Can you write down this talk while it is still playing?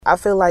I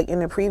feel like in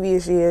the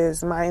previous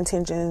years, my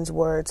intentions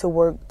were to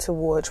work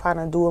toward trying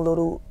to do a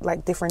little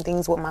like different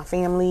things with my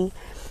family,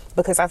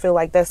 because I feel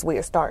like that's where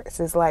it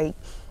starts. It's like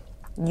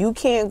you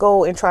can't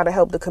go and try to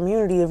help the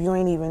community if you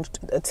ain't even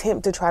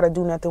attempt to try to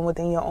do nothing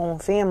within your own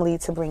family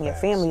to bring your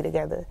family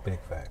together. Big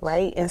facts.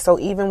 Right? And so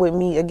even with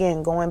me,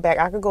 again, going back,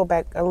 I could go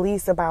back at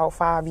least about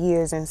 5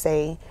 years and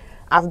say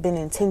I've been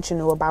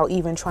intentional about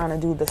even trying to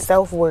do the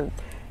self-work,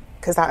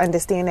 because I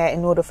understand that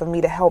in order for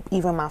me to help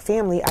even my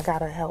family, I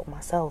gotta help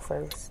myself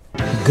first.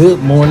 Good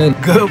morning,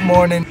 good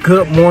morning,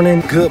 good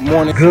morning, good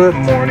morning, good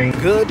morning,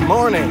 good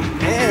morning,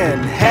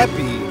 and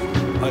happy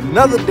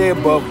another day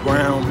above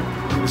ground.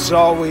 It's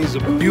always a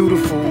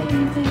beautiful,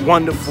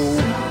 wonderful,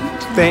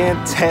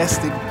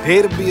 fantastic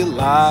day to be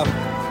alive.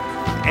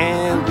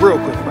 And real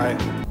quick, right?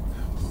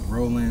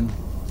 Rolling.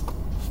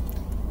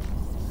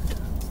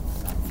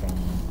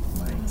 Phone,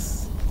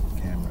 lights,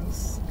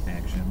 cameras,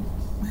 action.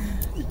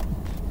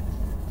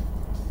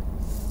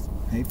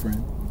 Hey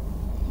friend,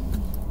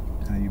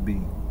 how you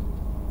be?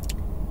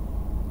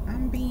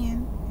 I'm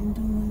being and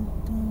doing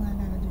what I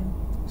gotta do.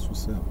 That's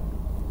what's up.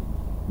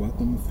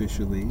 Welcome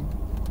officially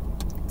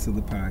to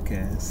the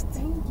podcast.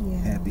 Thank you.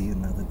 Happy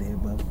another day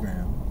above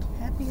ground.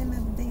 Happy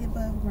another day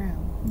above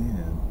ground.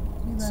 Yeah.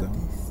 We love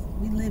this.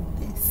 We live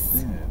this.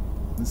 Yeah.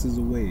 This is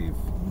a wave.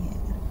 Yeah.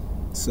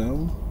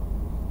 So,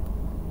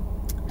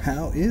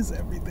 how is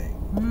everything?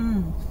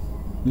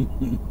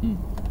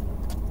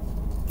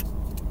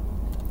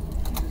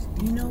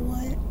 You know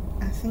what?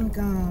 I think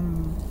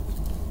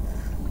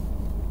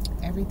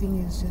everything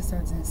is just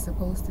as it's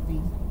supposed to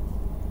be.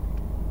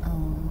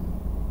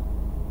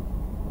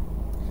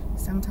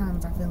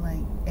 Sometimes I feel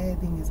like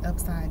everything is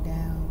upside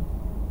down,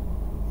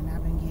 and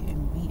I've been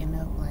getting beaten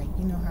up, like,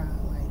 you know how,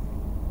 like,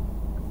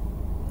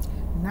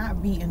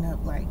 not beaten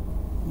up like,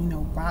 you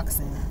know,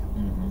 boxing,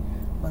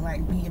 but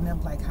like beaten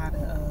up like how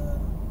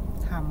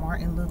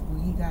Martin looked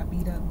when he got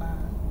beat up by,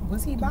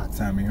 was he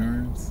boxing? Tommy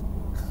Hearns.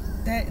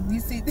 That, you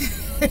see,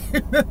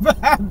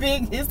 how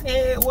big his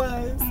head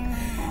was,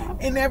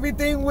 and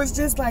everything was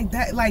just like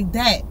that,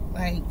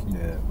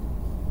 Yeah.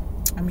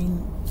 I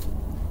mean,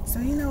 so,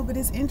 you know, but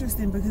it's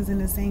interesting because in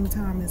the same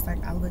time, it's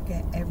like I look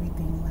at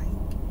everything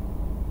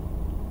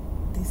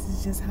like this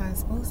is just how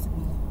it's supposed to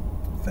be.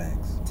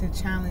 Facts. To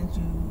challenge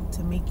you,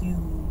 to make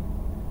you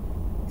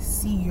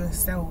see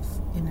yourself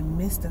in the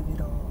midst of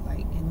it all,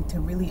 like, and to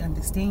really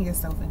understand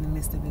yourself in the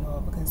midst of it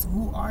all, because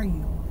who are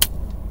you?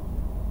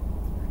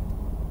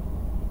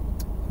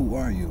 Who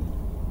are you?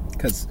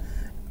 Because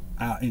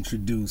I'll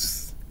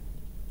introduce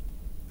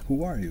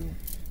who are you?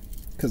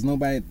 Because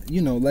nobody,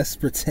 you know, let's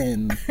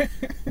pretend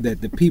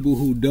that the people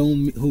who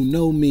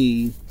know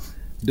me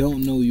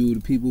don't know you.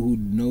 The people who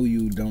know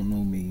you don't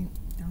know me.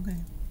 Okay.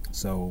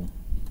 So,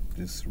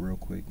 just real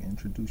quick,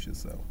 introduce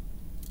yourself.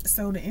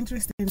 So the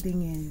interesting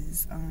thing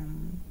is,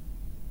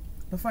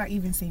 before I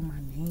even say my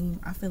name,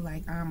 I feel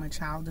like I'm a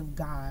child of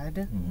God.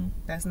 Mm-hmm.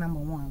 That's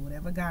number one.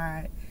 Whatever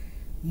God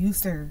you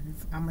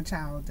serve, I'm a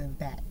child of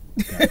that.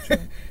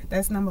 Gotcha.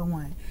 That's number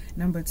one.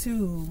 Number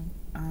two,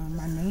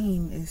 my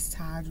name is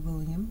Taj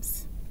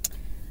Williams.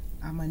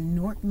 I'm a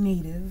Newark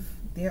native.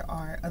 There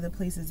are other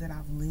places that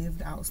I've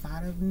lived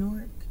outside of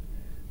Newark,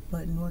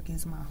 but Newark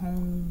is my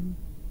home.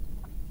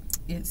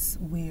 It's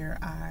where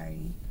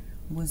I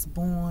was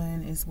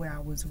born. It's where I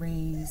was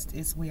raised.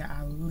 It's where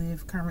I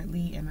live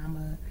currently, and I'm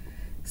a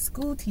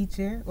school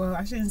teacher. Well,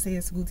 I shouldn't say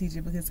a school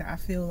teacher because I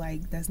feel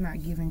like that's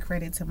not giving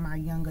credit to my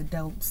young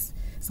adults.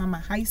 So I'm a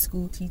high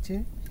school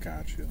teacher.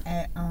 Gotcha.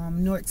 At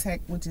North Tech,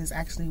 which is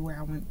actually where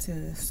I went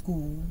to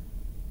school.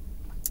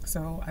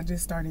 So I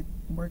just started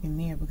working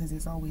there because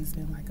it's always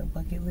been like a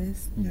bucket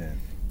list. Yeah.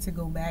 To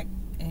go back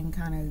and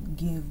kind of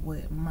give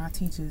what my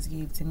teachers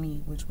gave to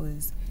me, which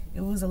was,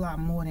 it was a lot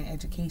more than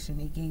education.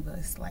 They gave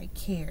us like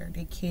care.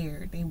 They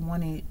cared. They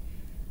wanted,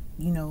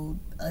 you know,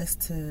 us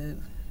to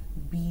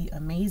be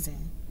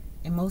amazing.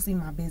 And mostly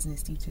my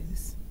business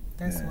teachers.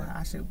 That's why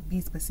I should be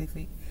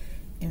specific.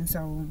 And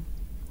so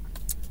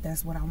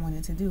that's what I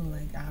wanted to do.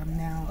 Like, I'm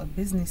now a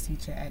business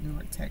teacher at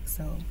North Tech.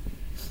 So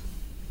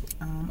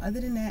other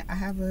than that, I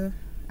have a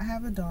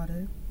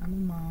daughter. I'm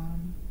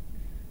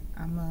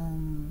a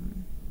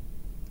mom.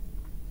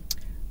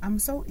 I'm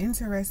so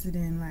interested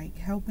in like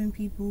helping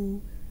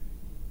people,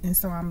 and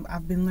so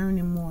I've been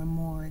learning more and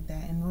more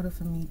that in order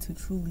for me to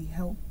truly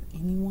help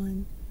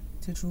anyone,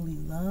 to truly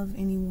love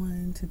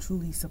anyone, to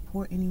truly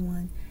support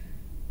anyone,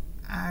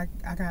 I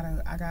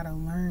gotta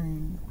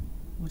learn,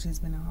 which has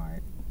been a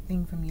hard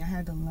thing for me. I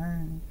had to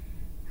learn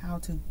how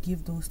to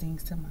give those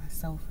things to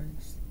myself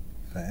first.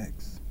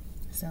 Facts.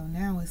 So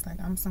now it's like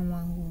I'm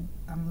someone who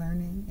I'm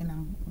learning, and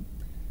I'm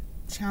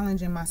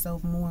challenging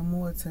myself more and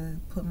more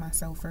to put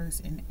myself first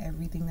in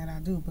everything that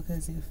I do,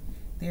 because if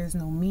there's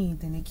no me,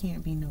 then it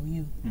can't be no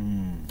you.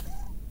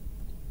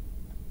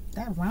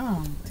 That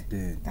rhymed. It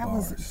did. That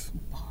Bars. was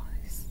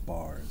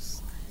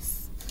Bars.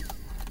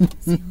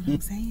 See what I'm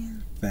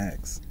saying?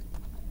 Facts.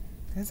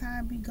 That's how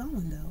it be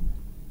going though.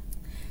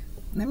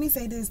 Let me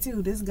say this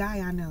too. This guy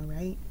I know,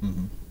 right?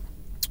 Mm-hmm.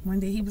 One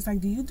day he was like,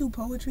 "Do you do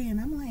poetry?"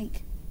 And I'm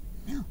like,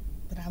 "No."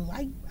 but I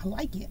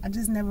like it. I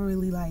just never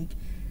really like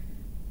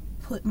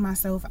put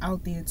myself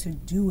out there to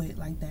do it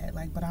like that.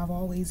 Like, but I've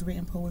always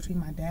written poetry.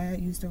 My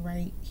dad used to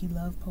write. He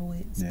loved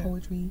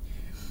poetry.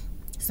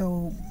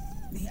 So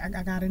I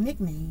got a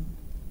nickname.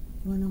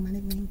 You wanna know my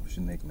nickname? What's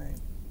your nickname?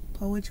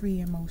 Poetry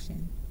in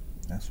Motion.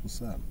 That's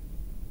what's up.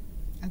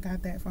 I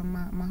got that from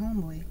my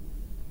homeboy.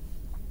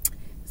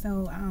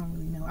 So I don't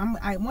really know.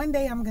 One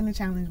day I'm gonna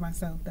challenge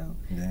myself though,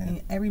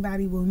 and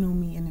everybody will know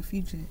me in the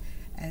future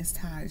as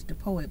Taj the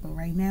poet. But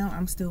right now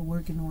I'm still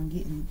working on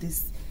getting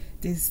this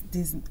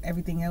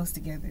everything else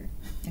together,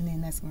 and then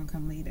that's gonna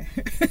come later.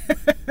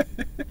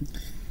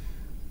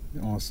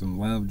 On some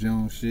Love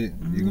Jones shit,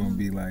 you're gonna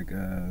be like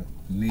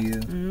Nia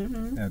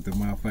after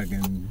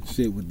motherfucking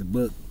shit with the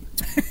book.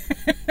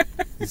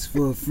 It's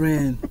for a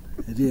friend.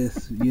 I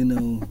just,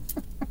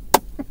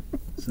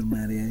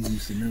 somebody I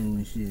used to know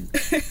and shit.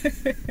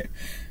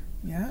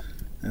 Yeah.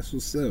 That's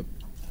what's up.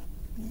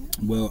 Yeah.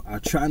 Well, I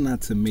try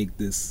not to make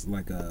this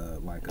like a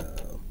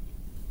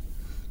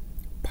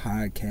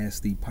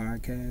podcasty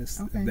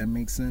podcast, if that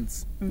makes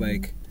sense.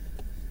 Like,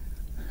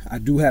 I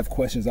do have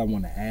questions I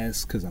want to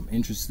ask because I'm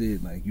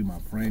interested. Like, you my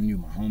friend, you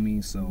my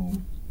homie, so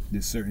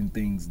there's certain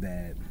things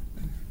that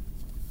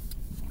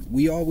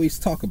we always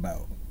talk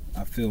about.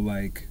 I feel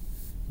like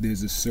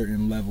there's a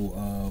certain level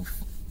of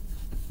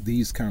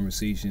these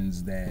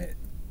conversations that,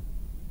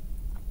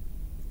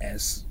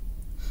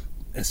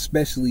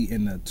 especially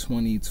in the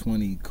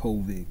 2020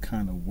 COVID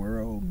kind of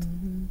world,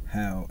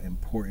 how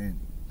important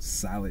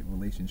solid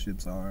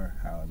relationships are,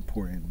 how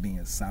important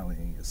being solid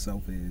in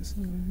yourself is,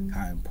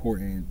 how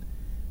important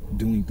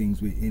doing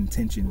things with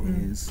intention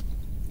is,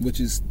 which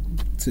is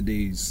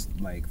today's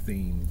like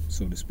theme,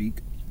 so to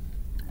speak.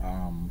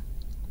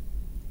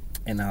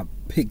 And I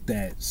picked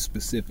that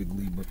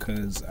specifically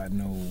because I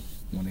know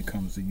when it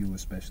comes to you,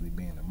 especially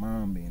being a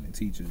mom, being a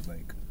teacher,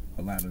 like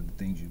a lot of the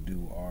things you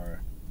do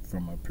are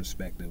from a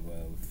perspective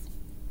of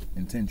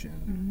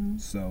intention.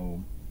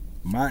 So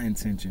my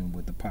intention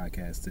with the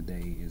podcast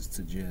today is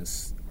to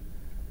just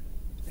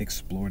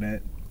explore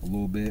that a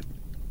little bit,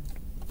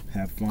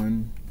 have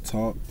fun,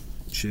 talk,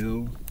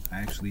 chill. I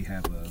actually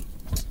have a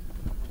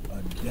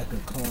deck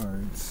of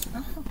cards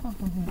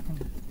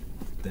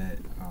that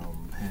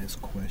has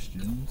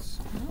questions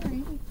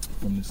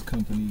from this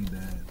company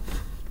that,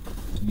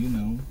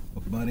 a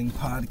budding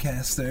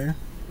podcaster.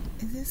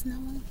 Is this no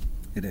one?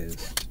 It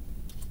is.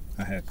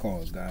 I had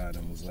called God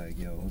and was like,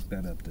 yo, hook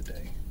that up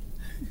today.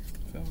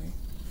 Feel me?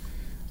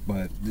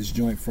 But this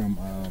joint from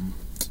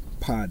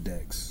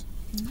Poddex.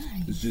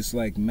 Nice. It's just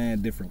like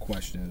mad different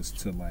questions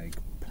to like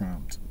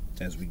prompt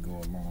as we go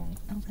along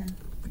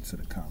into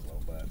the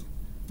convo. But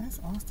that's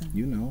awesome.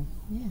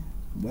 Yeah.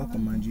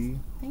 Welcome, my G.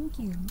 Thank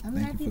you. I'm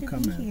Thank happy you for to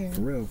coming. be here.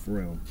 For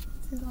real.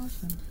 This is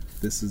awesome.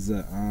 This is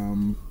a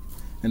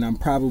and I'm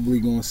probably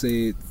gonna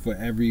say it for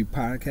every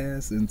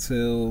podcast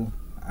until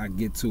I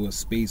get to a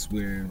space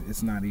where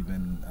it's not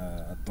even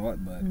a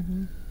thought, but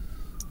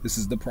this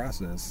is the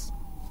process.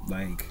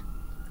 Like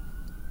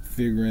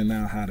figuring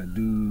out how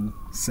to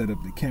set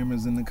up the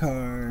cameras in the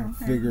car,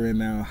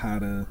 figuring out how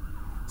to,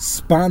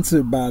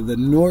 sponsored by the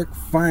Newark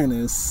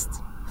finest,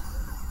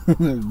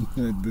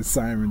 the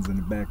sirens in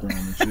the background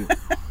and shit.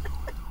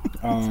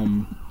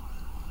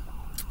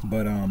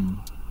 But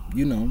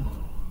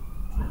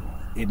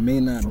it may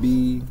not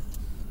be,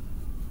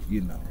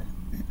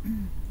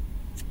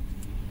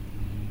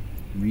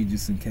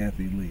 Regis and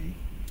Kathy Lee.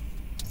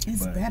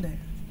 It's better.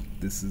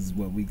 This is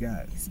what we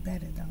got. It's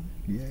better though.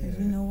 Yeah. Because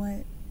you know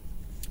what?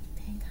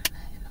 They ain't got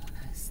nothing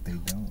on us. They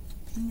don't.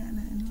 They ain't got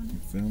nothing on us. You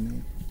feel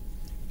me?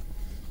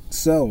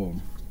 So,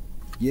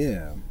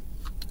 yeah.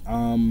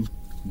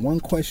 One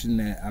question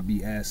that I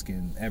be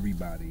asking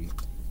everybody,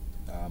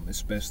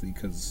 especially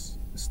because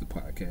it's the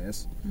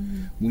podcast,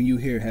 when you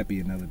hear "Happy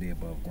Another Day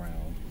Above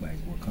Ground," like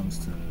what comes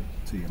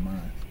to your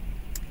mind?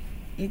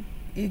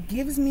 It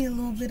gives me a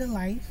little bit of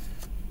life,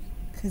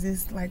 because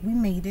it's like we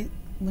made it.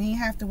 We ain't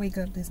have to wake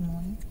up this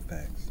morning.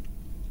 Facts.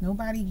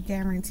 Nobody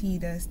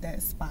guaranteed us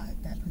that spot,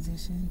 that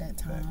position, that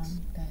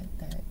time,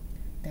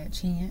 that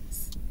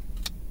chance.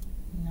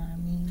 You know what I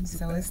mean?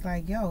 So it's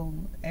like, yo,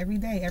 every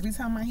day, every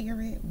time I hear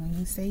it, when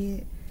you say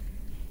it,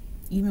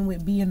 even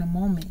with be in the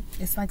moment,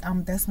 it's like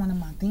that's one of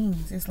my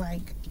things. It's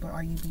like, but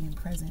are you being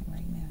present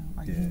right now?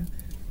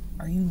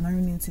 Are you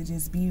learning to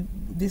just be,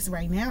 this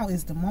right now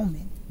is the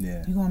moment.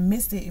 Yeah. You're gonna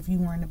miss it if you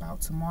weren't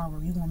about tomorrow.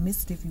 You're gonna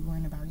miss it if you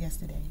weren't about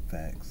yesterday.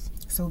 Facts.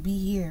 So be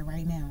here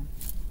right now.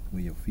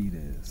 Where your feet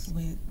is.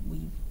 Where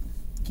we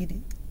get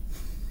it.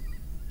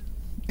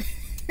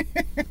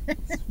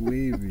 That's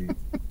wavy.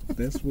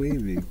 That's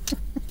wavy.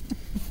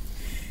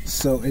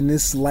 So in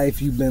this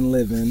life you've been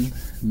living,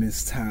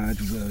 Miss Taj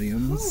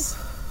Williams,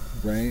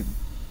 right?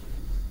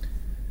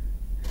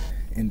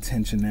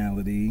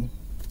 Intentionality,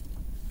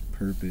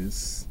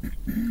 purpose.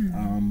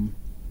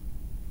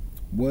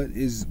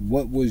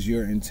 What was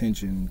your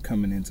intention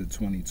coming into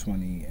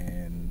 2020,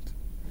 and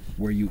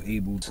were you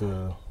able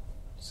to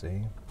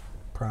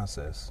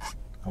process?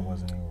 I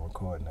wasn't even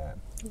recording that.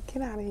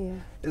 Get out of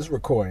here. It's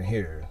recording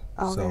here,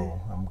 Okay.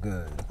 so I'm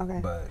good. Okay.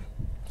 But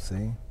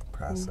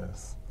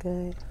process.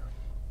 Good.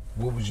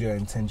 What was your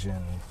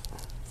intention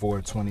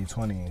for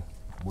 2020?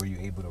 Were you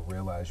able to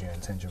realize your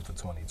intention for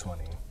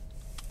 2020?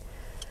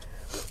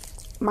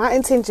 My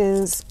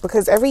intentions,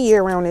 because every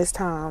year around this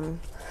time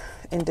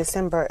in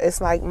December,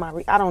 it's like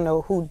I don't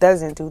know who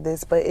doesn't do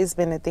this, but it's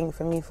been a thing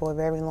for me for a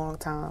very long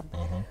time,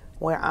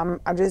 where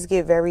I just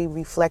get very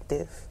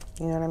reflective.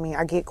 You know what I mean?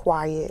 I get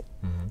quiet.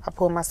 I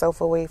pull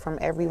myself away from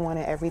everyone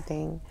and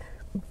everything.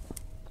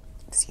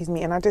 Excuse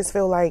me. And I just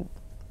feel like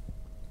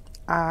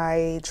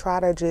I try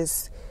to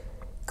just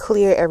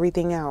clear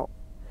everything out.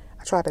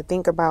 I try to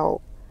think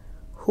about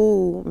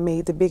who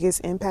made the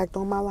biggest impact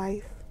on my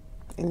life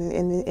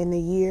in the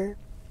year,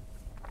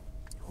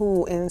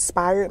 who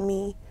inspired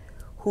me,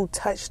 who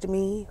touched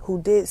me,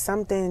 who did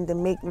something to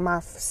make my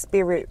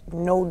spirit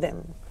know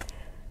them.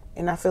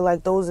 And I feel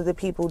like those are the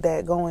people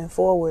that going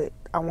forward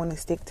I want to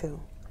stick to.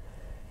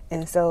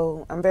 And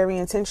so I'm very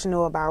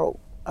intentional about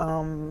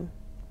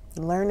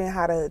learning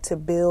how to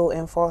build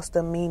and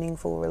foster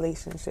meaningful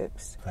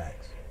relationships.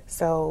 Thanks.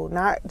 So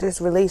not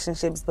just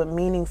relationships, but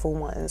meaningful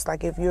ones.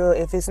 Like if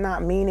it's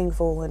not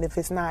meaningful, and if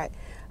it's not,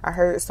 I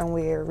heard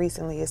somewhere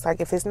recently, it's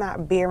like if it's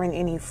not bearing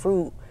any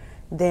fruit,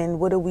 then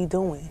what are we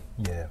doing?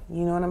 Yeah.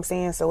 You know what I'm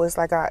saying? So it's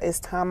like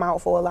it's time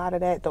out for a lot of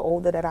that, the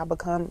older that I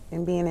become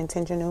and being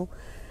intentional.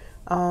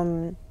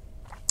 I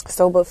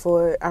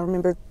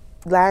remember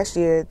last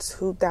year,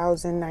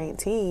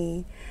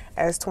 2019,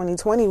 as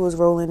 2020 was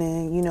rolling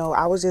in,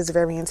 I was just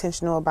very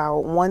intentional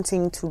about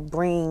wanting to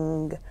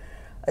bring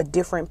a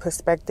different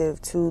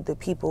perspective to the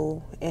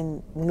people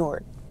in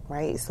Newark,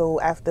 right?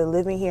 So after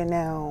living here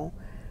now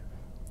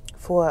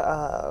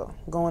for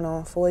going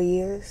on 4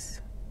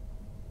 years,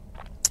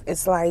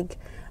 it's like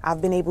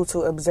I've been able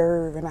to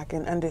observe and I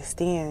can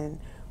understand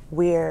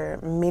where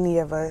many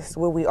of us,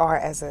 where we are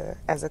as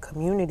a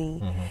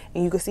community.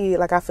 And you can see,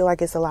 like, I feel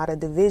like it's a lot of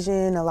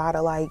division, a lot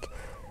of a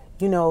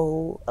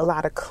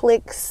lot of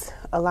cliques,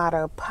 a lot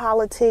of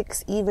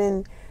politics.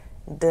 Even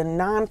the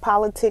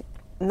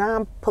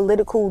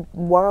non-political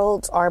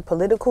worlds are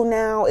political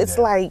now. It's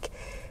like,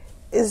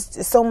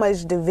 it's so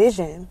much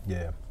division.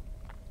 Yeah.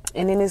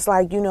 And then it's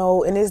like,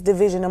 and it's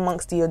division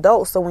amongst the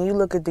adults. So when you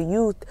look at the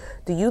youth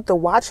are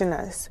watching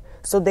us.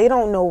 So they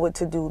don't know what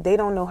to do. They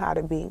don't know how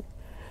to be.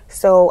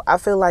 So I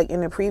feel like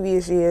in the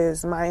previous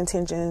years, my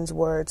intentions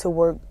were to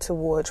work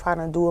toward trying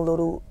to do a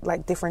little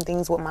different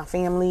things with my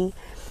family,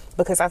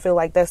 because I feel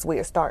like that's where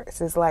it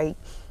starts. It's like,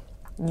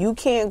 you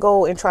can't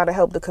go and try to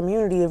help the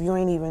community if you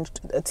ain't even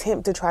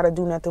attempt to try to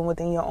do nothing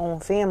within your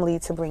own family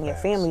to bring your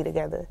family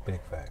together.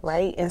 Big facts.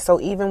 Right? And so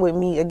even with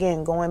me,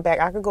 again, going back,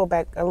 I could go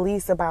back at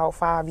least about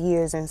 5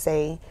 years and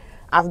say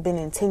I've been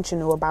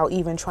intentional about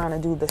even trying to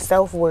do the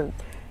self-work,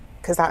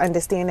 because I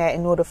understand that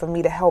in order for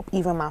me to help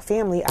even my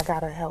family, I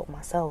got to help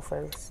myself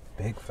first.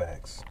 Big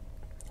facts.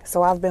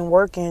 So I've been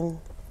working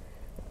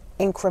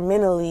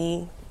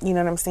incrementally, you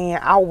know what I'm saying,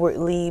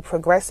 outwardly,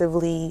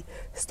 progressively,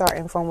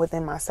 starting from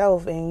within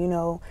myself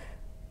and,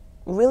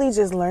 really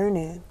just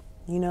learning,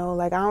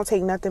 I don't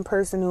take nothing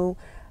personal.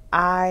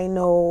 I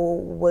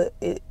know what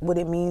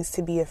it means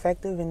to be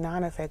effective and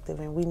non-effective,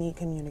 and we need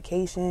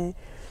communication.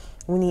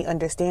 We need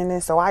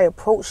understanding. So I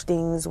approach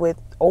things with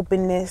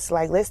openness,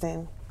 like,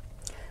 listen,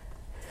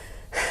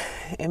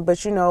 but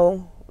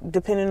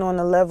depending on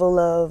the level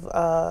of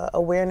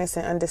awareness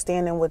and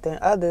understanding within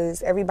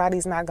others,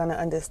 everybody's not going to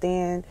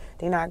understand.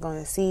 They're not going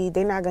to see.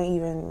 They're not going to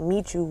even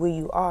meet you where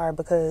you are,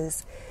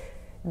 because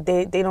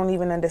they don't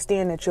even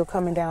understand that you're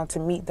coming down to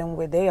meet them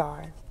where they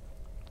are.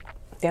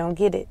 They don't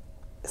get it.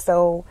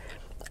 So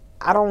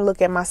I don't look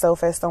at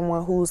myself as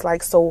someone who's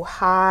so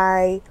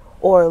high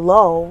or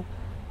low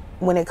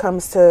when it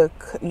comes to,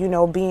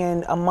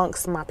 being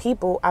amongst my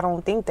people. I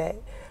don't think that.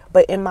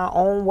 But in my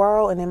own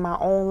world and in my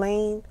own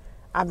lane,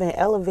 I've been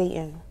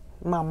elevating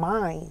my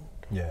mind.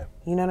 Yeah.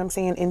 You know what I'm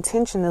saying?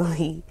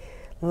 Intentionally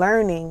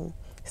learning,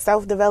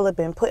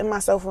 self-developing, putting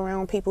myself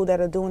around people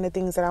that are doing the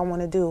things that I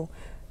want to do.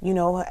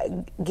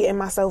 Getting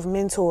myself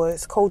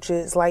mentors,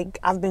 coaches.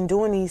 I've been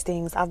doing these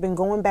things. I've been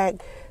going back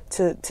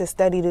to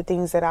study the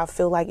things that I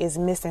feel like is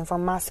missing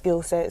from my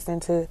skill sets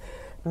and to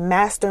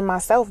master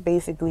myself,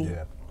 basically.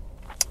 Yeah.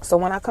 So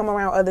when I come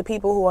around other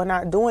people who are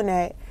not doing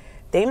that,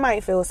 they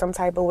might feel some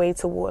type of way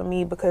toward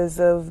me because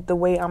of the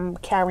way I'm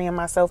carrying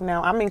myself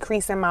now. I'm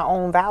increasing my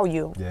own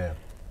value. Yeah.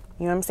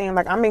 You know what I'm saying?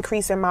 I'm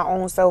increasing my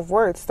own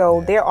self-worth.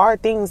 So there are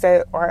things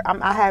that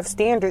I have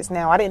standards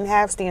now. I didn't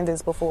have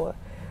standards before.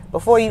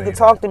 Before you could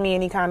talk to me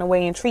any kind of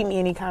way and treat me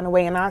any kind of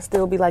way, and I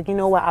still be like, you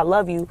know what, I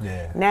love you.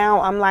 Yeah. Now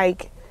I'm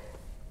like,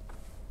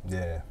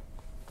 yeah,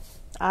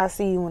 I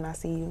see you when I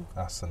see you.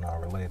 That's an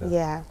hour later.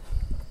 Yeah.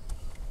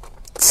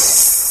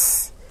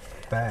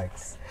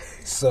 Facts.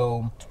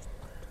 So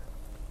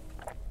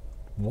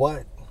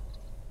What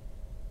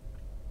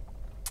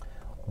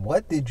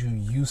did you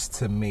used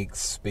to make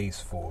space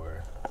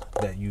for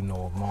that you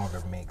no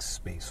longer make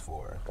space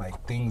for?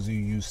 Things you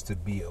used to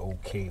be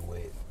okay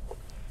with,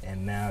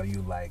 and now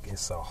you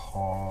it's a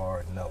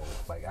hard no.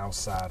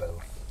 Outside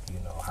of,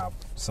 how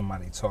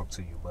somebody talked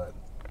to you, but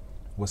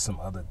what's some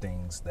other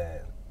things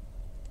that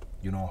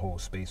you don't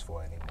hold space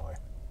for anymore?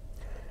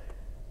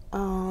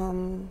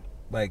 Um,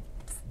 Like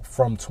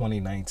from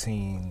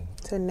 2019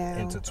 to now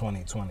into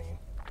 2020.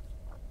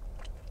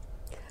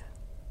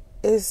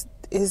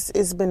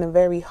 It's been a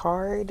very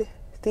hard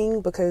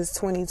thing because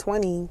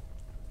 2020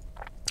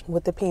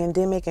 with the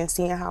pandemic and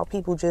seeing how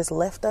people just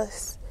left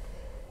us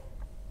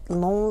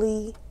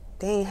lonely.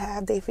 They ain't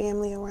have their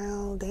family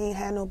around. They ain't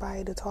had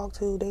nobody to talk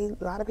to.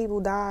 A lot of people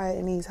died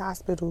in these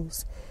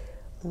hospitals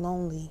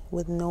lonely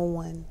with no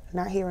one,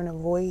 not hearing a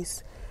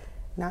voice,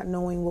 not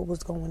knowing what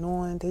was going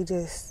on. They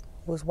just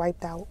was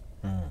wiped out.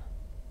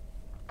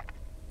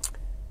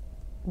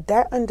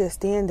 That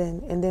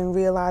understanding and then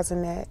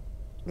realizing that,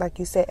 like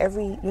you said,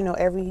 every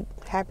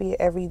happy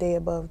every day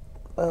above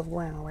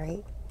ground,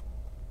 right?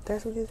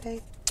 That's what you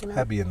say? You know?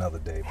 Happy another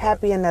day.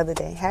 Happy another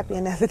day. Happy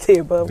another day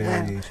above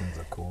ground. Variations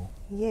are cool.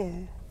 Yeah.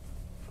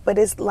 But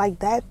it's like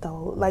that,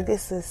 though. Like,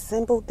 it's a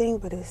simple thing,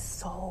 but it's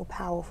so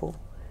powerful.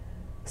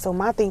 So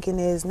my thinking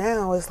is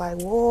now, it's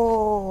like,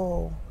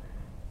 whoa,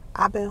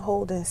 I've been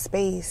holding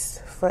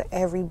space for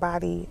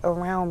everybody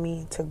around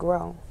me to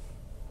grow.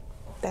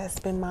 That's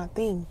been my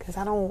thing. Because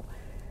I'm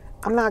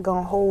not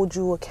going to hold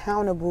you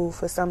accountable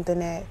for something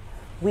that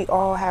we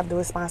all have the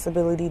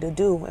responsibility to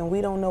do. And we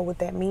don't know what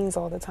that means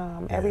all the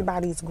time. Yeah.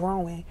 Everybody's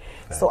growing.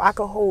 Thanks. So I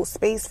could hold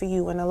space for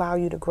you and allow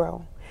you to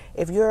grow.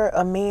 If you're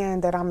a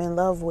man that I'm in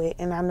love with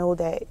and I know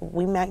that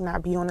we might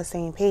not be on the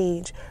same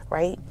page,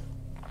 right?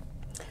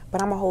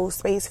 But I'm going to hold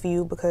space for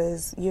you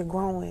because you're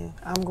growing.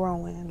 I'm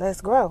growing. Let's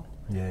grow.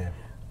 Yeah.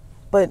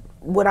 But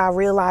what I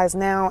realize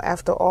now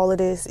after all of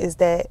this is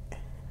that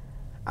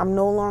I'm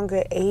no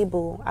longer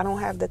able, I don't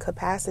have the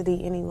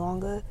capacity any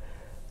longer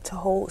to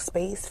hold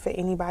space for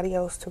anybody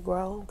else to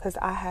grow because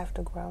I have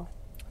to grow.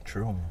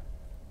 True.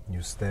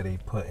 You steady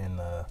putting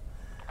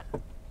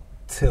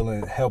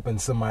helping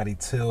somebody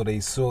till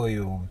their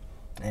soil,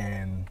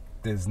 and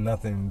there's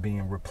nothing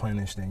being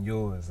replenished in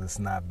yours. It's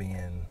not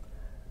being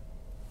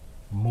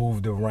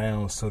moved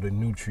around so the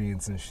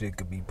nutrients and shit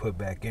could be put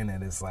back in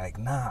it. It's like,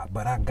 nah,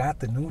 but I got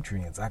the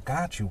nutrients. I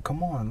got you.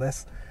 Come on,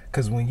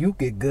 because when you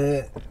get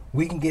good,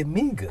 we can get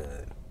me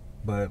good.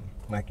 But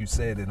like you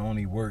said, it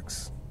only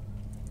works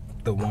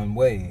the one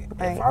way.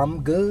 Right. If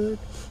I'm good,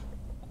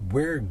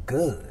 we're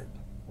good.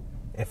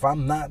 If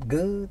I'm not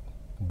good,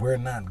 we're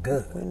not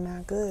good. We're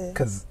not good.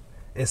 Because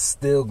it's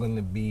still going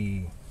to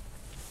be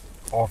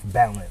off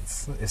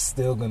balance. It's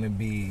still going to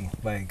be,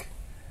 like,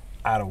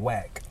 out of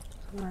whack.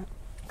 Right.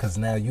 Because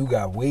now you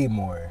got way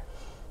more,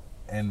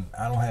 and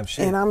I don't have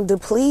shit. And I'm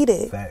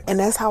depleted. Facts. And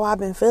that's how I've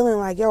been feeling.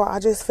 Like, yo, I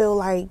just feel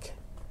like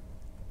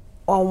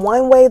on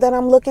one way that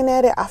I'm looking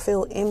at it, I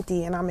feel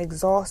empty, and I'm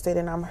exhausted,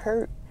 and I'm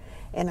hurt,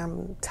 and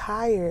I'm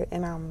tired,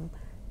 and I'm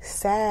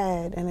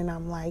sad, and then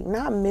I'm, like,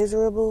 not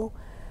miserable,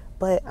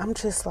 but I'm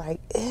just like,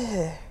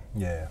 ugh.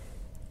 Yeah.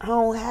 I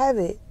don't have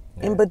it.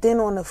 Yeah. But then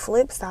on the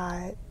flip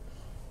side,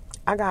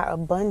 I got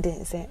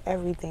abundance in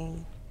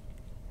everything.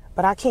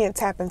 But I can't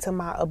tap into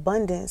my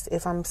abundance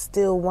if I'm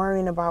still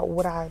worrying about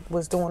what I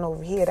was doing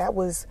over here.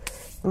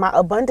 My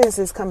abundance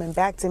is coming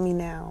back to me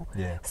now.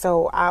 Yeah.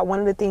 So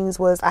one of the things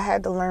was I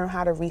had to learn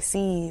how to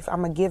receive.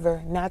 I'm a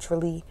giver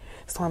naturally.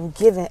 So I'm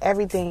giving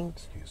everything.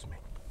 Excuse me.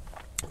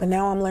 But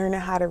now I'm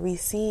learning how to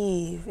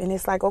receive. And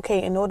it's like,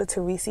 okay, in order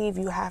to receive,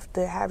 you have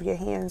to have your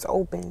hands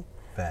open.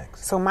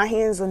 Facts. So my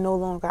hands are no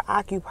longer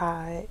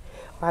occupied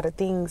by the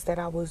things that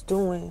I was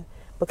doing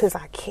because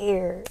I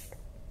cared,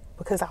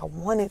 because I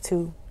wanted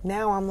to.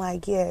 Now I'm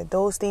like, yeah,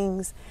 those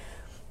things.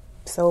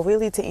 So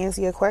really, to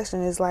answer your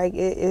question, is like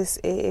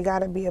it got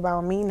to be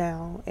about me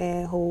now,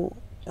 and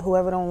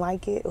whoever don't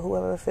like it,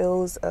 whoever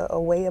feels a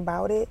way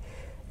about it,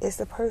 it's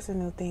a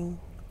personal thing.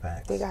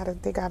 Facts. They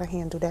gotta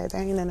handle that. That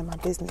ain't none of my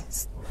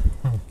business.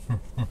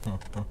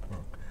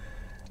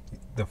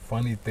 The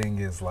funny thing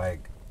is,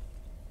 like,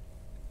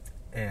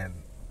 and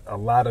a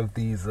lot of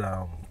these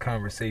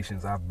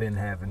conversations I've been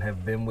having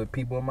have been with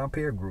people in my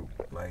peer group,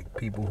 like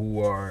people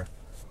who are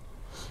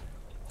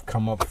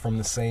come up from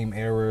the same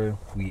era.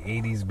 We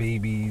 80s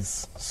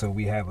babies, so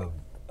we have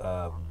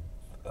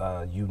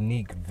a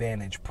unique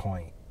vantage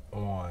point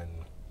on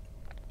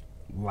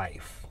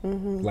life.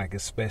 Mm-hmm. Like,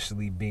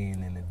 especially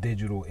being in the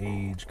digital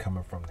age,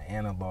 coming from the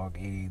analog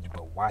age,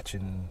 but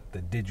watching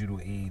the digital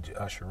age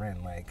usher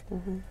in. Like,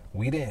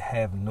 we didn't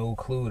have no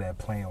clue that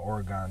playing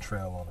Oregon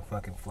Trail on a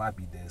fucking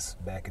floppy disk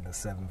back in the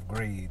 7th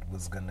grade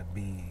was gonna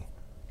be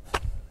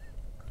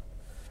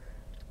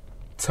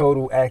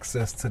total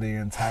access to the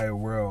entire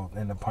world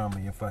in the palm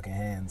of your fucking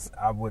hands.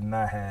 I would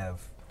not have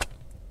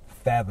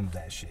fathomed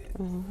that shit.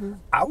 Mm-hmm.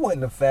 I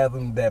wouldn't have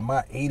fathomed that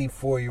my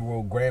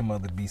 84-year-old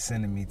grandmother be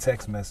sending me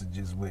text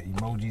messages with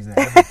emojis and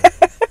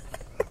everything.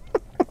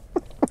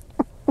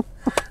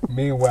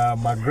 Meanwhile,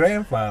 my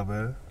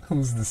grandfather,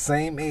 who's the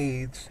same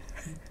age,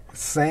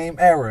 same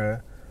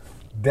era,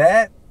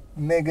 that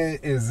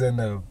nigga is in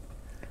a...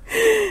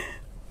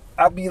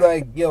 I'll be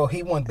like, yo,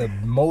 he want the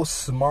most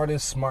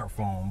smartest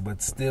smartphone,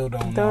 but still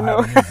don't know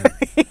how to use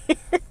it.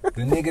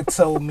 The nigga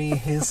told me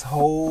his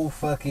whole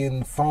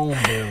fucking phone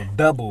bill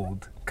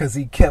doubled because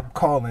he kept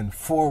calling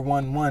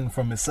 411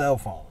 from his cell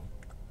phone.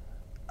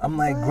 I'm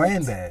like,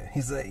 granddad.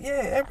 He's like,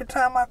 yeah, every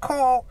time I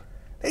call,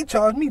 they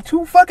charge me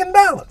 $2 fucking.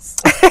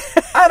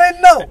 I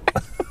didn't know.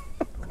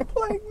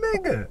 Like,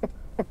 nigga,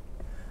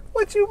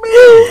 what you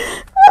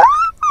mean?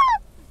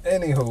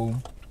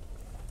 Anywho,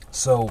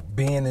 so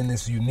being in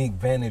this unique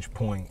vantage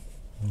point,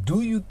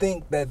 do you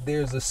think that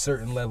there's a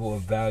certain level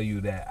of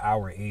value that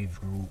our age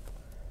group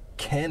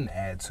can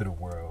add to the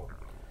world,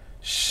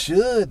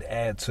 should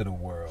add to the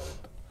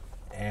world,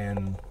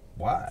 and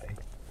why?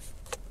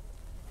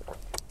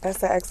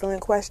 That's an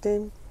excellent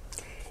question.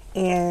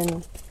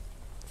 And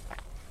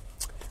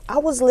I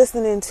was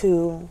listening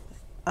to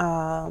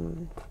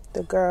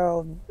the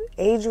girl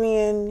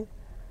Adrienne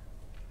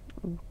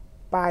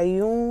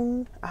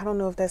Bayoun. I don't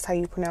know if that's how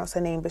you pronounce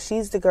her name, but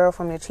she's the girl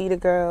from the Cheetah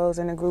Girls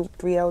and the group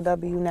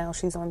 3LW. Now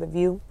she's on The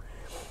View.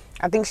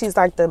 I think she's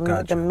like the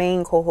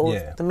main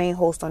co-host, the main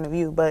host on The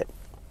View. But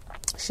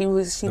she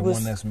was the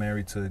one that's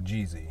married to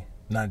Jeezy,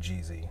 not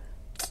Jeezy.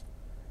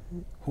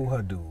 Who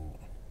her dude?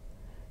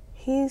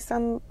 He's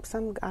some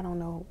I don't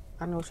know.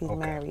 I know she's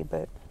married,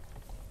 but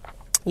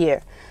yeah.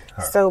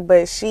 Her. So,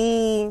 but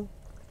she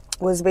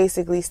was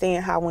basically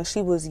saying how when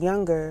she was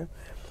younger,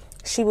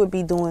 she would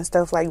be doing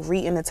stuff like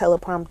reading the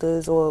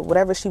teleprompters or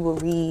whatever she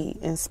would read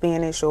in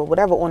Spanish or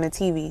whatever on the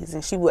TVs,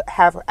 and she would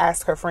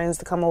ask her friends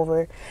to come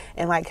over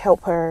and like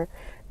help her.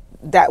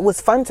 That was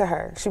fun to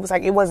her. She was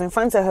like, it wasn't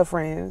fun to her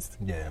friends.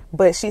 Yeah.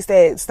 But she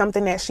said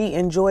something that she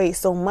enjoyed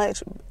so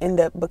much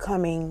ended up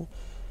becoming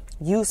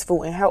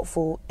useful and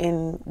helpful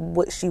in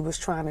what she was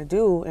trying to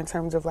do in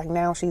terms of like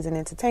now she's an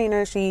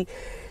entertainer. She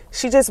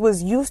just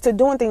was used to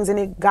doing things, and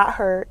it got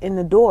her in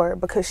the door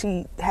because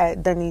she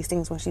had done these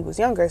things when she was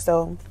younger.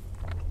 So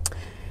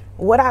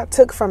what I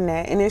took from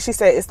that, and then she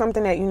said it's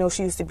something that, you know,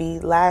 she used to be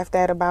laughed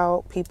at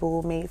about.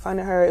 People made fun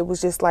of her. It was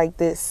just like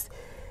this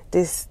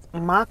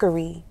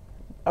mockery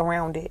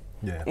around it.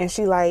 Yeah. And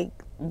she like,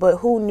 but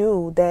who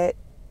knew that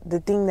the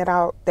thing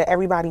that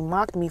everybody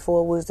mocked me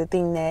for was the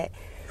thing that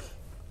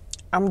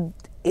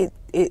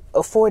it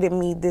afforded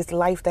me this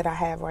life that I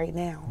have right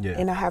now. Yeah.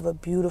 And I have a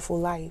beautiful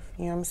life.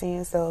 You know what I'm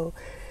saying? So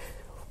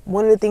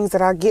one of the things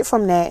that I get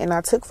from that and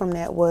I took from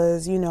that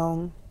was, you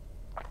know,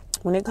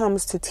 when it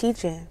comes to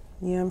teaching,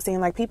 you know what I'm saying?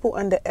 Like, people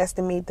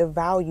underestimate the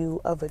value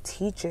of a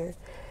teacher.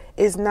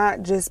 It's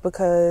not just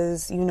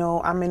because, you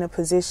know, I'm in a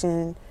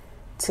position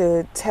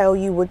to tell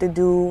you what to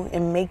do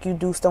and make you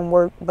do some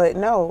work, but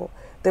no,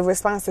 the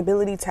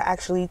responsibility to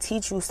actually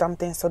teach you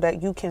something so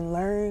that you can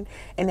learn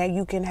and that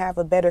you can have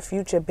a better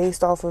future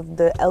based off of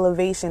the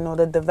elevation or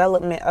the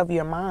development of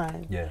your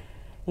mind. Yeah.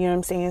 You know what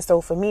I'm saying?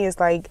 So for me, it's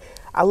like,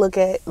 I look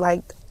at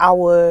like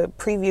our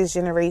previous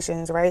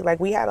generations, right? Like,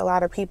 we had a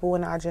lot of people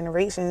in our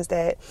generations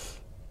that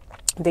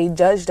they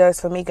judged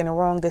us for making the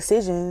wrong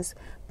decisions,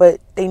 but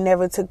they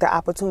never took the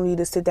opportunity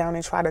to sit down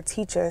and try to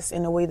teach us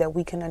in a way that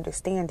we can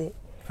understand it.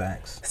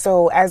 Facts.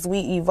 So as we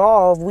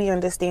evolve, we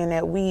understand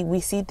that we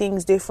see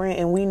things different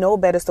and we know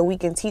better, so we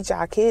can teach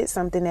our kids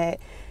something that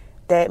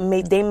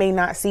they may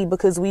not see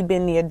because we've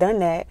been there, done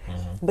that.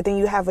 Mm-hmm. But then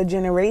you have a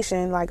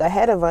generation like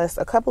ahead of us,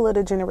 a couple of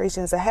the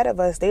generations ahead of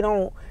us, they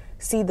don't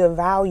see the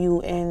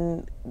value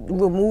in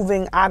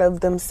removing out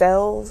of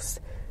themselves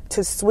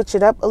to switch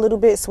it up a little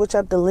bit, switch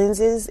up the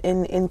lenses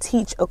and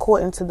teach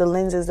according to the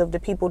lenses of the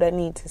people that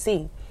need to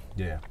see.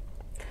 Yeah.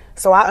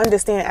 So I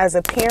understand as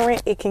a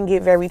parent, it can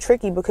get very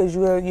tricky because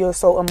you're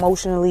so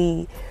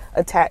emotionally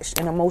attached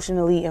and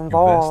emotionally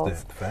involved.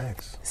 Invested.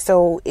 Facts.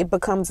 So it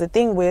becomes a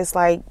thing where it's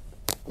like,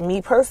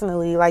 me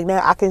personally, like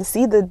now I can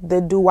see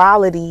the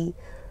duality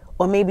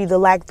or maybe the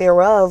lack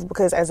thereof,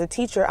 because as a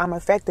teacher, I'm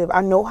effective.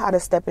 I know how to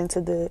step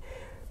into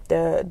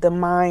the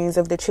minds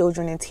of the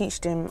children and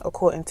teach them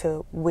according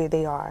to where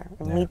they are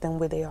and meet them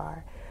where they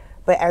are.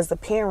 But as a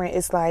parent,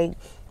 it's like,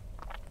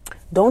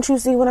 don't you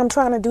see what I'm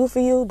trying to do for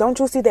you? Don't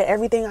you see that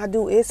everything I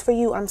do is for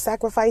you? I'm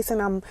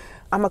sacrificing. I'm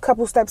a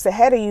couple steps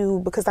ahead of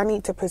you because I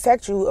need to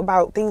protect you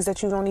about things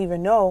that you don't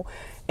even know.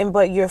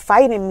 But you're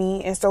fighting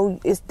me. And so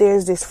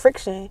there's this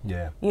friction.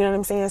 Yeah. You know what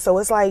I'm saying? So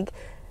it's like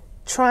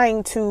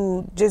trying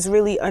to just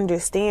really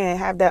understand,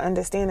 have that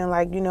understanding,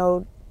 like, you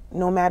know,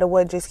 no matter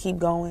what, just keep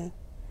going.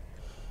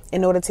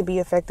 In order to be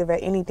effective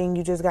at anything,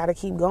 you just got to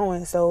keep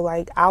going. So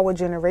like our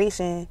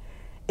generation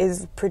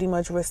is pretty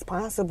much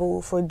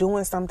responsible for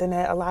doing something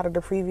that a lot of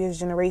the previous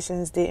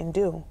generations didn't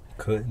do.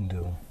 Couldn't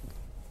do.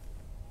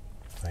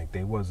 Like,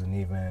 they wasn't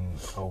even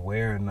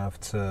aware enough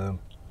to,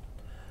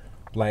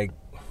 like,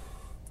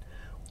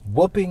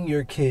 whooping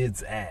your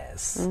kid's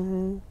ass.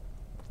 Mm-hmm.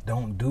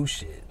 Don't do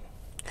shit.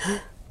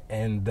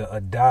 And the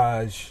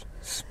adage,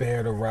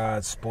 spare the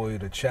rod, spoil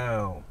the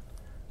child,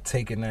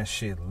 taking that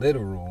shit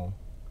literal,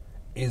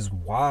 is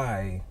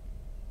why,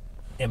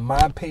 in my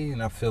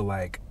opinion, I feel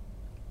like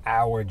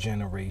our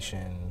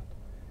generation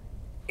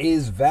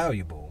is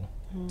valuable.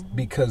 Mm-hmm.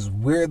 Because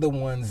we're the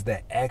ones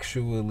that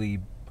actually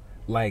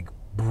like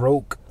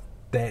broke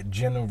that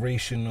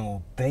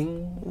generational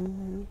thing.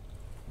 Mm-hmm.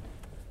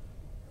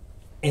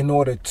 In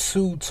order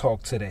to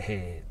talk to the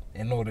head,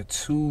 in order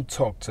to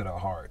talk to the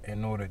heart,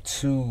 in order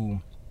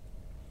to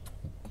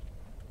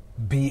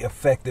be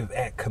effective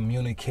at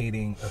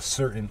communicating a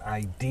certain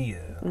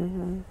idea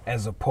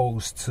as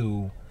opposed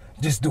to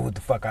just do what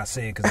the fuck I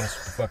said because that's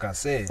what the fuck I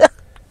said.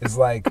 It's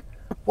like,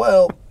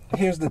 well,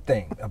 here's the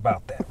thing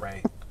about that,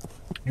 right?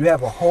 You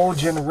have a whole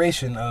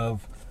generation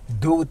of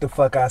do what the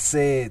fuck I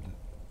said.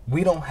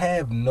 We don't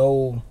have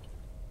no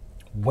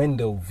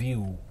window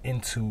view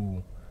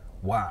into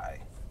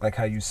why. Like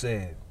how you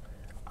said,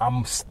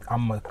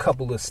 I'm a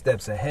couple of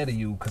steps ahead of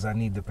you because I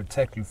need to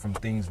protect you from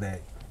things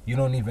that you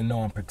don't even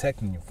know I'm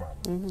protecting you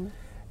from.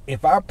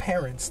 If our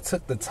parents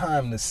took the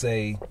time to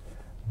say,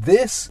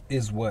 this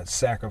is what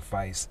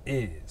sacrifice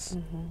is.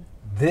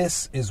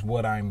 This is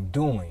what I'm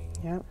doing.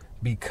 Yep.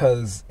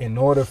 Because in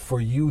order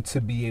for you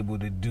to be able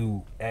to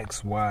do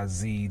X, Y,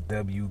 Z,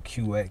 W,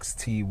 Q, X,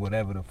 T,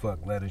 whatever the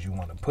fuck letters you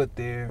want to put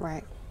there,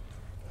 Right.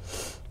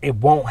 it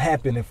won't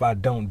happen if I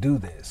don't do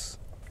this.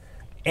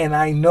 And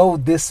I know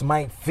this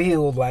might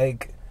feel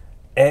like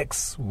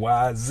X,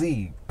 Y,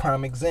 Z.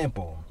 Prime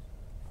example.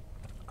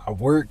 I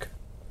work,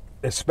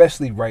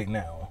 especially right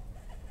now.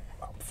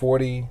 I'm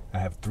 40. I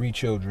have 3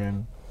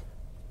 children.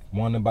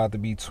 One about to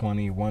be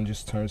 20. One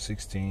just turned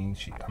 16.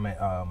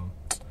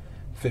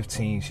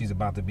 15. She's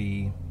about to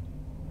be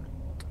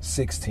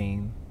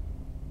 16.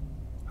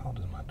 How old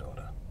is my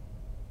daughter?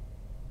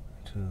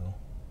 2.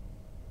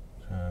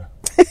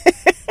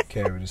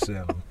 Carry the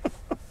 7.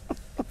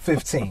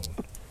 15.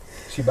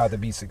 She about to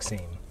be 16.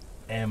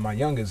 And my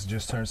youngest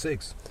just turned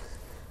 6.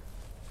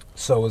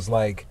 So it's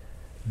like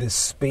this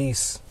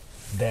space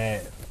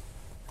that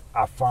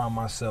I find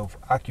myself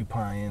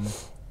occupying.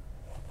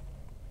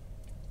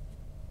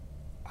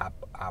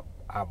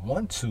 I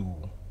want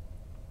to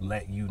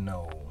let you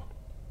know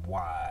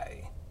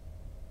why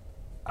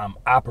I'm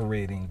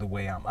operating the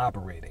way I'm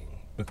operating,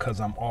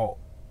 because I'm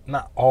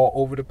not all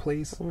over the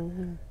place.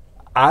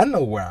 I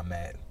know where I'm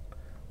at,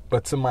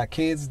 but to my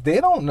kids,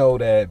 they don't know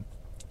that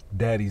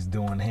daddy's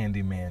doing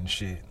handyman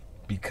shit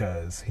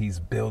because he's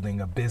building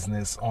a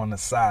business on the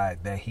side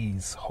that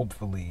he's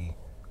hopefully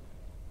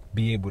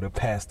be able to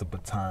pass the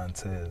baton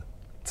to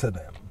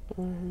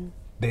them.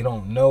 They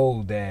don't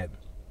know that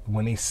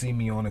when they see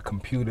me on a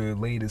computer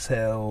late as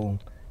hell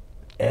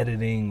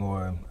editing,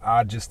 or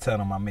I just tell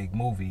them I make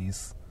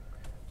movies,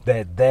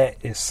 that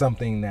is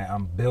something that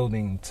I'm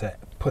building to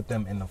put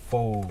them in the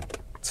fold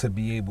to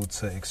be able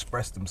to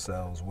express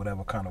themselves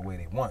whatever kind of way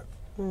they want.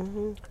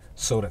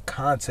 So the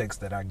context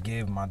that I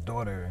give my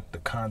daughter, the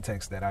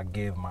context that I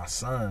give my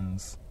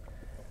sons,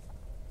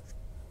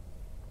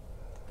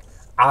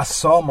 I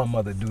saw my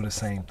mother do the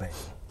same thing.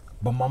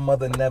 But my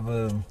mother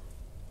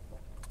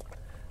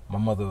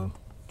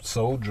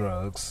sold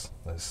drugs.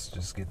 Let's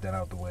just get that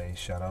out the way.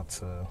 Shout out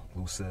to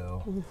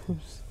Lucille.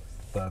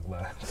 Thug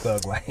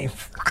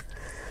life.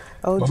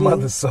 My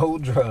mother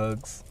sold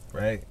drugs,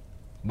 right?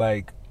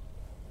 Like,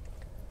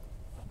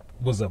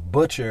 was a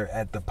butcher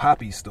at the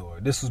Poppy store.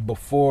 This was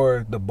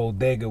before the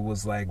bodega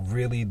was like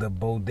really the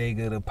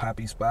bodega, the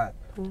Poppy spot.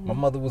 My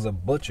mother was a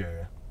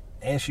butcher,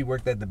 and she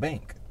worked at the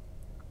bank.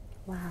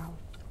 Wow.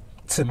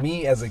 To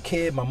me, as a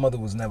kid, my mother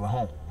was never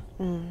home.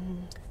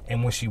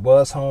 And when she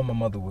was home, my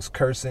mother was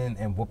cursing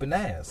and whooping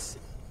ass.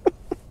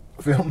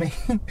 Feel me?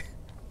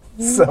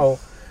 So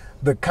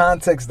the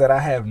context that I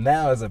have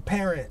now as a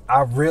parent,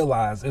 I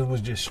realized it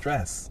was just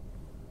stress.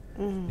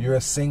 You're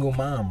a single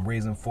mom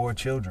raising 4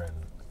 children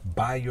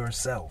by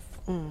yourself.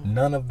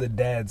 None of the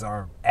dads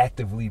are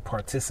actively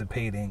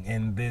participating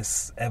in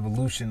this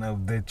evolution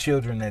of the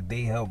children that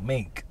they help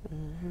make.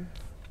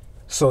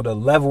 So the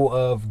level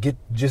of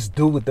just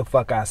do what the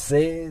fuck I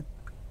said,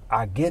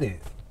 I get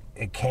it.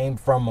 It came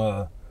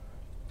from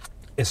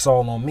it's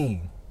all on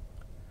me.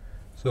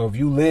 So if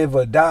you live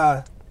or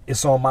die,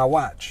 it's on my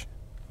watch.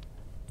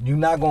 You're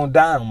not going to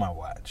die on my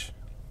watch.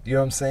 You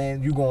know what I'm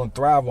saying? You're going to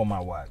thrive on my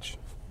watch.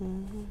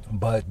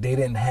 But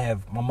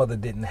my mother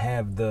didn't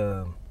have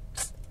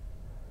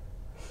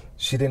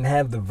she didn't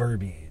have the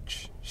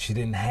verbiage. She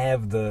didn't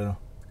have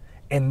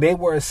and they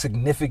were a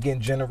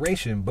significant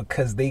generation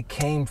because they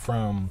came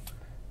from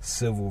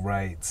civil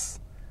rights.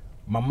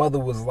 My mother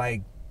was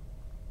like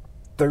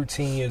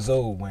 13 years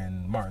old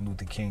when Martin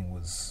Luther King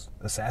was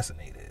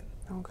assassinated.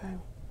 Okay.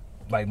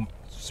 Like,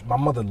 my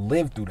mother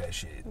lived through that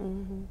shit.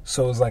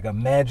 So it's like,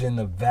 imagine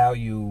the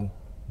value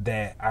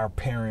that our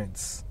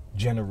parents'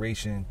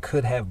 generation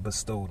could have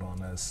bestowed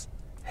on us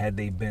had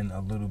they been a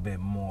little bit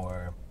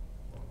more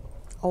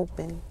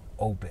Open.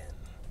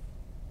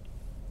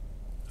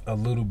 A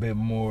little bit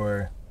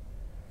more,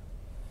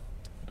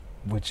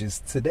 which is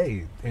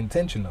today,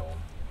 intentional.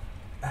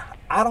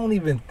 I don't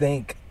even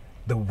think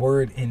the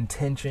word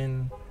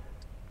intention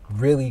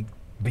really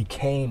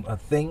became a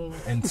thing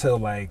until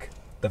like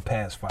the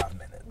past 5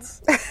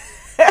 minutes.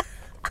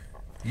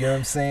 You know what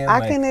I'm saying?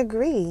 I can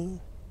agree.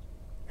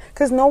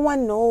 Because no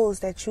one knows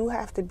that you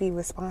have to be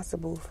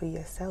responsible for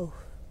yourself.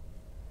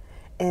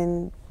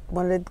 And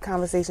one of the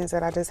conversations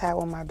that I just had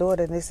with my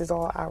daughter, and this is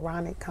all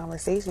ironic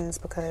conversations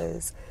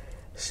because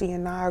she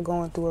and I are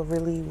going through a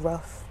really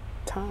rough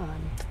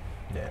time.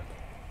 Yeah.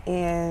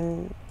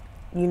 And,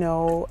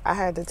 I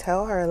had to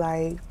tell her,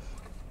 like,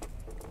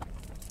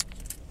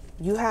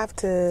 you have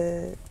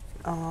to,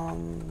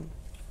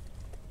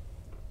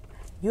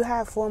 you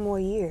have 4 more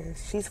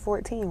years. She's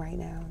 14 right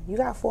now. You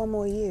got 4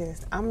 more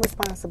years. I'm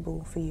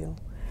responsible for you.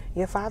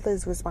 Your father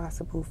is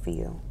responsible for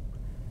you.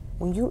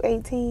 When you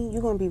 18,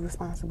 you're going to be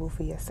responsible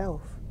for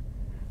yourself.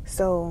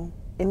 So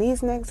in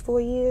these next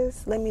 4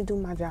 years, let me do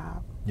my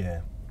job.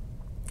 Yeah.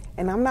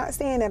 And I'm not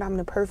saying that I'm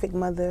the perfect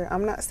mother.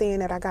 I'm not saying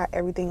that I got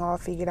everything all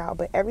figured out.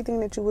 But everything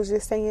that you was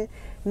just saying,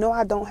 no,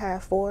 I don't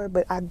have 4,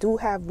 but I do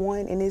have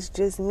 1, and it's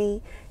just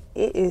me.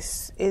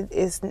 It's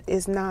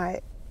not.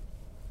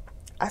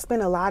 I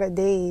spend a lot of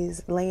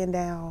days laying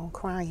down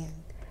crying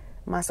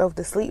myself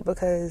to sleep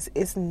because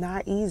it's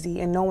not easy.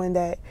 And knowing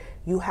that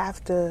you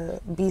have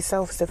to be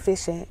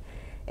self-sufficient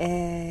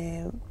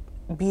and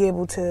be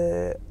able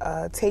to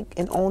take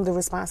and own the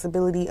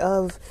responsibility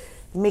of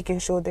making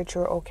sure that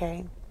you're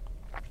okay,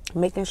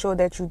 making sure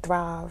that you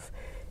thrive.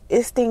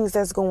 It's things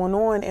that's going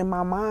on in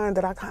my mind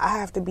that I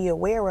have to be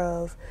aware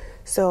of.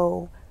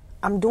 So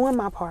I'm doing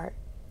my part.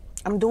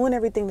 I'm doing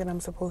everything that I'm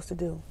supposed to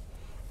do.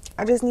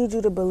 I just need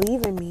you to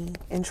believe in me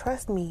and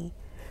trust me.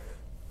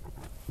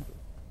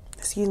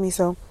 Excuse me.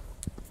 So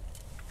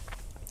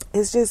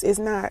it's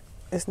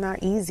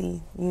not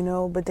easy, you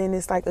know, but then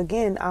it's like,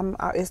 again,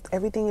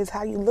 everything is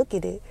how you look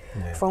at it.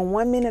 Yeah. From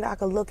one minute I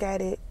could look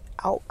at it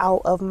out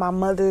of my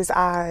mother's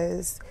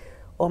eyes,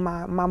 or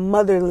my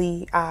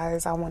motherly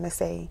eyes, I want to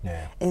say,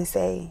 yeah, and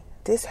say,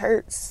 this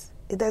hurts.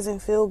 It doesn't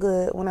feel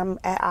good when I'm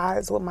at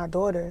odds with my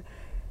daughter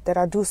that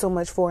I do so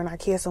much for and I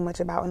care so much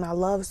about and I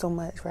love so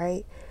much,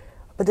 right?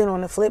 But then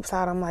on the flip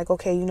side, I'm like,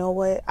 okay, you know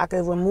what? I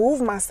could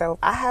remove myself.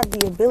 I have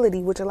the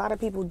ability, which a lot of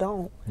people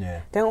don't.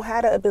 Yeah. They don't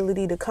have the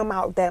ability to come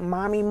out that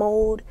mommy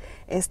mode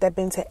and step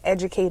into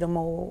educator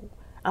mode.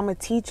 I'm a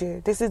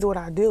teacher. This is what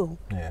I do.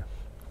 Yeah.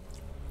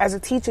 As a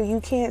teacher,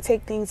 you can't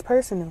take things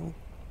personal.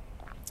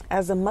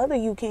 As a mother,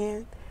 you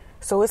can.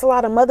 So it's a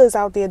lot of mothers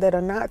out there that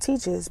are not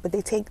teachers, but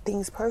they take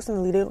things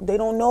personally. They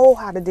don't know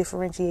how to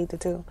differentiate the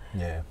two.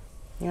 Yeah.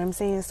 You know what I'm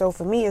saying? So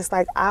for me, it's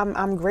like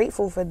I'm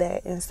grateful for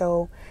that. And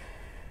so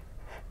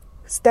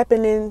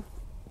stepping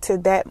into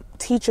that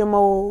teacher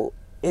mode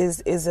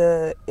is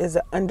a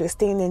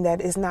understanding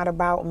that it's not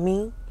about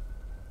me,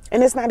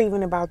 and it's not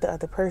even about the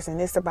other person.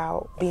 It's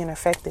about being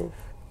effective.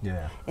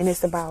 Yeah. And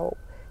it's about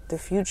the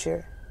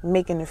future,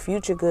 making the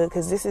future good,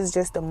 because this is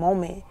just a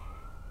moment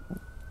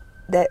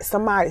that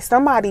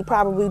somebody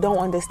probably don't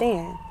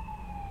understand.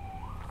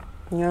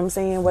 You know what I'm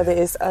saying? Whether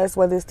it's us,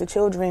 whether it's the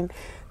children,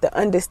 the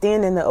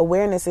understanding, the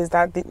awareness is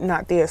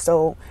not there.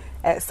 So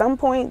at some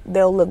point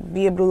they'll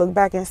be able to look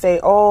back and say,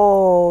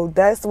 "Oh,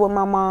 that's what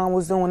my mom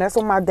was doing. That's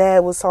what my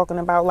dad was talking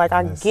about." Like,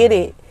 I get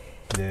it.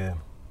 Yeah,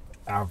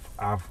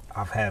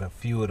 I've had a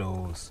few of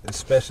those,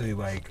 especially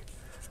like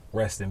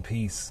rest in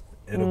peace.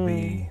 It'll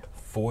be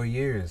 4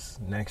 years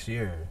next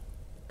year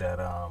that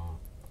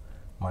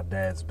my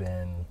dad's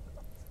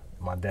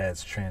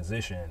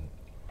transitioned,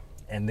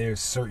 and there's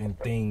certain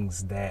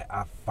things that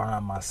I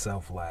find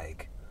myself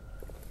like,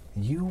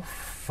 you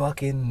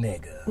fucking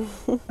nigga.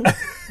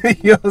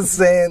 You know what I'm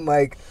saying?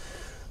 Like,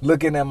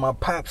 looking at my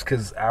pops,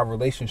 because our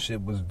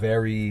relationship was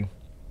very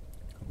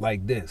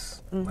like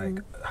this. Mm-hmm.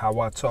 Like, how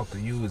I talk to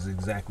you is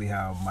exactly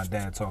how my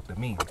dad talked to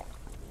me.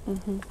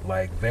 Mm-hmm.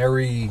 Like,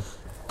 very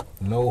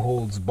no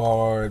holds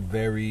barred,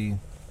 very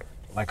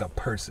like a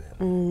person.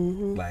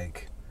 Mm-hmm.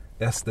 Like,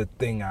 that's the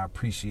thing I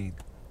appreciate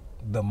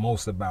the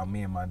most about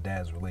me and my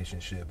dad's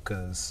relationship,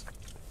 because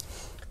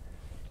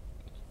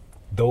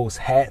those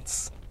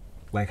hats,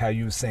 like how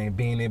you were saying,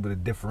 being able to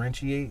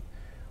differentiate.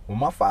 When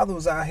my father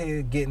was out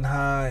here getting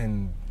high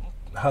and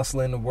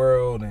hustling the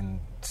world and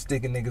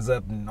sticking niggas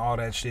up and all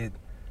that shit,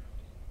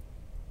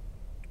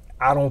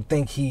 I don't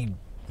think he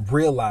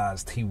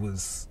realized he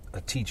was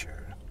a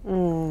teacher.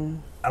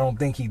 I don't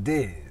think he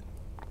did.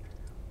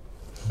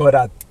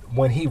 But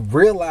when he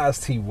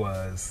realized he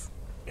was,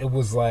 it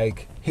was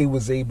like he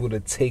was able to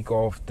take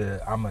off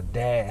the I'm a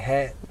dad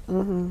hat,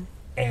 mm-hmm,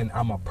 and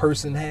I'm a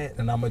person hat,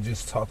 and I'm going to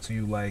just talk to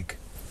you like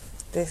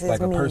this is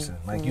like me. A person.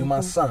 Like, mm-hmm, you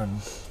my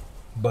son,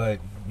 but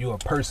you a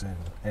person.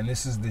 And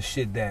this is the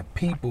shit that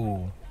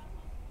people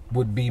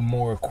would be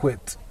more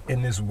equipped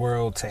in this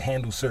world to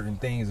handle certain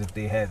things if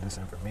they had this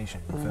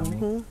information. You feel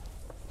mm-hmm me?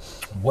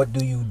 What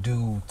do you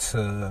do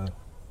to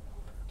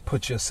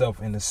put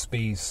yourself in a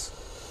space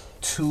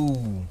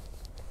to,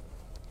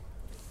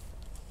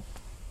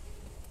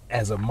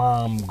 as a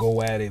mom,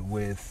 go at it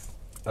with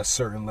a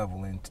certain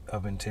level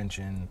of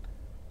intention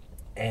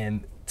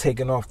and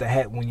taking off the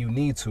hat when you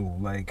need to?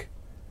 Like,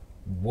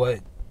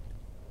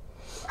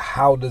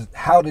 how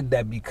did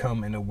that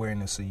become an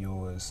awareness of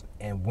yours,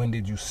 and when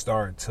did you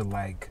start to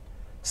like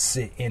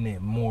sit in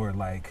it more,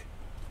 like,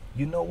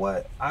 you know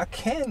what, I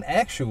can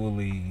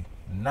actually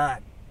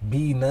not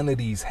be none of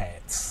these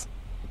hats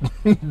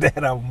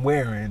that I'm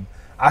wearing.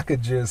 I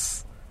could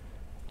just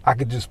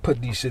put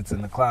these shits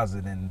in the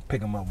closet and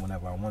pick them up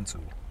whenever I want to.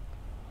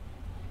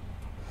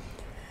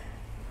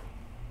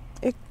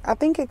 I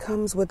think it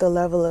comes with a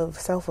level of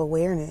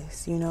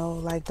self-awareness, you know,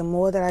 like the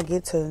more that I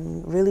get to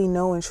really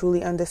know and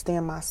truly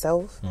understand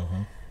myself,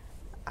 mm-hmm,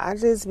 I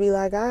just be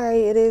like, all right,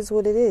 it is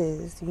what it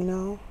is, you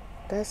know?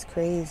 That's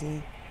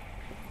crazy.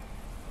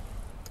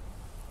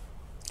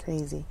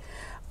 Crazy.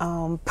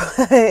 But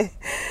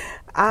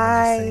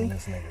I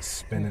just seen this nigga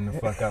spinning the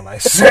fuck out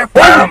like shit.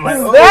 I'm like,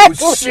 oh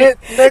shit,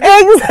 nigga.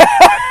 Exactly.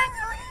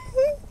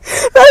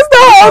 That's the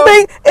whole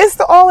thing. It's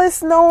all this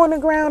snow on the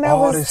ground. That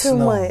was too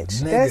much.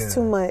 Nigga, that's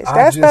too much.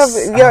 That stuff,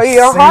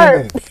 your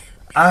heart.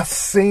 I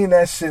seen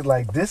that shit.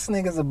 Like, this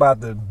nigga's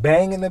about to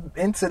bang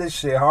into this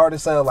shit hard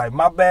as hell. Like,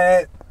 my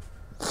bad.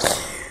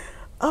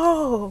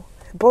 Oh,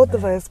 both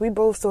of us, we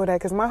both saw that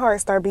because my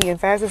heart started beating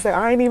fast and said,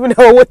 I ain't even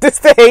know what to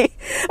say.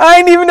 I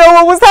ain't even know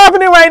what was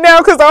happening right now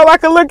because all I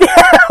could look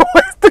at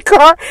was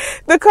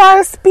the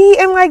car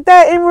speeding like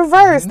that in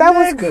reverse. That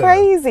was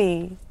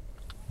crazy.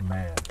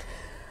 Man.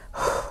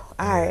 All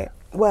right.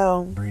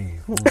 Well. Breathe.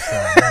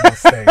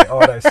 Namaste.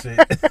 All that shit.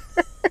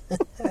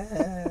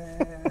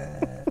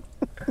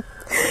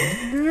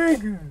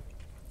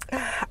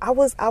 I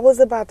was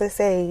about to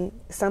say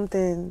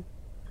something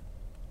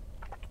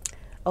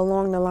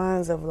along the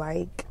lines of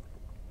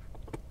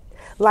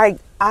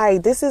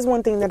this is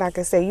one thing that I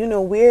could say. You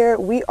know,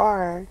 we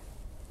are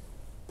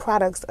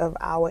products of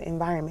our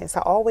environments.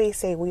 I always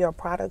say we are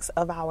products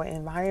of our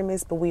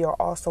environments, but we are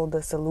also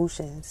the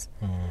solutions.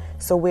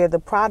 So we're the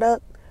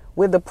product,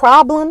 we're the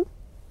problem,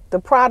 the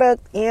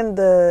product, and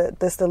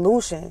the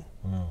solution.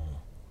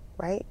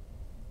 Right?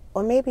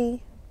 Or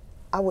maybe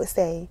I would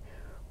say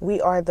we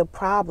are the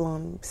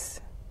problems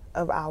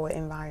of our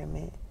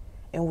environment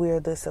and we're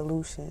the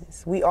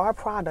solutions. We are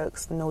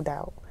products, no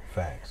doubt.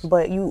 Facts.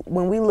 But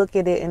when we look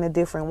at it in a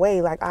different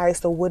way, like, all right,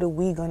 so what are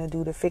we going to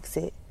do to fix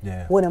it?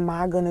 Yeah. What am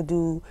I going to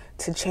do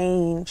to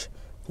change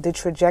the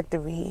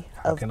trajectory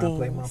of things? How can I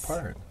play my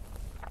part?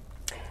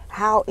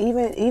 How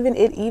it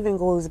even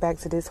goes back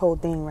to this whole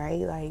thing, right?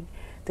 Like,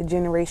 the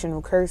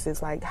generational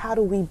curses, like, how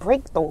do we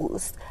break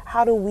those?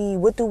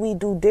 What do we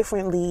do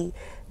differently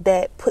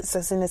that puts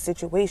us in a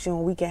situation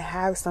where we can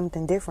have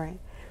something different?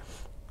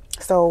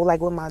 So,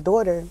 like, with my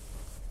daughter,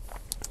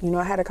 you know,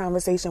 I had a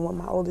conversation with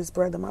my oldest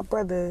brother. My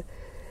brother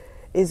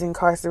is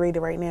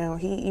incarcerated right now.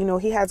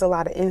 He has a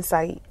lot of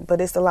insight,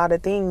 but it's a lot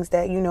of things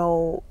that, you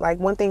know, like,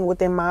 one thing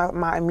within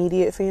my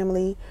immediate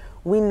family,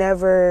 we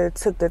never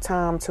took the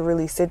time to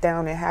really sit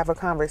down and have a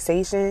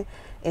conversation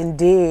and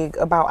dig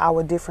about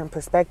our different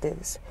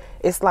perspectives.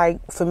 It's like,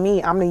 for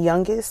me, I'm the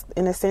youngest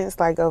in a sense,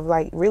 like, of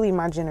like really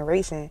my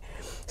generation.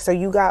 So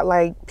you got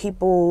like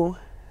people,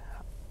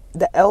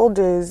 the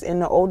elders in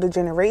the older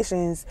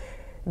generations,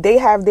 they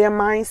have their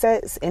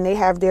mindsets and they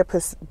have their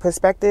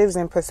perspectives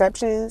and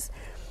perceptions,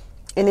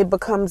 and it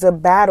becomes a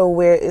battle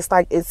where it's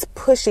like it's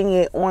pushing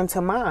it onto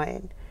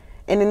mine.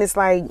 And then it's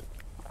like,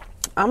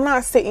 I'm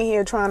not sitting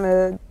here trying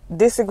to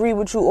disagree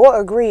with you or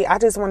agree. I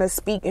just want to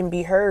speak and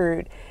be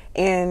heard.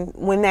 And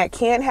when that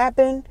can't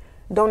happen,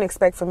 don't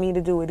expect for me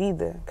to do it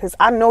either, because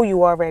I know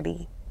you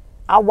already.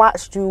 I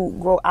watched you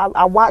grow.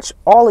 I watched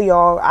all of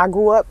y'all. I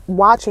grew up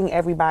watching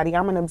everybody.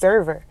 I'm an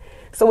observer.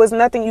 So it's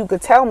nothing you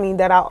could tell me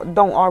that I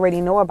don't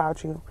already know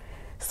about you.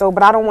 So,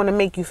 but I don't want to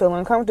make you feel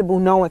uncomfortable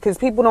knowing, because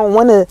people don't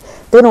want to,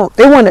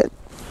 they want to.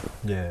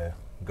 Yeah,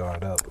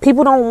 guard up.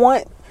 People don't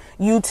want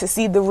you to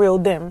see the real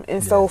them.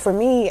 And so for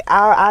me,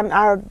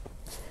 I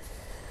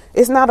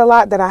it's not a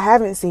lot that I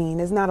haven't seen.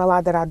 It's not a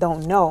lot that I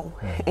don't know.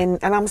 And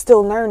I'm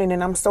still learning,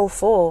 and I'm so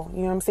full,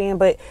 you know what I'm saying?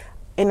 But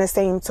in the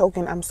same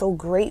token, I'm so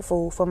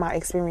grateful for my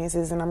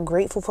experiences, and I'm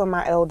grateful for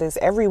my elders,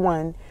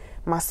 everyone,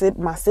 my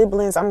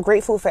siblings. I'm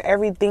grateful for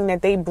everything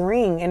that they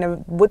bring,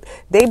 and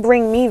they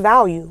bring me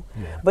value.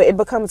 But it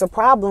becomes a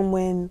problem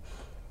when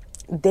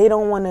they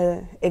don't want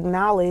to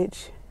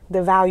acknowledge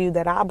the value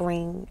that I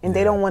bring, and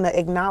they don't want to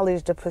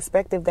acknowledge the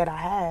perspective that I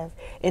have.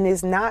 And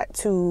it's not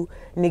to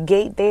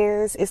negate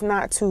theirs, it's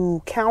not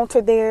to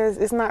counter theirs,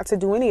 it's not to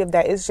do any of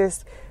that. It's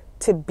just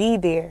to be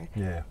there.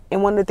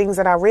 And one of the things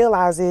that I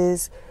realize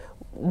is,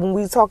 when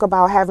we talk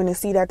about having a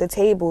seat at the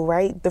table,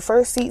 right? The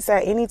first seats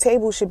at any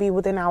table should be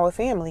within our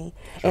family.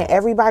 And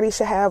everybody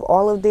should have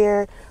all of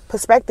their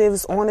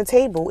perspectives on the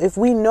table. If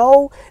we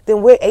know,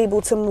 then we're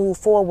able to move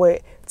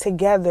forward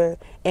together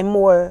and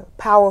more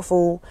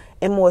powerful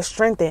and more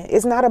strengthened.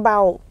 It's not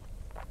about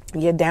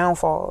your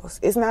downfalls.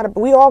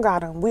 We all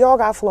got them. We all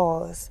got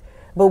flaws.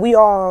 But we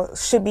all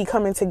should be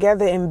coming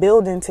together and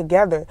building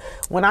together.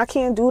 When I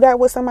can't do that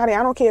with somebody,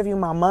 I don't care if you're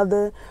my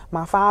mother,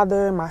 my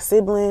father, my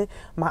sibling,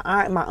 my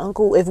aunt, my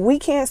uncle. If we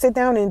can't sit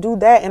down and do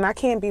that, and I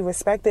can't be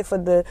respected for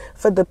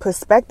the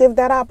perspective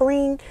that I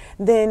bring,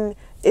 then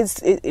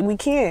we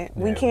can't.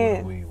 We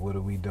can't. What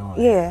are we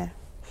doing? Yeah.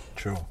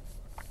 True.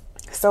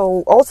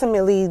 So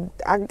ultimately,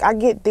 I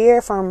get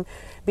there from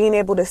being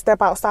able to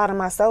step outside of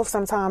myself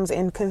sometimes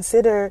and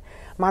consider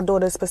my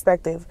daughter's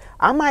perspective.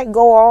 I might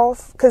go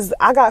off because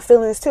I got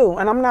feelings too,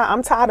 and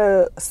I'm tired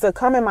of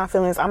succumbing my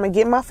feelings. I'm gonna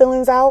get my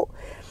feelings out.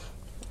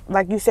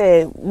 Like you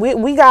said,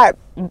 we got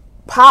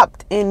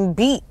popped and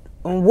beat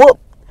and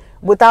whooped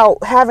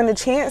without having a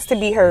chance to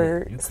be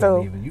heard.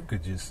 You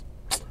could just,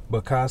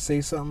 but can I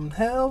say something?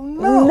 Hell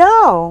no.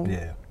 No.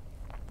 Yeah.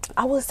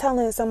 I was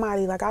telling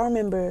somebody, like, I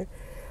remember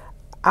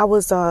I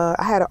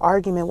had an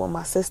argument with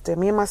my sister.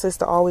 Me and my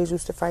sister always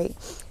used to fight.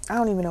 I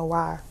don't even know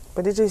why,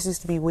 but it just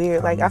used to be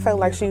weird. Like, I felt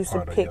like she used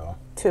to pick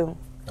two.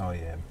 Oh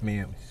yeah,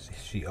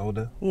 she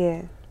older.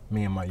 Yeah.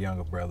 Me and my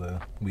younger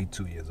brother, we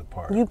 2 years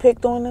apart. You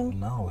picked on him?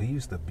 No, he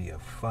used to be a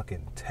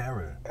fucking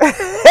terror.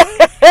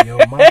 Yo,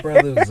 my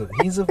brother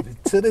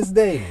to this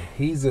day,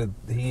 he is a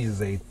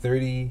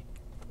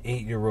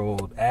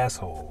 38-year-old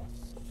asshole.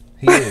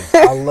 He is.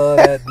 I love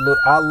that.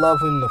 I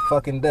love him to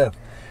fucking death,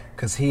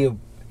 cause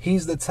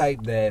he's the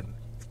type that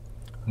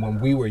when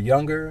we were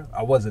younger,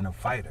 I wasn't a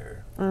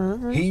fighter.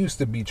 Mm-hmm. He used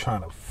to be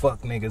trying to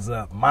fuck niggas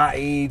up my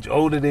age,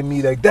 older than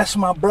me. Like, that's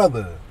my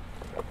brother,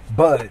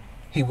 but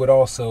he would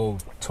also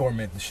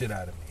torment the shit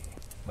out of me.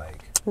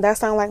 Like, that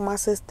sound like my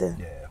sister.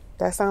 Yeah.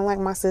 That sound like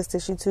my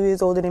sister. She 2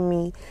 years older than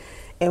me.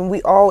 And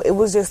it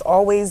was just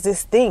always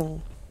this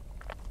thing.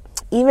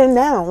 Even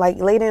now, like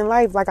later in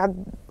life, like I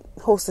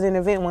hosted an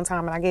event one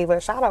time and I gave her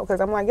a shout out because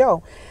I'm like,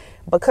 yo,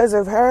 because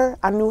of her,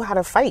 I knew how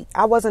to fight.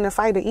 I wasn't a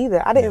fighter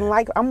either. I didn't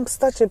I'm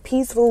such a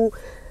peaceful,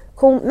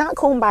 not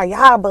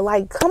kumbaya, but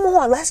like, come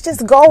on, let's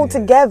just go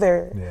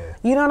together. Yeah.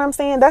 You know what I'm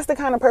saying? That's the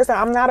kind of person.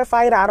 I'm not a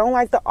fighter. I don't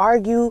like to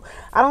argue.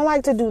 I don't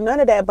like to do none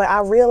of that. But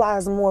I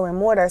realize more and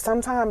more that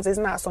sometimes it's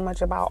not so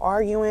much about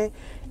arguing.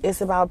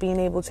 It's about being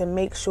able to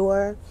make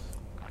sure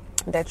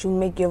that you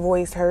make your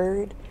voice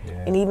heard.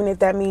 Yeah. And even if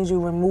that means you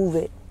remove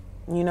it.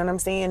 You know what I'm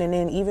saying? And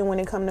then even when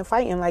it comes to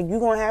fighting, like, you're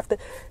going to have to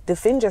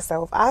defend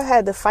yourself. I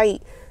had to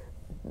fight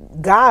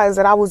guys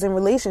that I was in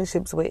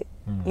relationships with.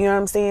 You know what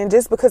I'm saying?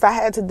 Just because I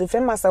had to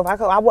defend myself,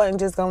 I wasn't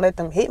just going to let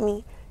them hit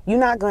me. You're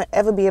not going to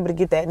ever be able to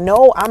get that.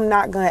 No, I'm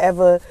not going to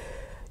ever,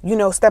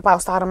 step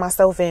outside of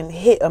myself and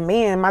hit a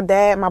man. My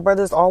dad, my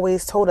brothers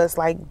always told us,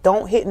 like,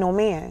 don't hit no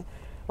man,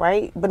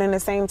 right? But in the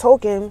same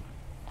token,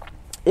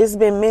 it's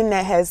been men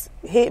that has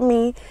hit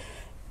me,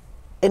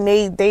 and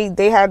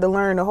they had to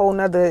learn a whole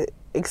nother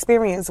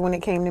experience when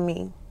it came to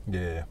me.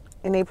 Yeah.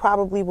 And they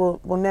probably will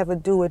never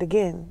do it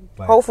again.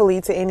 Like, hopefully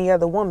to any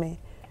other woman.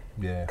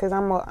 Yeah. Because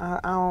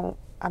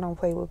I don't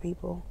play with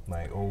people.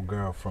 Like old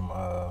girl from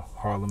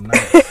Harlem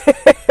Nights.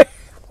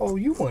 Oh,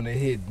 you want to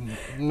hit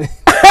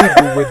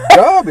people with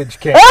garbage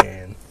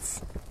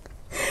cans?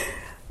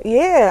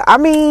 Yeah, I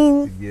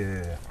mean.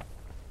 Yeah.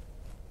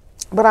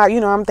 But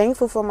I'm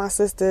thankful for my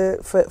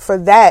sister for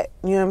that.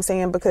 You know what I'm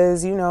saying?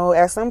 Because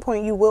at some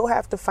point you will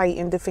have to fight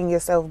and defend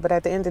yourself. But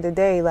at the end of the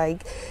day,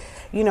 like,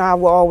 I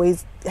will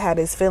always have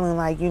this feeling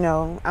like, I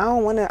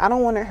don't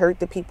want to hurt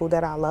the people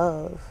that I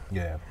love.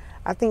 Yeah.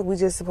 I think we're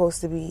just supposed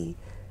to be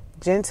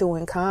gentle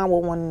and kind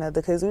with one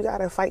another, because we got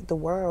to fight the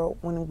world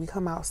when we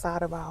come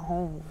outside of our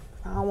home.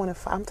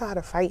 I'm tired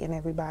of fighting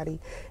everybody.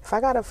 If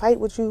I got to fight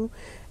with you,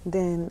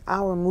 then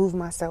I'll remove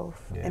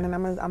myself. Yeah. And then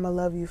I'm going to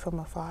love you from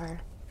afar.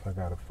 If I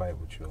got to fight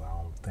with you,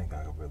 I don't think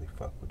I can really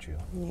fuck with you.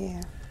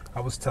 Yeah. I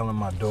was telling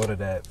my daughter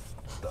that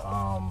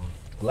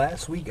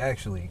last week,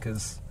 actually,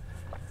 because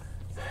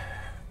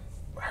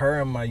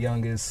her and my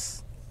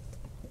youngest,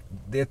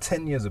 they're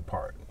 10 years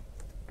apart.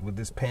 With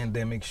this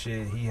pandemic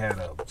shit, he had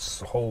a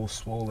whole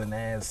swollen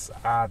ass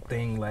eye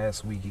thing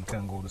last week. He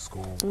couldn't go to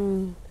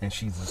school. And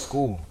she's in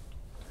school.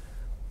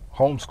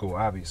 Homeschool,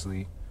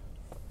 obviously.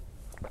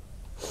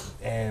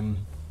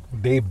 And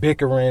they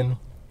bickering.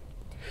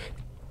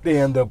 They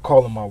end up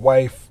calling my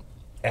wife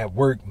at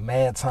work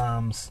mad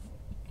times.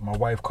 My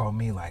wife called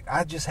me like,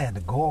 I just had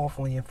to go off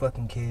on your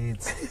fucking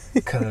kids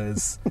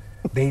because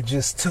they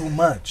just too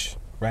much,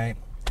 right?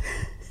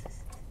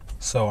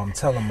 So I'm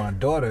telling my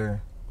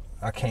daughter,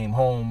 I came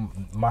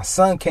home. My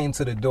son came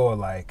to the door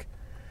like,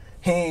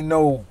 he ain't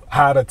know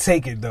how to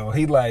take it though.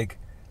 He like,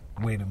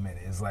 wait a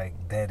minute. It's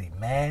like, Daddy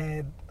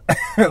mad?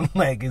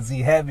 Like, is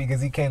he happy?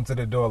 Because he came to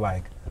the door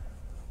like,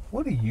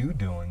 what are you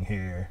doing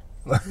here?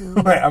 Like,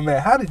 I mean,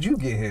 how did you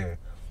get here?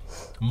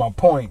 My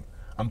point,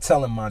 I'm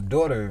telling my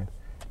daughter,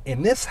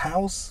 in this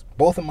house,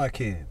 both of my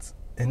kids,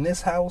 in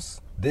this house,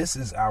 this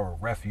is our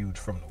refuge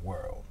from the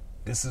world.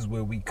 This is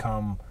where we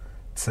come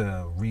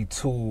to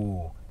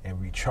retool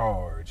and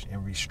recharge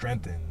and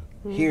re-strengthen.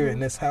 Here in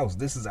this house,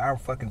 this is our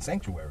fucking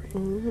sanctuary.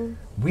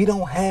 We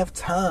don't have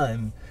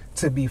time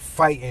to be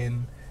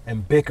fighting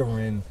and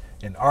bickering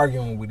and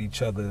arguing with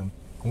each other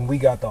when we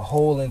got the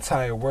whole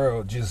entire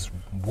world just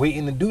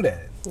waiting to do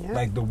that. Yeah.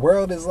 Like, the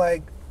world is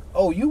like,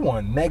 oh, you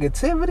want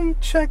negativity?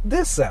 Check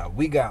this out.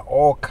 We got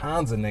all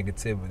kinds of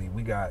negativity.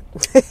 We got,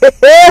 you know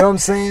what I'm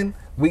saying?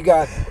 We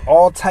got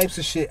all types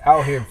of shit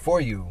out here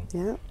for you.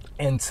 Yeah.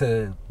 And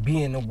to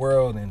be in the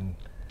world and,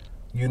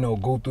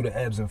 go through the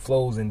ebbs and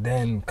flows and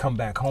then come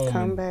back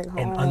home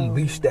and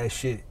unleash that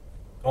shit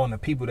on the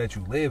people that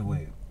you live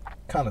with,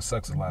 kind of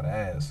sucks a lot of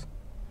ass.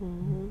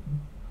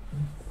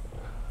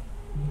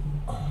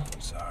 Oh,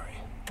 I'm sorry.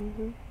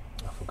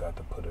 I forgot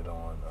to put it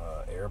on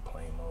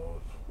airplane mode.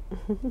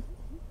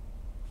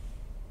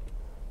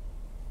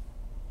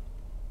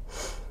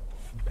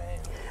 Bam.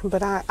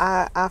 But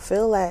I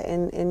feel that,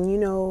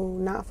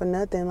 and not for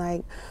nothing,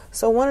 like,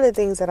 so one of the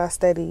things that I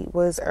studied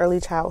was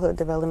early childhood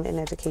development and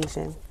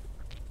education.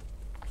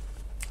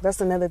 That's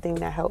another thing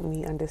that helped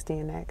me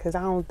understand that, because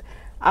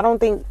I don't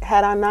think,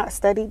 had I not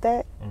studied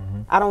that,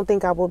 I don't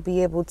think I will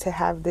be able to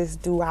have this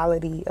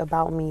duality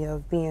about me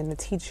of being a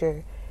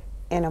teacher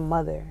and a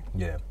mother.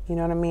 Yeah. You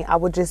know what I mean? I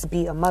would just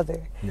be a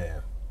mother.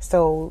 Yeah.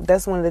 So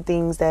that's one of the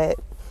things that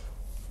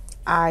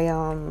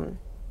I'm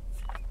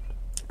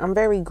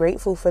very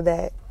grateful for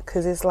that,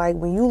 because it's like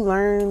when you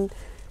learn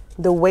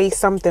the way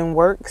something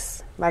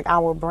works, like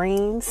our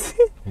brains,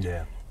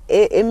 Yeah.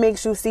 it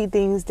makes you see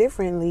things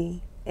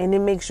differently, and it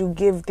makes you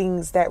give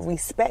things that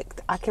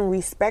respect. I can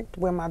respect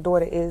where my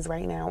daughter is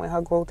right now in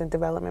her growth and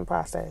development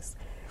process,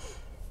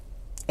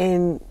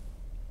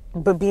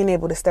 but being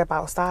able to step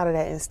outside of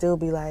that and still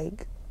be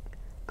like,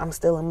 I'm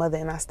still a mother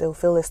and I still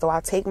feel it. So I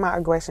take my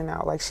aggression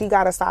out. Like, she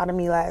got a side of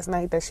me last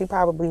night that she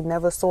probably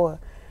never saw,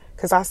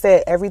 because I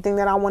said everything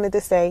that I wanted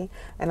to say,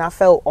 and I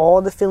felt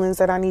all the feelings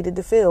that I needed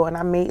to feel, and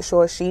I made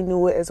sure she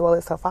knew it as well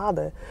as her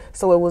father.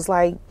 So it was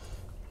like,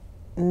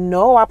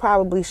 no, I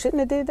probably shouldn't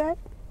have did that.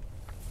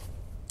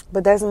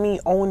 But that's me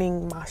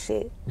owning my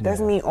shit. That's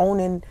me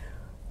owning,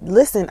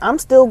 listen, I'm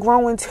still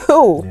growing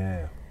too.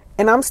 Yeah.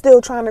 And I'm still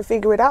trying to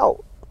figure it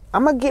out.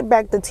 I'm going to get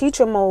back to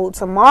teacher mode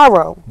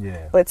tomorrow.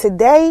 Yeah. But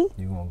today,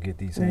 you going to get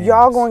these hands.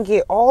 Y'all going to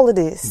get all of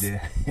this.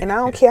 Yeah. And I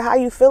don't care how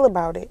you feel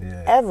about it.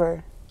 Yeah.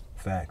 Ever.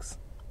 Facts.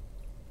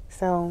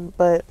 So,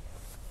 but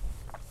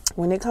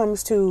when it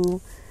comes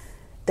to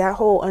that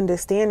whole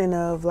understanding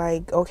of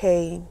like,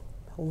 okay,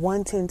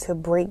 wanting to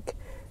break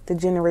the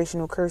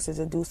generational curses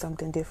or do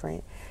something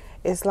different,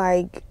 it's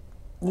like,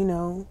 you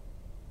know,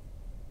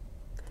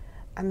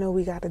 I know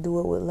we got to do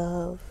it with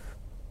love.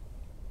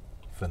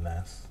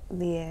 Finesse.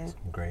 Yeah.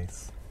 Some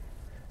grace.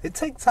 It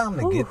takes time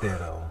to get there,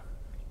 though.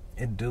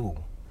 It do.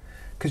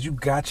 Because you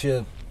got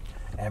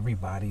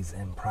everybody's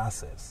in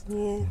process.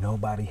 Yeah.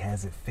 Nobody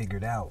has it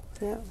figured out.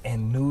 Yeah.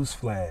 And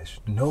newsflash,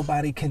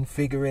 nobody can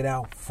figure it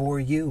out for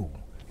you.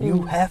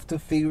 You have to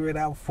figure it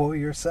out for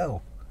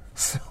yourself.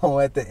 So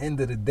at the end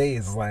of the day,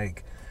 it's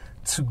like,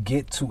 to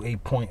get to a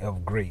point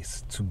of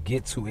grace, to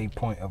get to a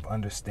point of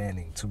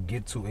understanding, to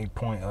get to a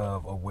point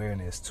of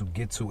awareness, to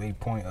get to a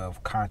point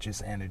of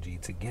conscious energy,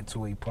 to get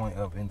to a point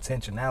of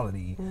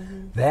intentionality,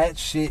 that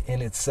shit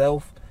in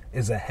itself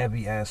is a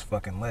heavy ass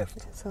fucking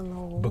lift. It's a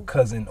load.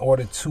 Because in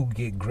order to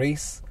get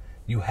grace,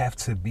 you have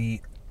to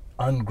be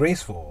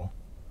ungraceful.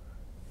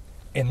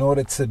 In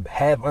order to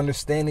have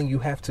understanding, you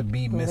have to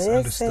be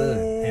misunderstood.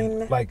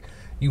 And like,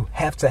 you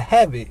have to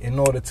have it in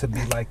order to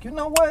be like, you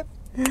know what?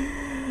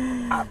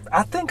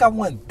 I think I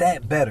want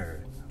that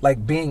better.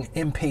 Like being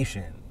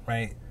impatient,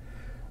 right?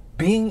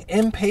 Being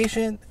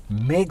impatient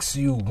makes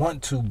you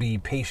want to be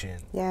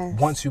patient. Yes.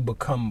 Once you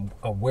become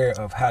aware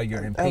of how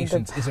your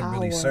impatience isn't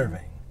really power.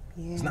 serving.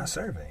 Yeah. It's not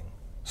serving.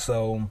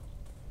 So,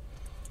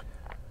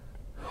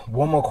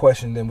 one more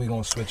question, then we're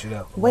going to switch it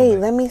up. Wait,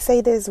 let me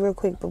say this real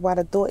quick, but while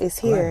the thought is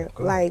here,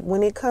 Go ahead. like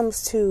when it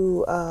comes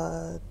to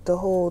the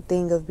whole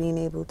thing of being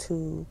able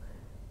to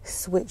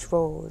switch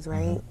roles,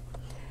 right?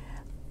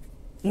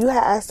 You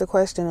had asked a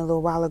question a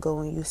little while ago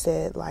and you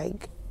said,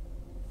 like,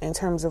 in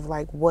terms of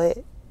like what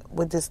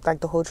with this, like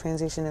the whole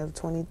transition of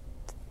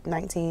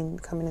 2019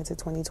 coming into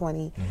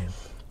 2020,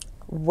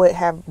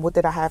 what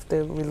did I have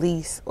to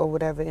release or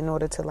whatever in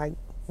order to like,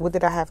 what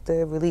did I have to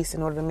release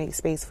in order to make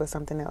space for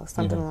something else,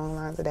 something along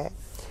the lines of that.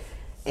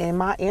 And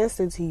my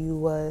answer to you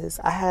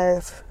was, I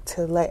have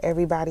to let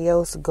everybody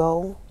else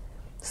go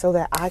so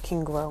that I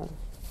can grow.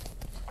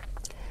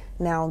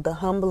 Now, the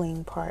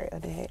humbling part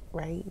of that,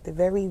 right? The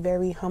very,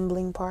 very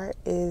humbling part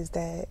is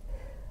that,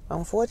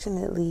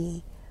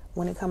 unfortunately,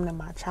 when it comes to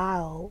my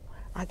child,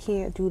 I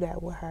can't do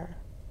that with her.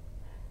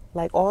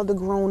 Like all the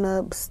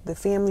grown-ups, the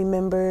family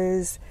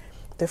members,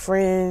 the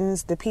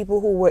friends, the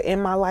people who were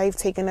in my life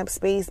taking up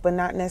space but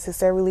not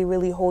necessarily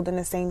really holding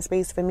the same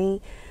space for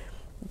me,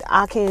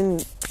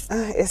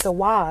 it's a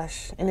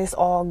wash and it's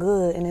all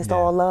good and it's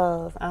all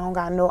love. I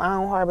don't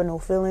harbor no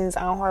feelings.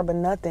 I don't harbor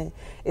nothing.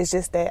 It's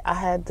just that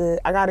I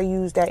got to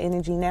use that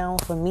energy now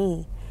for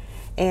me.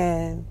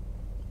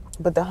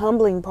 But the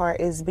humbling part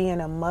is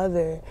being a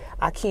mother.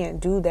 I can't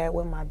do that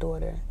with my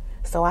daughter.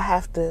 So I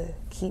have to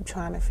keep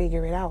trying to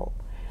figure it out.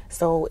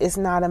 So it's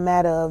not a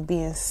matter of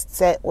being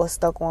set or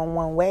stuck on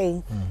one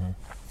way.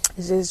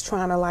 It's just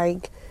trying to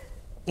like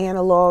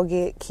analog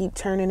it, keep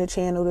turning the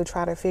channel to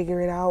try to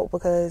figure it out,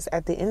 because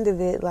at the end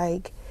of it,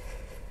 like,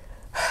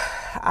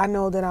 I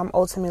know that I'm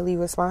ultimately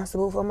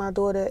responsible for my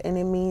daughter, and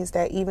it means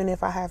that even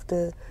if I have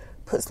to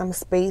put some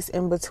space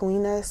in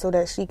between us so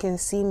that she can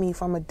see me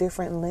from a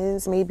different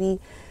lens, maybe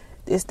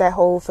it's that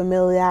whole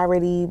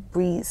familiarity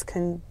breeds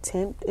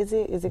contempt. Is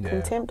it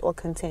contempt or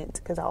content?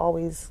 Because I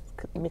always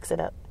mix it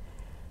up.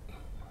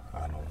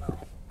 I don't know.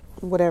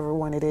 Whatever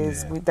one it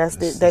is, that's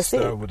it.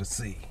 Start with a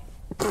C.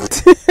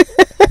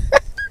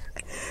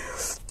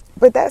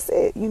 But that's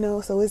it, you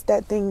know. So it's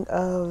that thing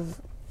of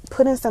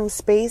putting some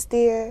space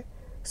there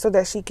so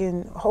that she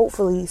can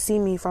hopefully see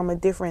me from a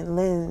different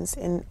lens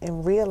and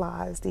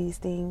realize these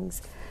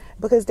things,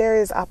 because there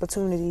is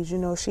opportunities, you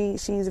know.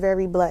 She's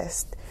very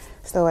blessed.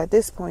 So at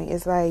this point,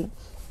 it's like,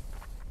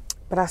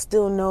 but I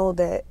still know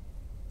that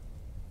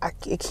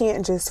it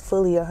can't just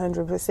fully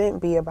 100%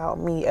 be about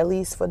me, at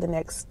least for the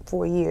next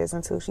 4 years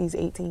until she's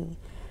 18.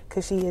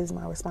 because she is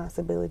my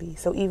responsibility.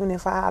 So even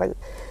if I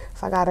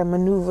gotta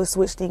maneuver,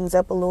 switch things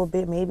up a little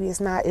bit, maybe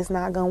it's not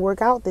gonna work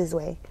out this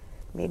way.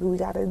 Maybe we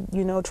gotta,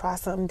 try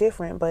something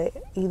different. But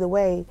either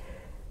way,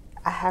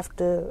 I have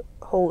to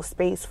hold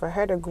space for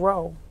her to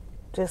grow,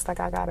 just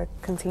like I gotta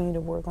continue to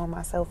work on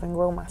myself and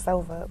grow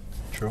myself up.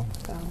 True.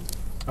 So,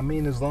 I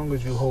mean, as long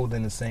as you hold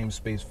in the same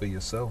space for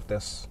yourself,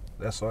 that's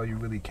all you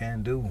really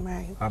can do.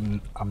 right.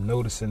 I'm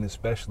noticing,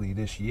 especially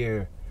this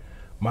year,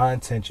 my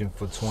intention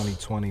for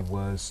 2020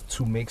 was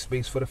to make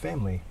space for the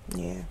family.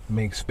 Yeah.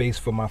 Make space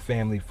for my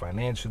family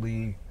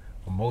financially,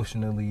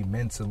 emotionally,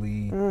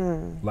 mentally,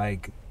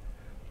 like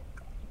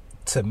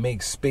to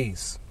make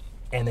space.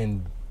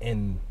 And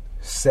in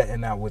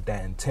setting out with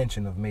that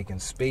intention of making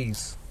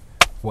space,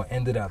 what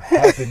ended up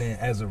happening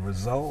as a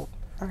result.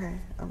 Okay,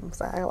 I'm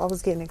sorry. I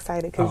was getting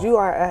excited because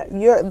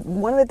you're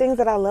one of the things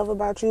that I love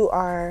about you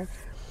are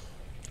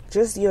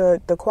just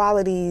the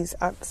qualities.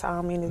 So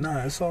I mean,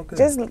 Nah, it's all good.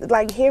 Just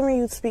like hearing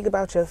you speak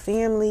about your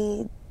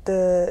family,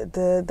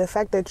 the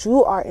fact that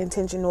you are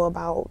intentional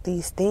about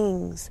these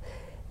things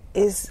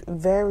is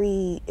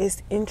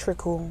it's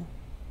integral.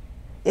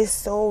 It's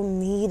so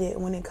needed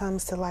when it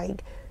comes to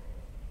like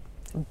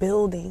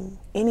building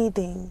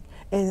anything.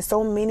 And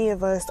so many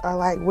of us are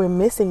like, we're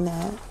missing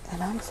that.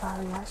 And I'm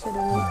sorry, I should have.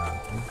 Nah,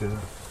 you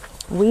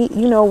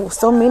good.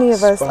 So many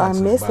of us are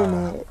Sponsored missing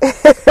by-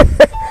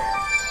 it.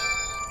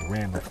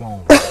 Ran the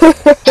phone.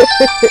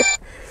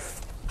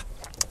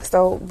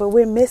 But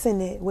we're missing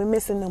it. We're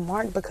missing the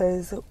mark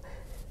because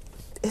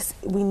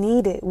we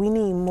need it. We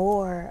need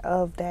more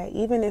of that.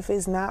 Even if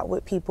it's not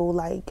with people,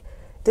 like,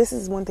 this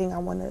is one thing I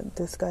want to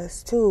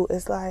discuss too.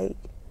 It's like,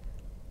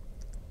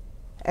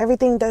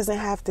 everything doesn't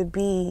have to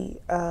be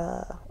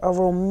a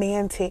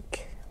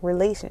romantic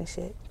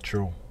relationship.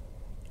 True.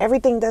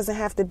 Everything doesn't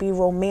have to be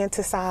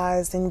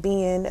romanticized and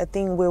being a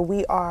thing where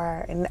we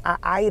are an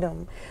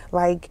item.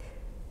 Like,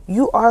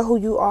 you are who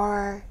you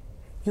are.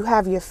 You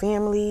have your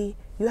family.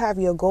 You have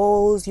your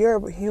goals. You're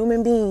a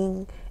human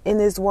being in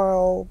this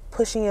world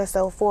pushing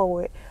yourself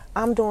forward.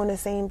 I'm doing the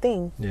same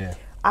thing. Yeah.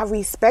 I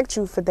respect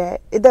you for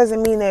that. It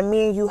doesn't mean that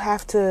me and you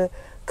have to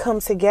come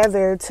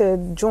together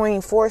to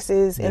join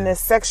forces in a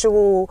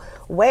sexual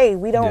way.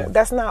 We don't.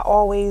 That's not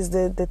always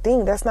the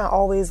thing. That's not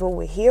always what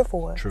we're here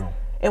for. True.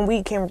 And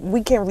we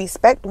can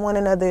respect one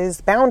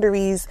another's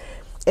boundaries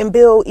and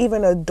build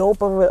even a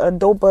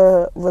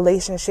doper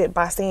relationship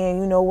by saying,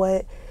 you know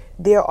what,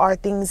 there are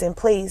things in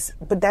place,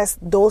 but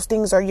those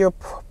things are your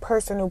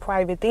personal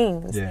private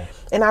things. Yeah.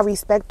 And I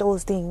respect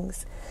those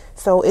things.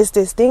 So it's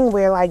this thing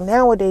where, like,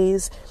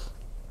 nowadays,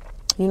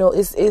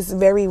 it's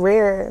very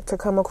rare to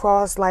come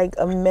across like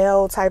a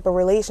male type of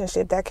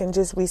relationship that can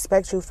just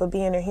respect you for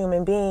being a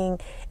human being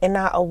and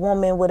not a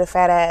woman with a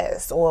fat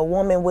ass or a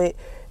woman with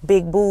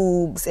big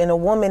boobs and a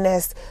woman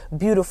that's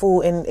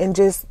beautiful and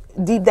just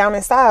deep down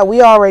inside,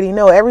 we already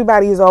know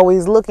everybody is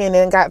always looking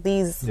and got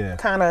these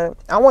kind of,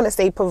 I want to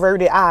say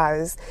perverted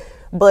eyes,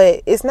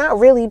 but it's not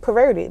really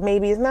perverted.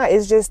 Maybe it's not.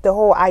 It's just the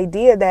whole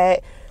idea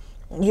that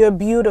you're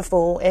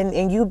beautiful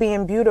and you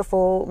being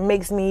beautiful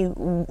makes me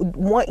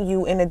want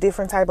you in a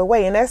different type of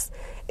way. And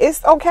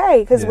it's okay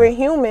because we're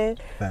human.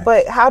 Thanks.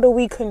 But how do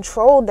we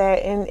control that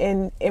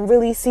and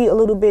really see a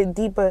little bit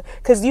deeper?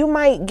 Because you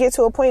might get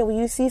to a point where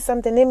you see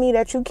something in me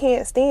that you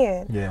can't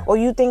stand or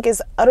you think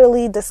is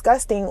utterly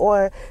disgusting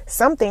or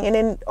something. And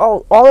then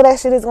all of that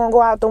shit is going to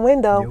go out the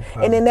window.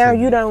 And then now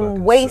you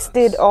done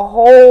wasted a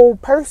whole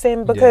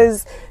person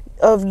because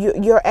of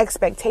your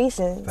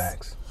expectations.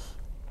 Facts.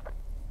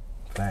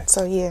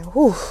 So yeah,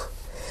 whew.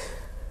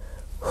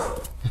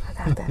 I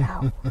got that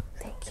out.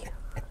 Thank you.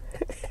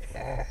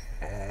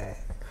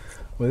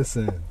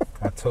 Listen,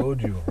 I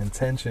told you,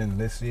 intention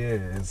this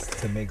year is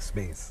to make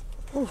space.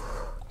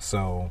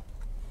 So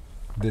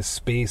this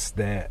space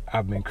that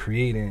I've been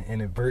creating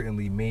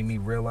inadvertently made me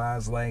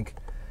realize, like,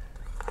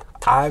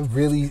 I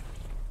really,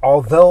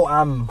 although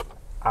I'm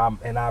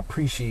and I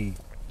appreciate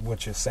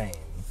what you're saying,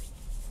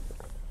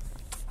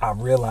 I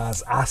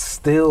realized I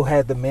still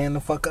had to man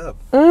the fuck up.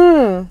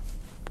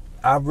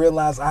 I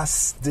realized I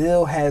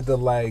still had to,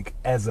 like,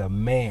 as a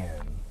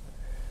man,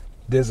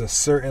 there's a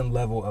certain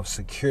level of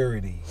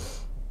security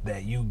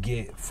that you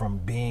get from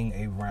being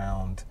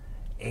around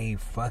a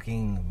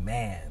fucking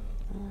man.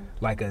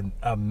 Like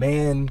a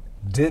man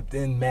dipped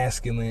in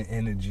masculine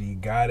energy,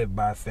 guided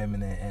by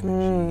feminine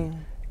energy,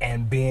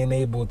 and being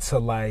able to,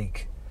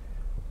 like,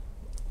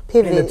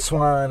 pivot,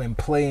 intertwine and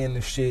play in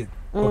the shit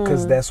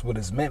because that's what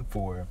it's meant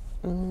for.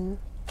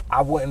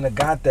 I wouldn't have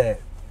got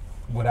that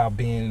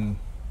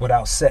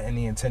without setting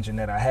the intention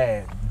that I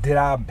had. Did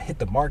I hit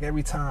the mark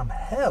every time?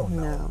 Hell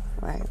no. No,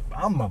 right.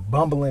 I'm a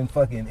bumbling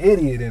fucking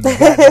idiot in the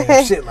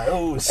goddamn shit. Like,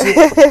 oh shit,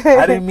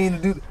 I didn't mean to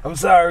do. I'm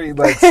sorry,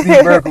 like Steve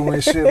Urkel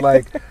and shit.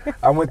 Like,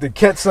 I went to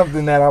catch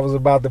something that I was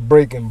about to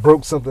break and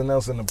broke something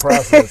else in the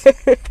process.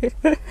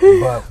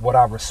 But what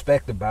I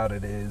respect about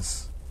it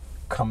is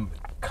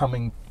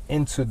coming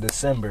into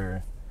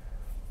December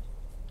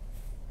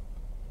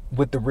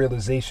with the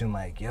realization,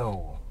 like,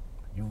 yo,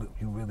 you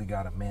really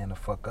got to man the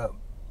fuck up.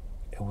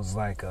 It was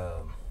like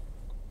a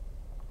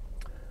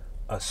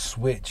a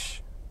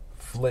switch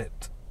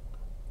flipped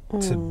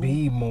to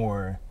be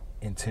more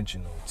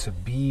intentional, to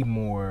be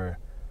more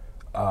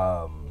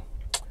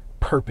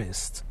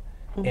purposed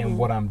in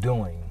what I'm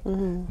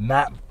doing.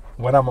 Not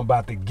what I'm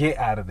about to get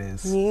out of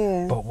this,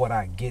 but what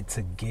I get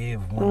to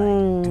give when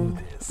I do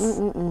this.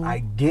 I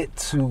get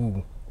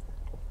to,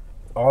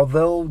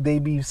 although they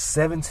be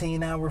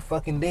 17-hour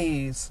fucking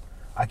days,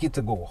 I get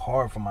to go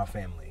hard for my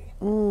family.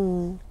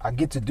 I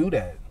get to do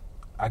that.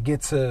 I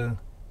get to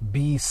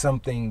be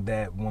something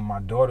that when my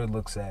daughter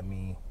looks at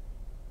me,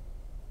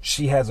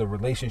 she has a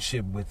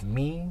relationship with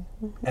me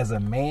as a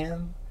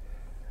man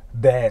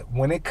that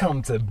when it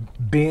comes to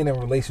being in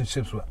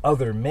relationships with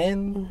other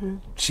men,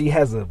 she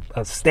has a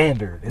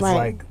standard. It's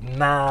like,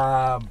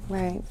 nah.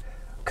 Right.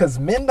 Because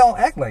men don't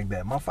act like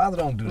that. My father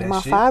don't do that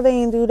My shit. My father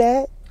ain't do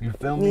that. You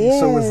feel me? Yeah.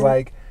 So it's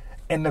like,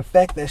 and the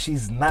fact that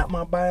she's not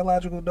my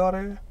biological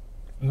daughter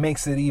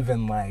makes it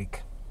even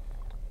like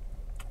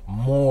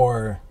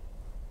more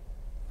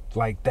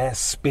like that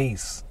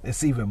space.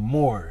 It's even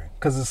more.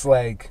 Because it's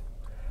like,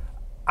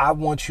 I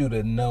want you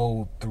to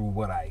know through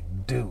what I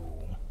do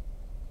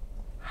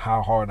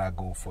how hard I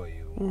go for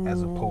you,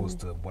 as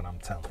opposed to what I'm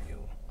telling you.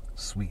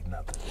 Sweet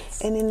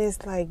nothings. And then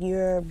it's like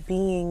you're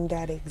being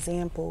that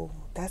example.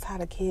 That's how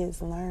the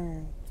kids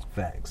learn.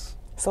 Facts.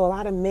 So a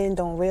lot of men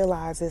don't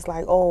realize it's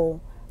like,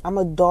 oh, I'm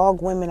a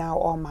dog women out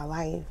all my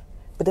life.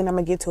 But then I'm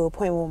going to get to a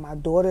point where my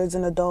daughter's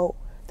an adult,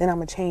 then I'm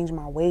going to change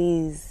my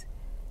ways.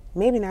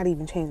 Maybe not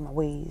even change my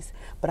ways,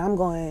 but I'm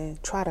going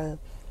to try to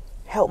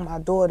help my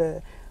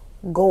daughter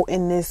go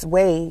in this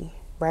way,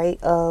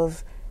 right,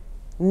 of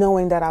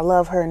knowing that I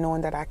love her,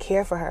 knowing that I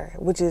care for her,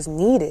 which is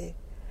needed.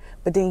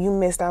 But then you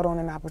missed out on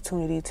an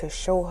opportunity to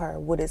show her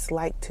what it's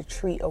like to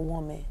treat a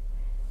woman.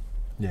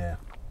 Yeah.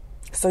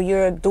 So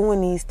you're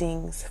doing these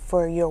things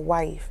for your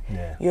wife.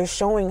 Yeah. You're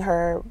showing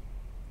her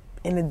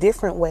in a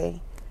different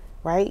way,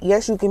 right?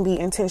 Yes, you can be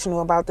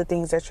intentional about the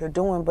things that you're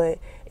doing, but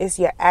it's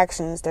your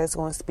actions that's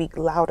going to speak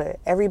louder.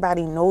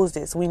 Everybody knows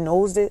this. We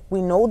know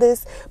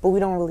this, but we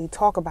don't really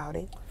talk about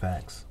it.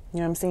 Facts. You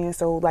know what I'm saying?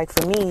 So, like,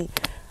 for me,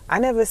 I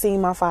never seen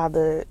my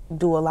father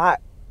do a lot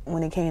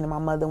when it came to my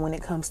mother when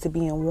it comes to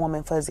being warm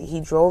and fuzzy.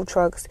 He drove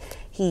trucks.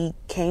 He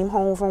came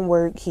home from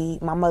work.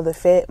 My mother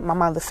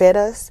fed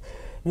us.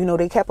 You know,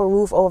 they kept a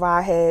roof over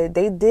our head.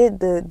 They did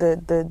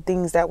the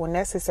things that were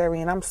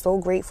necessary, and I'm so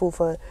grateful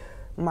for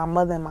my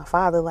mother and my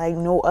father like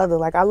no other.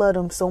 Like, I love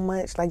them so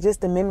much. Like,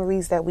 just the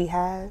memories that we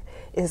have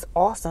is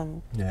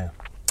awesome. Yeah.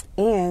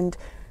 And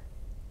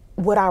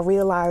what I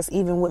realized,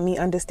 even with me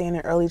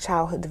understanding early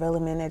childhood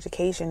development and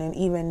education, and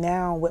even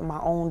now with my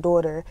own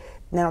daughter,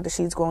 now that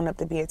she's grown up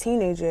to be a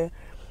teenager,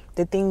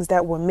 the things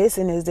that were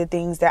missing is the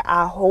things that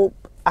I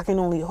can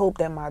only hope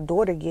that my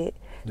daughter get.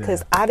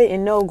 Because I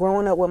didn't know,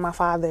 growing up with my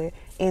father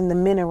and the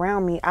men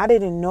around me, I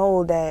didn't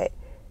know that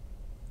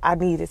I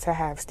needed to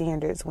have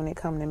standards when it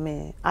come to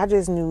men. I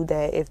just knew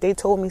that if they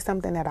told me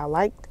something that I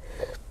liked,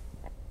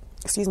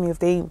 if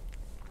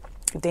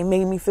they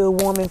made me feel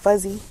warm and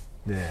fuzzy,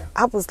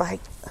 I was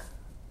like,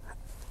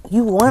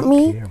 you want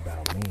me? Care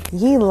about me.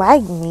 You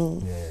like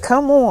me. Yeah.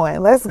 Come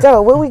on, let's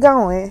go. Where we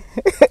going?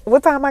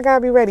 What time I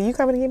gotta be ready? You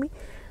coming to get me?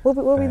 What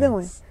we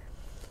doing?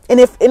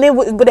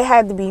 But it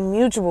had to be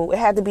mutual. It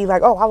had to be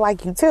like, oh, I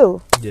like you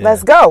too. Yeah.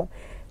 Let's go.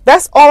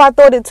 That's all I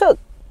thought it took.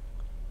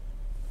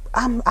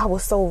 I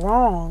was so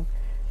wrong.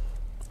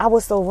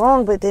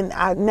 But then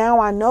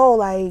now I know,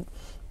 like,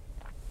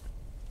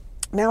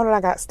 now that I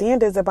got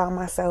standards about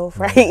myself,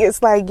 right?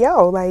 It's like,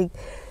 yo, like,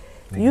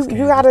 you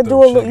gotta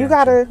do you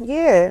gotta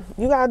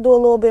do a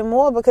little bit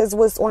more, because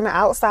what's on the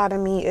outside of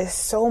me is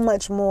so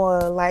much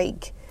more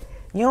like,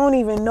 you don't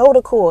even know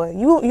the core.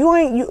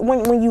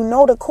 When you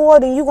know the core,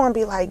 then you're gonna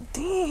be like,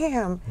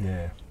 damn.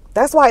 Yeah.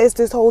 That's why it's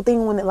this whole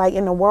thing when like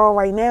in the world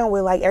right now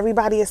where like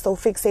everybody is so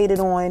fixated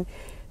on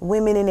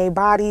women and their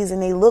bodies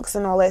and their looks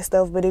and all that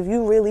stuff. But if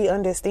you really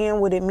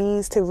understand what it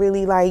means to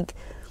really like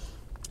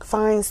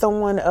find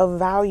someone of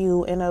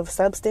value and of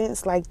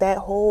substance, like that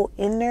whole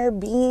inner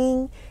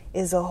being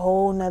is a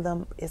whole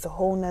nother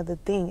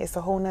thing. It's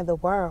a whole nother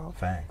world.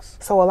 Thanks.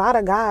 So a lot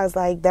of guys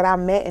like that I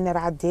met and that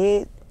I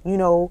did,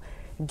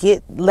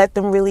 let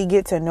them really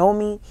get to know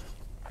me.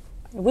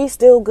 We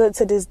still good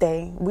to this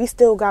day. We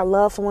still got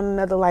love for one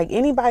another. Like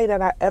anybody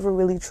that I ever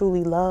really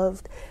truly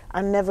loved,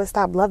 I never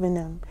stopped loving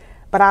them.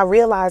 But I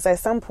realized at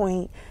some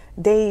point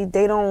they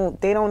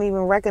don't even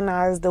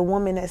recognize the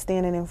woman that's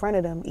standing in front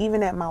of them,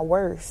 even at my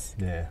worst.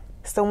 Yeah.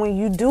 So when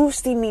you do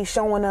see me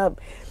showing up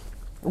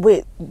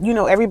with,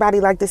 everybody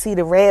like to see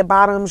the red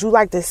bottoms, you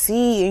like to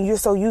see, and you're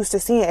so used to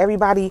seeing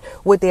everybody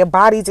with their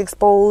bodies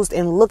exposed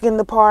and looking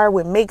the part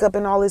with makeup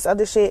and all this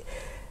other shit.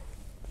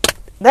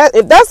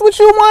 If that's what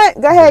you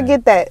want, go ahead,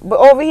 get that. But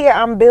over here,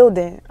 I'm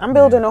building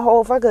a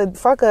whole fuck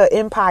a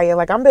empire.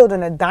 Like, I'm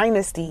building a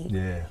dynasty.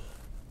 Yeah.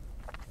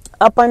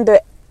 Up under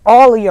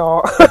all of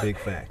y'all. Big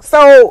facts.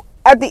 So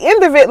at the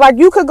end of it, like,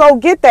 you could go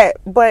get that,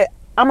 but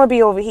I'm gonna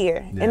be over here,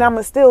 and I'm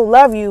gonna still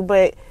love you.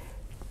 But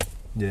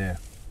yeah,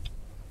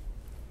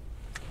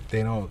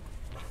 they don't.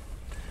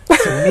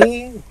 To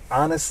me,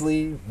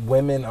 honestly,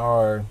 women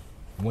are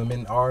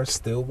women are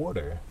still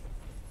water.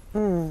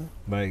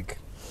 Like,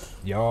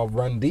 y'all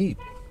run deep.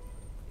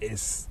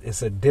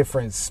 It's a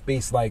different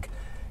space. Like,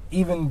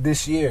 even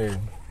this year,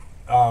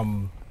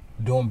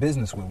 doing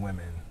business with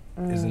women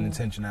is an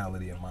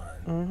intentionality of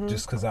mine.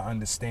 Just because I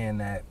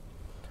understand that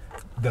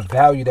the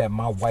value that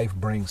my wife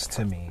brings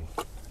to me,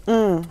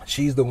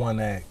 she's the one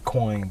that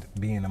coined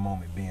be in the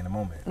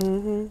moment.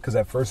 Because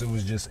at first it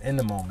was just in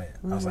the moment.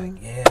 I was like,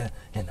 yeah,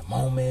 in the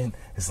moment,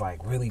 it's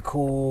like really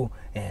cool,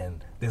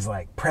 and there's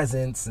like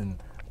presents and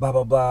blah,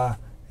 blah, blah.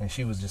 And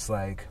she was just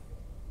like,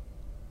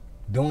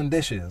 doing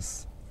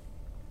dishes.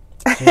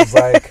 She was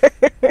like,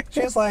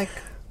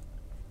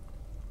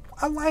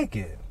 I like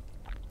it.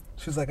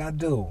 She was like, I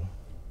do.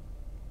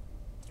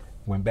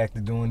 Went back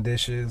to doing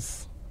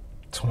dishes.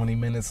 20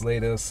 minutes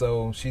later or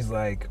so, she's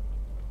like,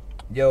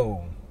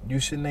 yo, you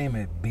should name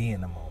it Be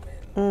in the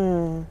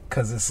Moment.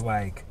 Because it's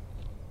like,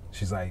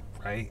 she's like,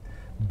 right?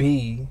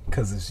 Be,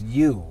 because it's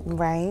you.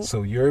 Right.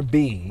 So you're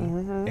B,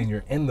 and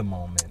you're in the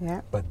moment,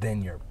 Yep. but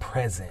then you're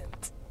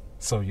present.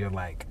 So you're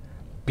like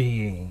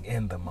being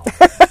in the moment.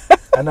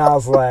 And I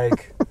was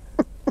like,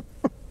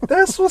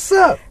 that's what's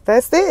up.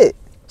 That's it.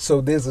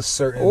 So there's a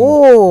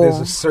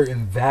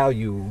certain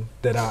value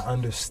that I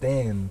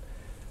understand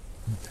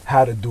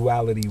how the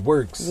duality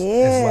works. Yeah.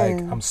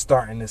 It's like I'm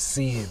starting to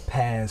see it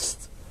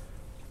past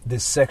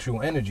this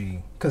sexual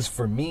energy. Because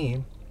for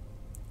me,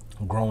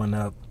 growing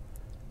up,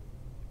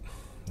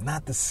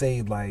 not to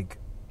say like,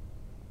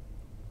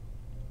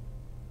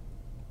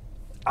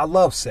 I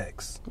love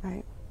sex.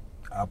 Right.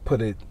 I'll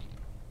put it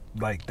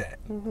like that.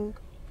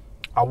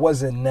 I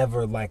wasn't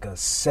never like a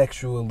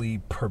sexually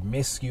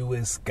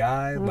promiscuous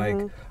guy. Like,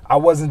 I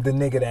wasn't the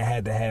nigga that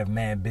had to have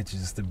mad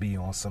bitches to be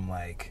on some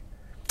like,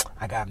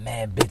 I got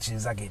mad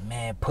bitches, I get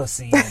mad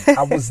pussy.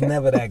 I was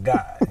never that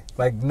guy.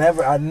 Like,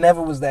 I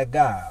never was that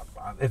guy.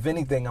 If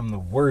anything, I'm the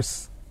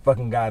worst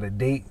fucking guy to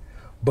date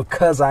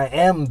because I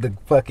am the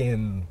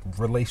fucking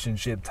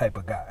relationship type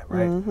of guy,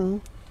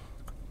 right?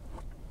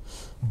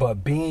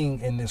 But being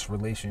in this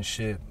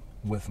relationship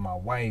with my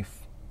wife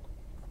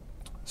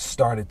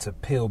started to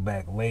peel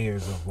back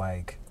layers of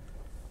like,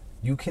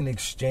 you can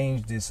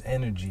exchange this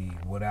energy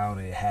without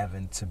it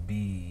having to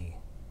be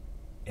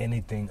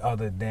anything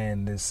other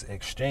than this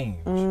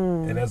exchange.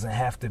 It doesn't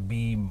have to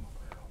be,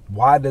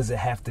 why does it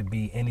have to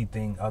be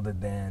anything other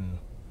than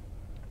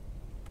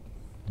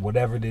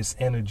whatever this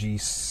energy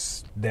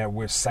that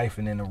we're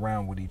siphoning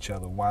around with each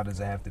other? Why does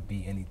it have to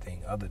be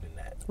anything other than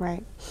that?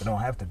 Right. It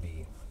don't have to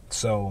be.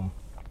 So,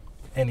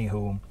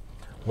 anywho,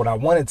 what I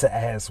wanted to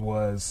ask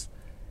was,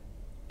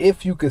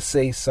 if you could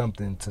say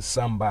something to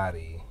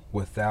somebody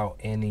without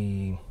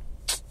any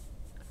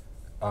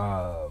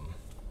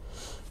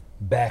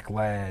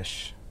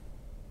backlash,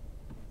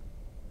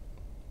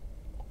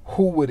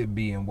 who would it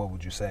be and what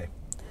would you say?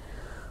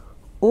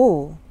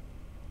 Ooh.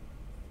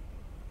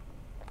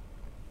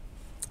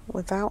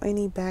 Without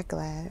any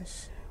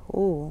backlash.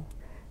 Ooh.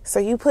 So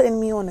you putting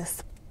me on the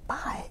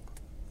spot.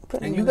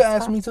 And you can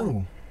ask me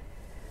too.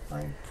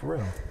 Like, for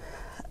real.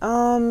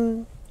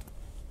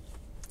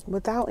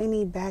 Without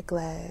any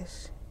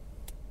backlash.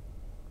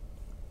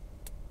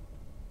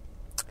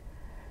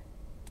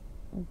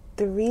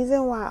 The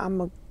reason why I'm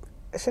going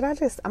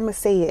to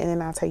say it and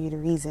then I'll tell you the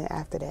reason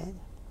after that.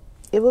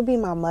 It would be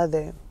my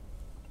mother.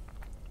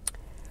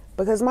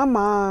 Because my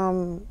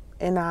mom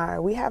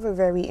and we have a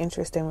very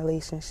interesting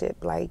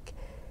relationship. Like,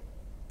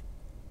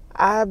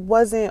 I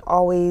wasn't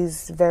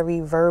always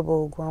very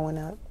verbal growing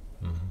up.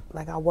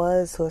 Like, I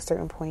was to a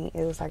certain point.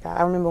 It was like,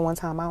 I remember one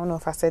time, I don't know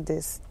if I said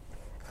this,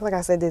 I feel like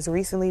I said this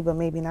recently, but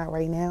maybe not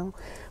right now.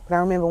 But I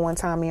remember one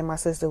time me and my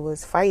sister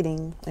was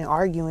fighting and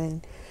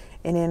arguing.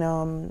 And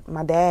then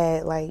my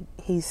dad, like,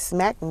 he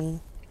smacked me.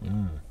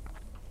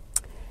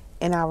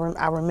 And I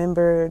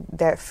remember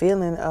that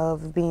feeling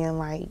of being,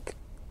 like,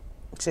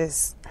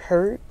 just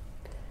hurt,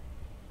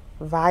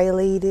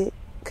 violated.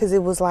 Because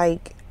it was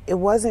like, it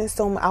wasn't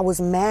so, I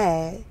was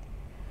mad.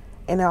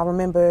 And I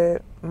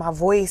remember my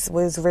voice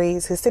was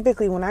raised. Because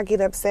typically when I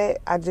get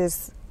upset, I get,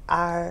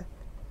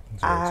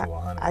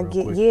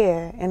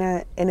 yeah.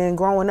 And then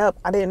growing up,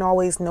 I didn't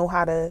always know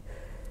how to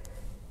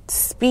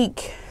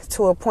speak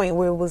to a point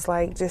where it was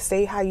like, just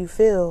say how you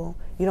feel.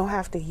 You don't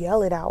have to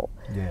yell it out.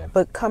 Yeah.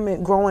 But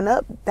growing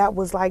up, that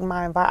was like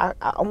my environment.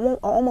 I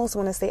almost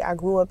want to say I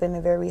grew up in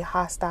a very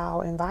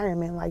hostile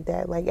environment like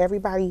that. Like,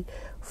 everybody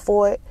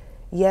fought,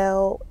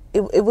 yelled.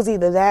 It was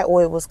either that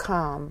or it was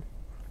calm.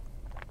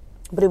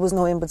 But it was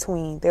no in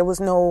between. There was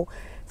no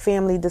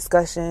family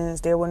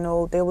discussions. There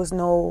was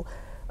no,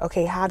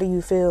 okay, how do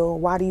you feel?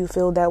 Why do you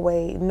feel that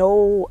way?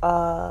 No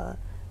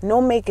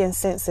making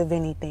sense of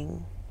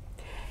anything.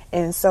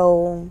 And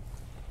so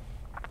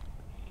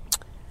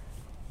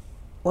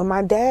when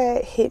my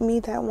dad hit me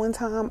that one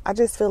time, I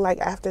just feel like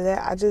after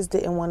that, I just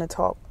didn't want to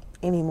talk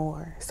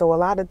anymore. So a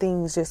lot of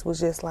things was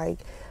just like,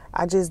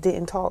 I just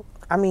didn't talk.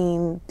 I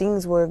mean,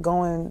 things were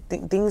going,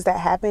 things that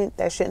happened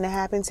that shouldn't have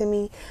happened to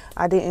me,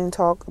 I didn't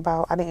talk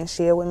about, I didn't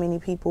share with many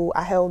people.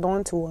 I held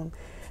on to them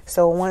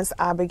So once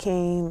I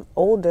became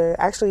older,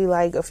 actually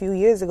like a few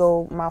years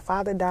ago, my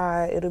father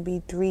died. It'll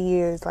be 3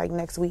 years like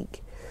next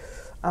week.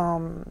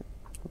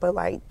 But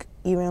like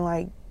even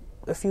like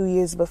a few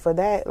years before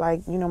that,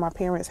 like, you know, my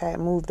parents had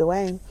moved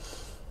away,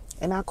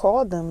 and I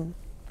called them,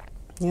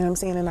 you know what I'm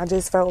saying? And I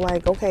just felt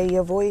like, okay,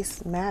 your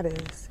voice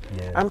matters.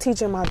 Yeah. I'm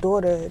teaching my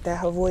daughter that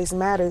her voice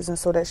matters, and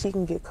so that she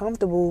can get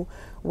comfortable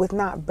with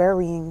not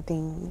burying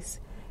things.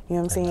 You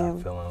know what I'm saying?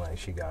 Not feeling like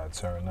she gotta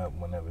turn up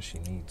whenever she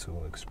need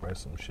to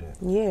express some shit.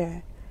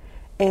 Yeah.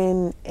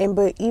 And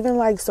but even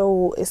like,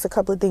 so it's a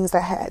couple of things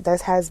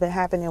that has been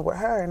happening with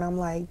her, and I'm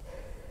like,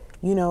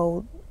 you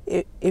know,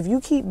 if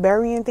you keep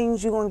burying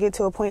things, you're gonna get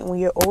to a point when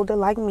you're older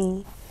like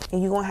me,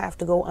 and you're gonna have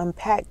to go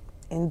unpack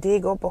and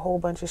dig up a whole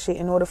bunch of shit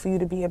in order for you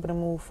to be able to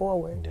move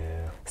forward.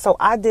 Yeah. So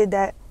I did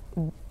that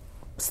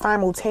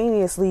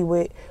simultaneously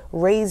with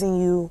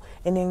raising you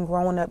and then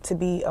growing up to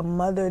be a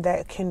mother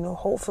that can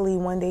hopefully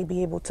one day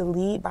be able to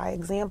lead by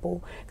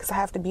example, because I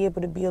have to be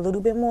able to be a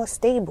little bit more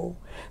stable.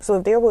 So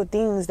if there are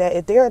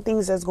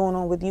things that's going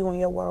on with you in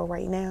your world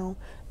right now,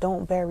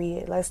 don't bury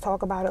it. Let's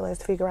talk about it.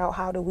 Let's figure out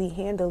how do we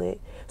handle it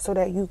so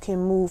that you can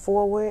move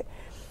forward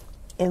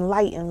in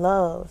light and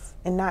love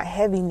and not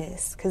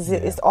heaviness, because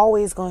it's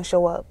always going to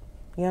show up.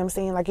 You know what I'm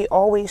saying? Like, it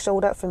always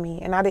showed up for me,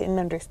 and I didn't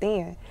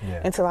understand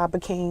until I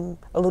became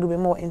a little bit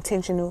more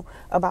intentional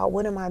about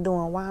what am I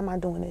doing? Why am I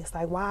doing this?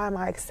 Like, why am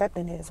I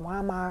accepting this? Why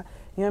am I, you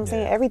know what I'm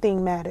saying?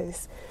 Everything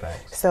matters.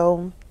 Thanks.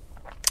 So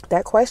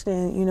that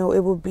question, you know,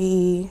 it would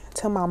be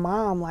to my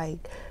mom,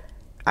 like,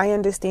 I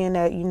understand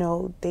that, you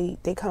know, they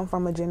come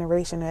from a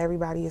generation that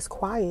everybody is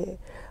quiet,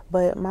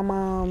 but my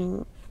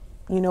mom,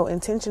 you know,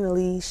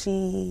 intentionally,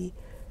 she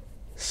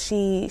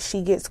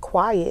gets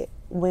quiet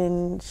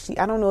when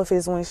I don't know if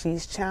it's when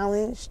she's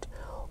challenged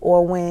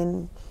or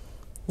when,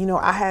 you know,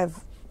 I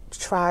have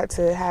tried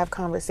to have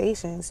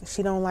conversations.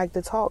 She don't like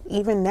to talk,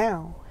 even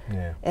now.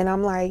 Yeah. And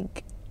I'm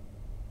like,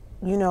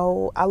 you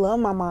know, I love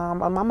my mom.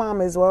 My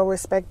mom is well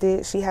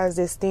respected. She has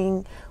this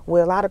thing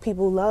where a lot of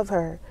people love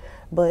her,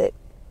 but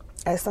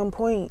at some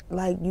point,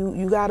 like,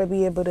 you got to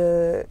be able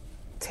to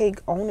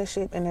take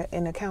ownership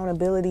and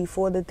accountability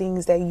for the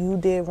things that you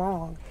did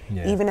wrong,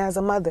 even as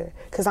a mother,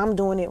 because I'm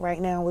doing it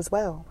right now as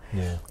well.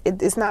 Yeah.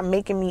 It's not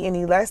making me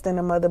any less than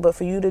a mother, but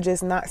for you to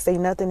just not say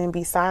nothing and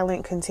be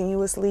silent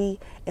continuously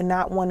and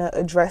not want to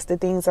address the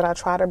things that I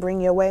try to bring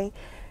your way,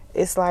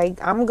 it's like,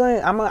 I'm gonna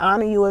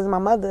honor you as my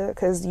mother,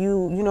 because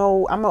you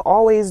know, I'm gonna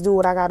always do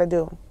what I gotta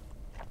do.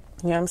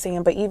 You know what I'm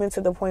saying? But even to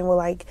the point where,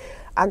 like,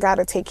 I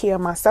gotta take care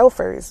of myself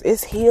first.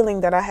 It's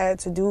healing that I had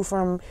to do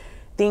from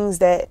things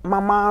that my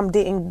mom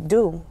didn't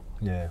do.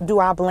 Yeah. Do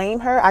I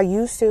blame her? I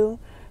used to.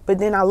 But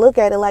then I look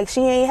at it like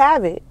she ain't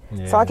have it.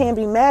 Yeah. So I can't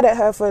be mad at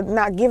her for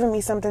not giving me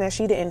something that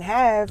she didn't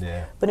have.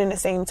 Yeah. But in the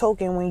same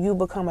token, when you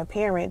become a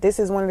parent, this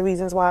is one of the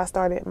reasons why I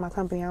started my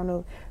company, I don't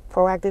know,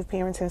 Proactive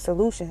Parenting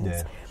Solutions.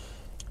 Yeah.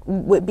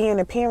 With being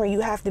a parent, you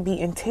have to be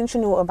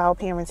intentional about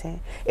parenting.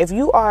 If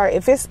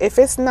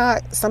it's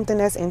not something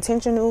that's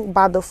intentional,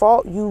 by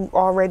default, you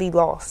already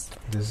lost.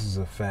 This is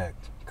a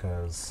fact,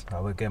 because I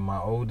look at my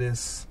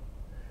oldest.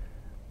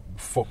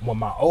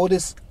 My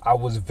oldest, I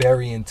was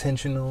very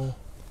intentional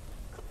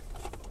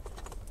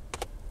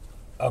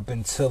up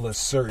until a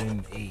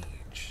certain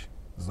age.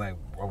 It's like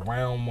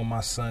around when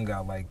my son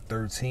got like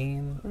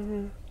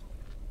 13,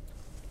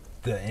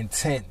 the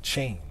intent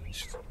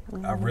changed.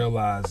 I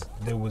realized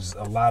there was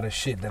a lot of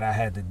shit that I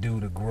had to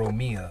do to grow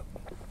me up,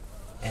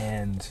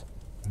 and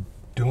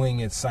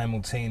doing it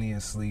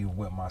simultaneously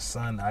with my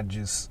son,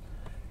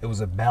 it was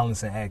a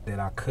balancing act that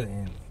I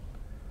couldn't.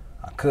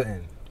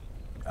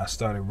 I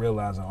started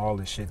realizing all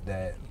the shit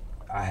that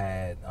I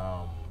had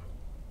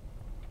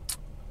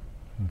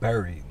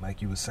buried,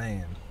 like you were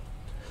saying.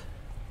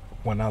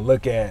 When I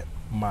look at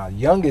my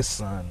youngest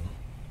son,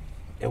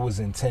 it was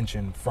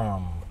intention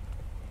from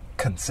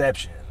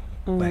conception.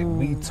 Like,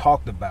 we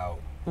talked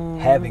about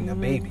having a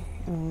baby.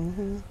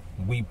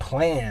 We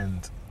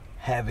planned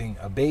having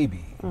a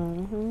baby.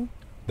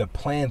 The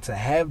plan to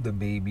have the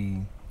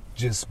baby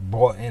just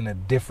brought in a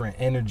different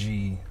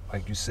energy,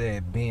 like you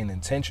said, being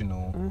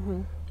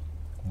intentional.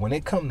 When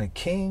it come to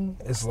King,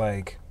 it's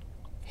like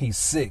he's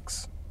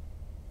 6,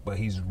 but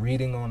he's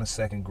reading on a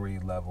 2nd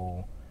grade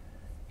level.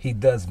 He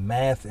does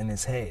math in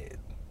his head,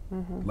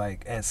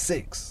 like at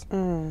 6.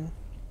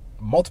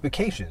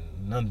 Multiplication,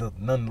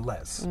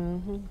 nonetheless.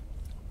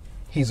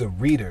 He's a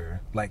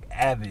reader, like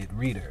avid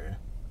reader.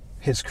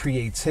 His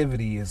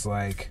creativity is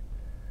like,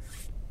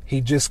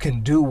 he just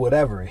can do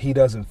whatever. He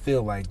doesn't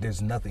feel like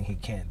there's nothing he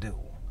can't do.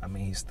 I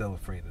mean, he's still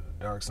afraid of the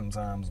dark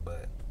sometimes,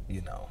 but,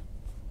 you know,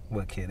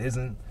 what kid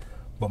isn't?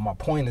 But my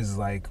point is,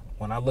 like,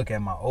 when I look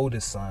at my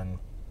oldest son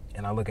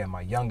and I look at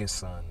my youngest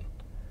son,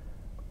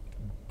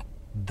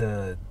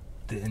 the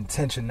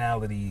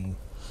intentionality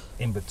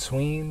in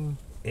between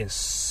is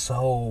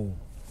so...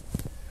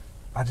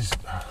 I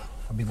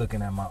be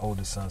looking at my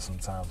oldest son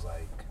sometimes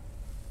like,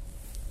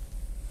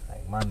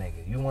 my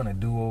nigga, you want to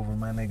do over,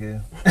 my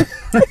nigga?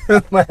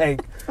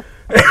 Like,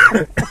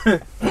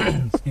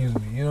 excuse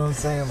me, you know what I'm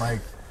saying? Like,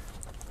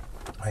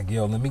 Like,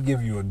 yo, let me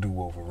give you a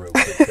do-over real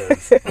quick,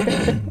 because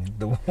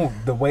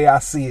the way I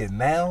see it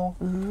now,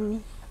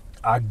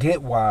 I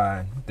get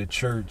why the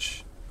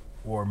church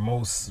or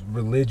most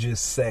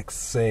religious sects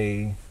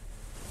say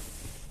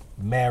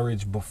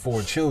marriage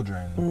before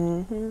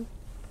children.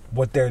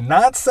 What they're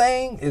not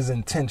saying is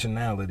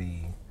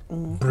intentionality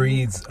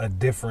breeds a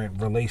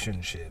different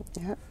relationship.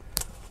 Yep.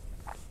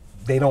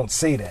 They don't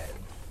say that.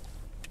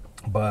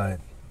 But,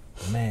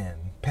 man,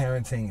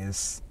 parenting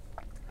is...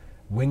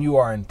 When you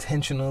are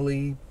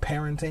intentionally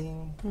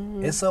parenting,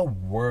 it's a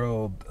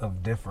world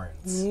of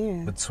difference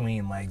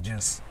between, like,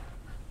 just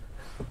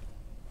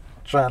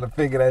trying to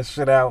figure that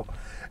shit out.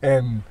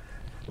 And,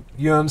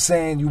 you know what I'm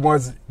saying? You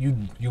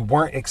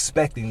weren't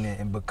expecting it.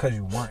 And because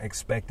you weren't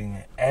expecting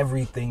it,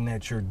 everything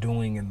that you're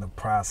doing in the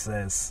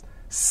process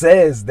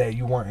says that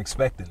you weren't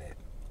expecting it.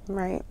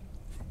 Right.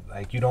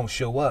 Like, you don't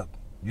show up.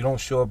 You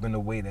don't show up in the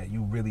way that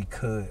you really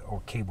could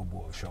or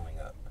capable of showing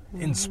up.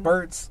 In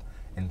spurts,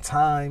 in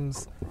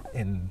times,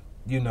 in,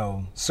 you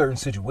know, certain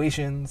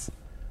situations,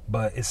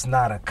 but it's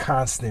not a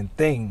constant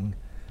thing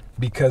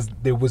because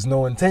there was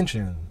no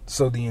intention.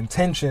 So the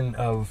intention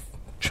of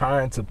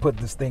trying to put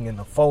this thing in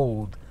the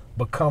fold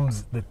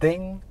becomes the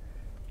thing,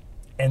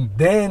 and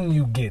then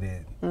you get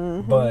it.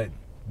 But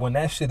when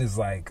that shit is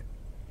like,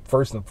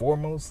 first and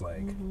foremost,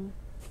 like,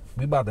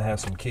 we about to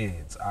have some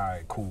kids. All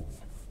right, cool.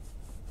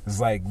 It's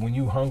like when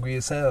you hungry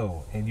as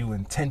hell and you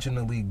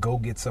intentionally go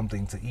get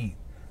something to eat.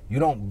 You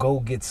don't go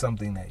get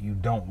something that you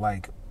don't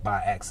like by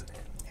accident.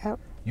 Yep.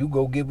 You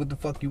go get what the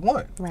fuck you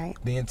want. Right.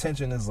 The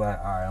intention is like,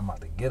 all right, I'm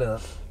about to get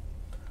up,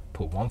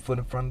 put one foot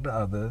in front of the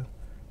other,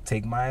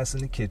 take my ass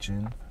in the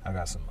kitchen. I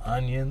got some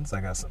onions,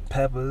 I got some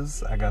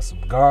peppers, I got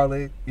some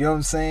garlic. You know what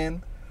I'm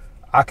saying?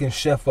 I can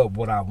chef up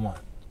what I want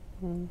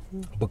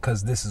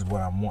because this is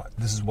what I want.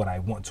 This is what I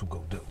want to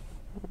go do.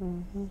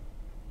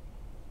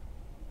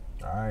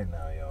 All right,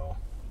 now, y'all.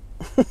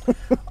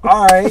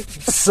 All right,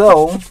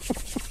 so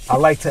I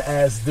like to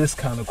ask this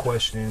kind of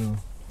question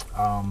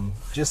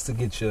just to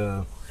get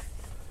your,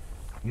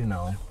 you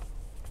know,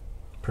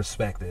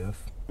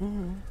 perspective.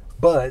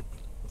 But,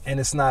 and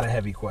it's not a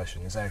heavy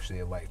question. It's actually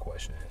a light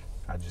question.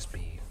 I just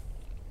be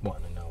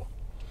wanting to know.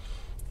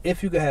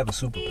 If you could have a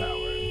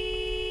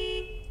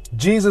superpower.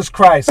 Jesus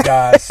Christ,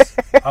 guys.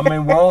 I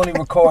mean, we're only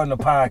recording a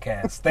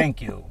podcast.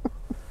 Thank you.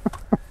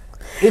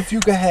 If you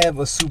could have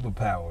a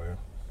superpower,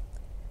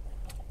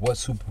 what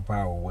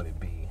superpower would it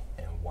be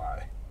and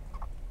why?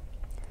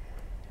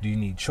 Do you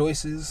need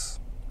choices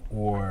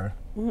or...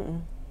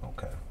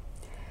 Okay.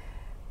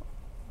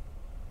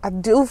 I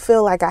do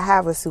feel like I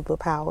have a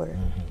superpower,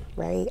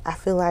 right? I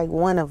feel like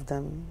one of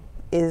them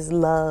is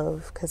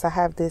love, because I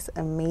have this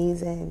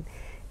amazing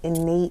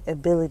innate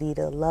ability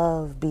to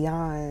love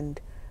beyond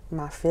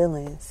my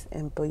feelings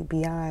and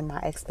beyond my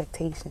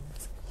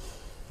expectations.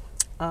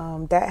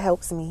 That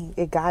helps me.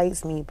 It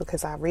guides me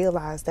because I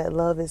realize that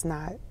love is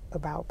not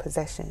about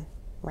possession,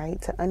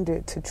 right?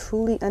 To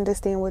truly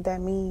understand what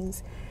that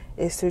means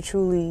is to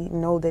truly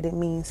know that it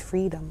means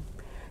freedom.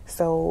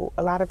 So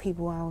a lot of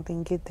people, I don't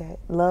think, get that.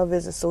 Love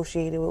is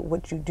associated with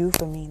what you do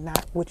for me,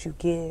 not what you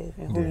give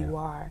and who you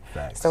are.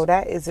 Facts. So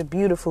that is a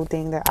beautiful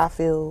thing that I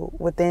feel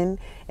within,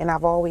 and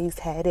I've always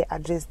had it. I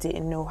just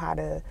didn't know how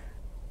to,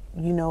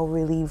 you know,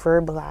 really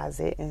verbalize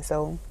it. And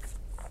so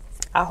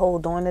I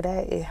hold on to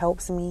that. It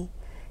helps me.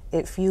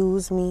 It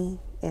fuels me,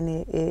 and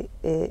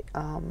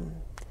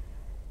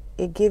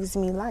it gives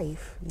me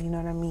life. You know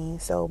what I mean?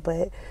 So,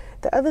 but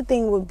the other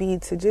thing would be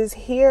to just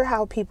hear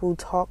how people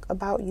talk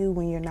about you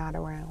when you're not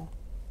around.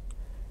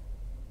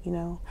 You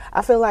know,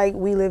 I feel like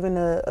we live in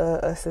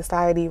a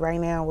society right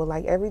now where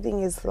like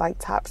everything is like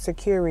top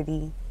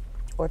security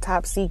or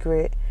top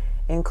secret,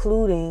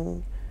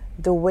 including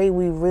the way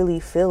we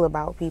really feel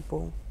about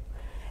people.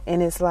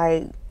 And it's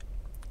like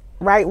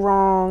right,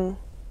 wrong,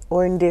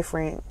 or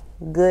indifferent,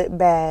 good,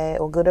 bad,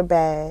 or good or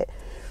bad.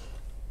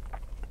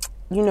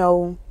 You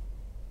know,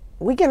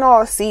 we can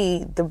all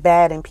see the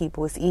bad in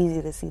people. It's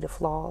easy to see the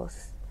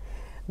flaws.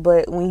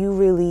 But when you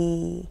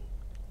really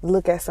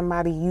look at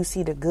somebody, you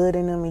see the good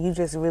in them and you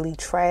just really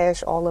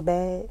trash all the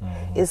bad.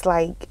 It's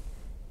like,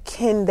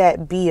 can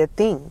that be a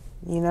thing?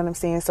 You know what I'm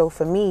saying? So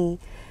for me,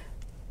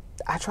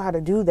 I try to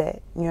do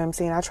that. You know what I'm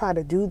saying? I try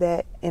to do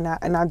that, and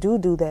I do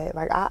that.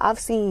 Like I've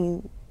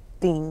seen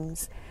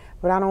things,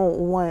 but I don't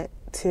want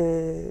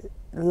to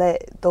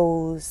let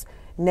those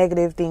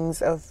negative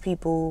things of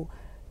people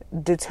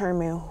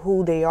determine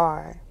who they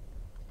are.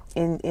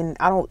 And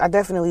I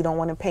definitely don't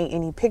want to paint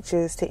any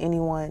pictures to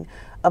anyone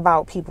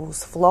about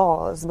people's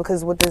flaws,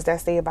 because what does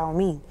that say about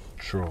me?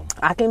 True.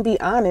 I can be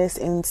honest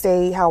and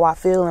say how I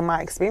feel and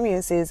my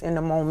experiences in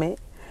the moment,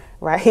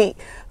 right?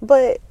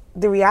 But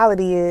the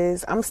reality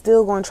is I'm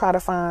still going to try to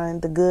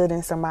find the good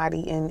in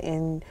somebody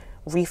and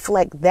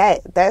reflect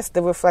that. That's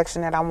the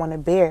reflection that I want to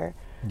bear.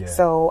 Yeah.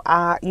 So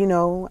I'm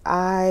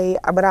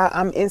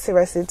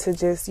interested to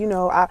just,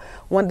 I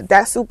want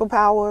that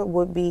superpower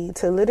would be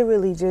to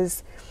literally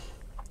just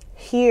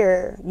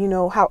hear,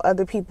 how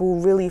other people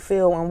really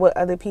feel and what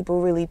other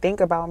people really think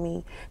about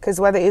me. Because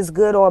whether it's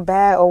good or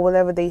bad or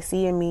whatever they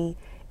see in me,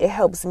 it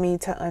helps me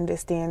to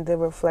understand the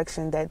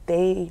reflection that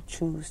they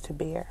choose to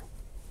bear.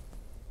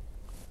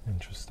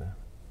 Interesting.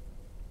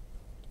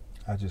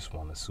 I just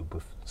want a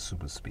super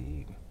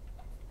speed.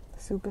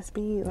 Super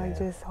speed, like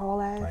just haul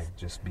ass? Like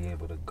just be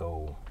able to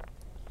go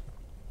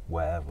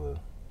wherever.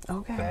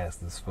 Okay.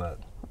 Fast as fuck.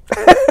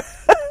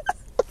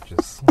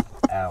 Just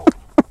out.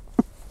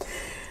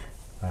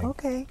 Like,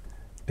 okay.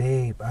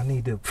 Babe, I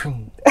need to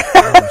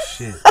oh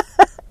shit.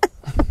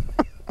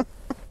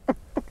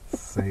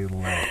 Say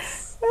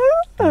less.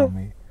 You know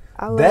me?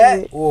 I love that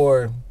it.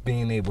 or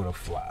being able to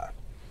fly.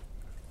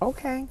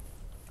 Okay.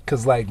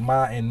 Cause like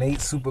my innate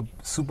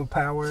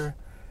superpower,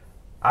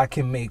 I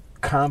can make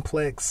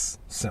complex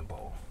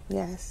simple.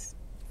 Yes.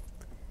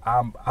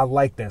 I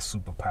like that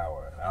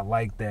superpower. I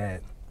like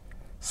that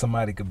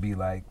somebody could be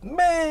like,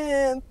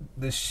 man,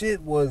 the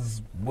shit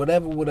was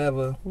whatever.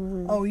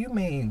 Mm-hmm. Oh, you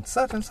mean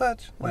such and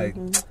such? Like,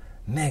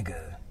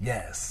 nigga,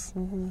 yes.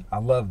 Mm-hmm. I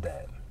love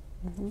that.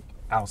 Mm-hmm.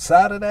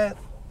 Outside of that,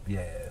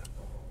 yeah,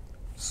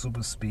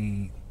 super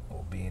speed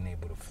or being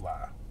able to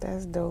fly.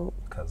 That's dope.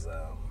 Cause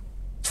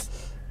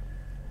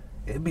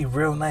it'd be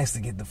real nice to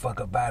get the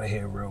fuck up out of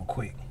here real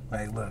quick.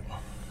 Like, look,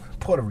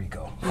 Puerto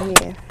Rico.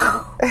 Yeah.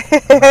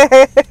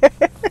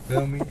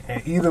 Feel me?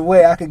 And either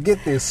way, I could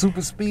get there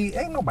super speed.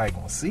 Ain't nobody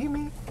gonna see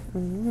me.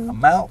 Mm-hmm.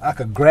 I'm out. I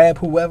could grab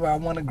whoever I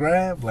want to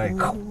grab. Like,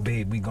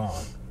 babe, we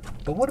gone.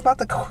 But what about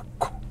the?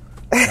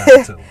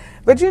 Not too.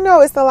 But you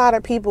know, it's a lot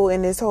of people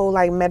in this whole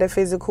like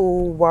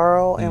metaphysical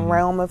world and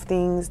realm of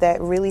things that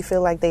really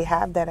feel like they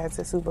have that as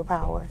a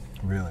superpower.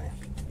 Really?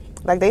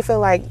 Like they feel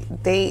like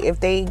if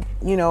they,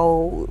 you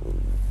know,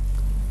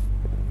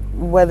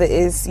 whether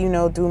it's, you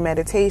know, through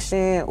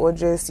meditation or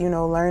just, you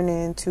know,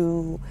 learning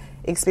to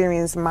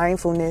experience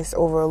mindfulness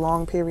over a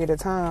long period of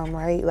time,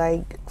 right?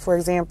 Like, for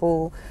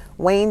example,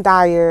 Wayne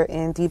Dyer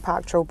and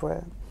Deepak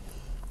Chopra.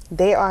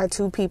 They are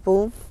two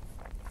people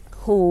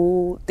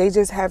who they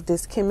just have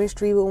this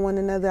chemistry with one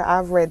another.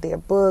 I've read their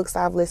books.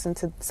 I've listened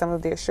to some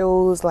of their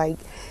shows. Like,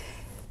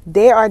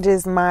 they are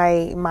just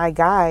my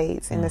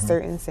guides in a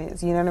certain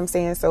sense. You know what I'm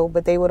saying? So,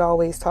 but they would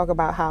always talk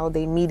about how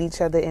they meet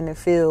each other in the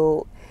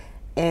field,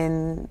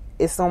 and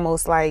it's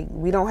almost like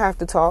we don't have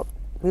to talk.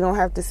 We don't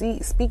have to see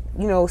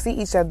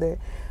each other,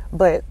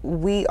 but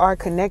we are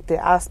connected.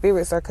 Our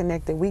spirits are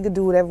connected. We could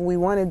do whatever we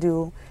want to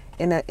do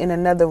in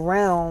another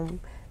realm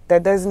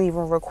that doesn't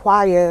even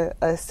require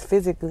us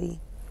physically.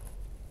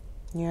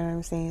 You know what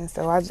I'm saying?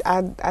 So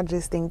I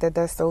just think that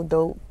that's so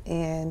dope,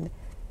 and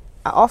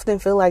I often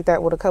feel like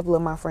that with a couple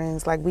of my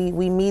friends. Like we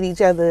meet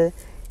each other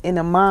in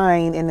the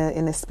mind,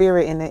 in the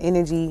spirit, in the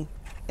energy,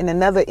 in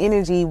another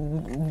energy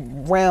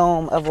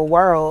realm of a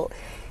world.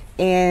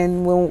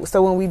 And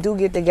when we do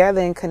get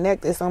together and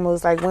connect, it's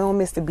almost like we don't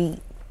miss the beat.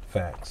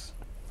 Facts.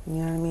 You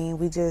know what I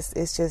mean? It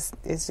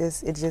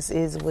just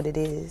is what it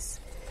is.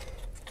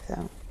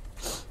 So.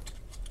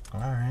 All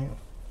right.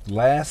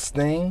 Last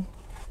thing.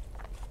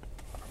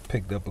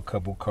 Picked up a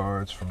couple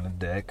cards from the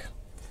deck.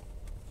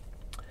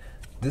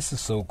 This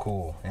is so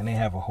cool. And they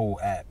have a whole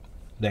app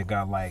that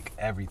got like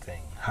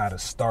everything. How to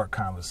start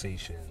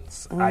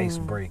conversations,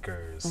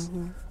 icebreakers,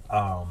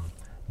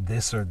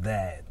 this or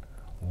that,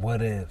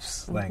 what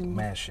ifs, like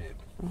mad shit.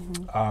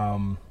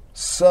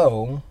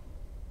 So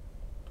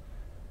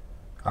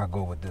I'll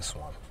go with this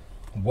one.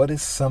 What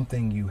is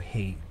something you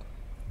hate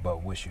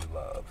but wish you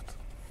loved?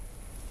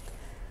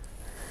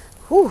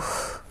 Whew.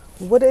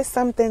 What is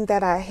something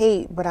that I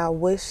hate but I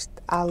wished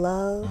I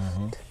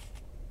loved?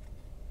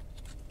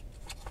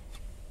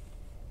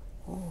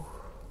 Ooh.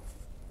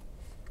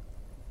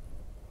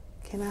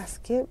 Can I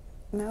skip?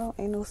 No,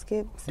 ain't no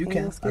skip. You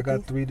can. I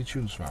got 3 to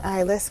choose from. All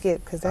right, let's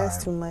skip because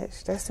that's too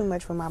much. That's too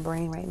much for my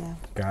brain right now.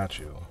 Got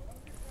you.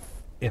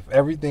 If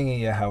everything in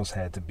your house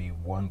had to be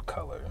one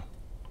color,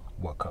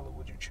 what color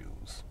would you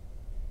choose?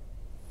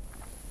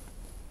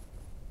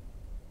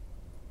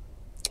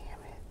 Damn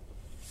it.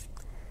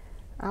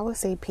 I would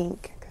say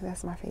pink because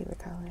that's my favorite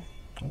color.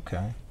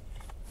 Okay.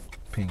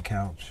 Pink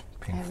couch,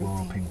 pink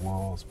floor, pink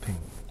walls, pink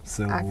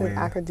silverware.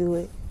 I could do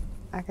it.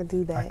 I could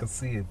do that. I could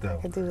see it though.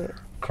 I could do it.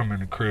 Come in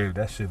the crib,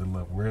 that shit'll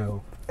look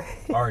real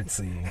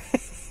artsy.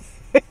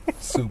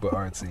 Super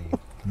artsy.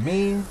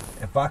 Me,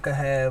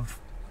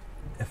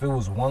 if it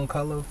was one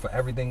color for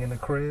everything in the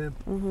crib,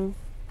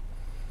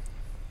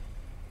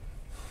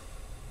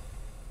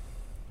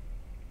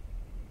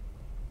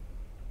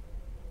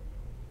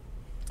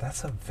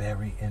 that's a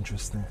very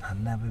interesting. I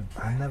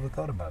never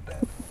thought about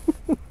that.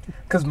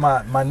 Cause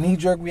my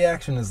knee-jerk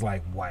reaction is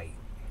like white.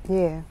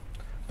 Yeah.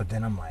 But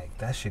then I'm like,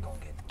 that shit gonna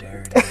get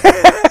dirty.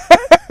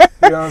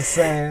 You know what I'm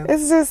saying?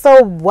 It's just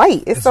so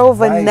white. It's so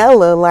white.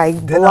 Vanilla, like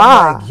then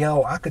blah. I'm like,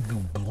 yo, I could do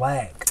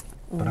black.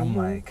 But I'm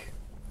like,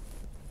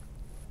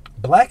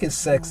 black is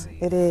sexy.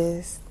 It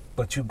is.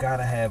 But you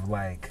gotta have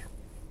like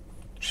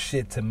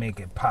shit to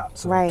make it pop.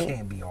 So it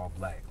can't be all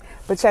black.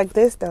 But check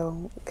this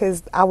though,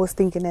 because I was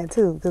thinking that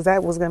too. Because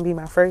that was gonna be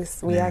my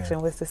first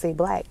reaction was to say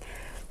black.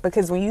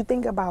 Because when you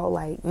think about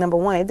like, number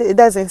one, it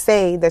doesn't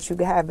say that you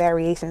can have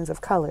variations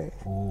of colors.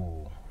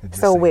 Ooh. It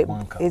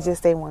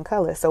just say one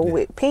color. So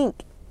with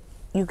pink,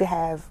 you could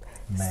have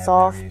Mad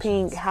soft variations,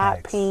 pink, hot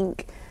facts.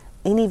 pink,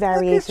 any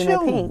variation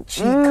of pink.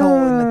 Cheat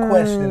coding the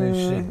question and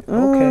shit.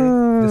 Okay,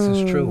 this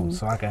is true.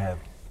 So I can have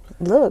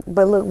Look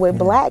with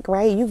black,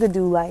 right? You could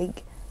do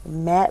like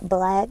matte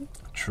black,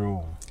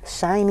 true,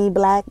 shiny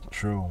black,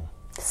 true,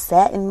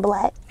 satin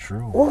black.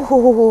 true.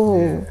 Ooh.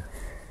 Yeah.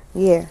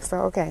 Yeah, so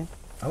okay.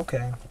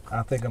 Okay.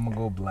 I think I'm gonna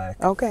go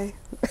black. Okay.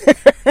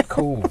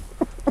 Cool.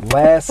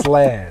 Last.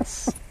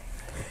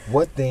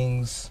 What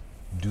things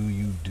do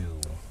you do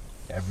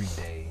every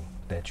day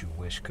that you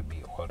wish could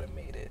be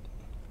automated?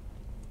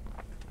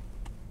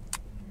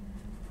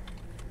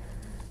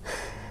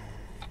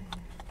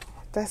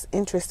 That's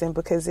interesting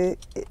because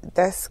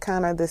that's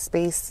kind of the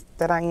space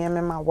that I am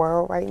in my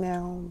world right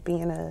now,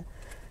 being a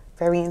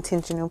very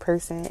intentional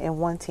person and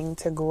wanting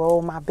to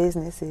grow my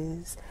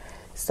businesses.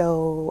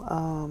 So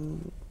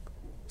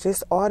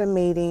just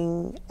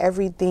automating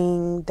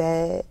everything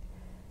that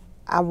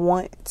I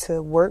want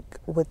to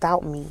work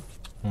without me.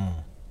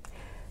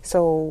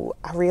 So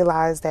I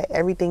realized that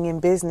everything in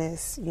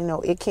business,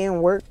 it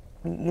can work.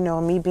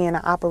 Me being an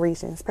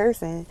operations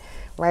person,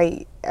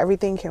 right?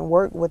 Everything can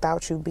work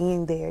without you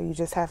being there. You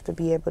just have to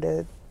be able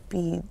to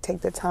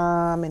take the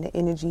time and the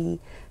energy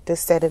to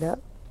set it up.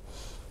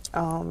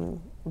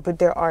 But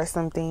there are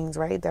some things,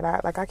 right, that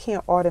I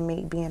can't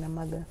automate being a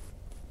mother.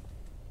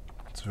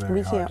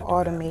 We can't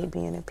automate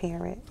being a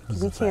parent.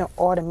 We can't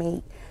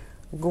automate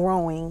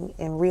growing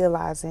and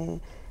realizing,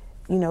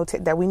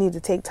 that we need to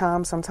take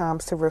time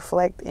sometimes to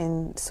reflect,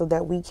 and so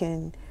that we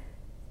can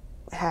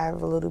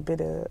have a little bit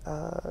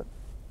of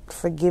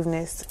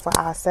forgiveness for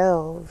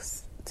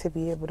ourselves to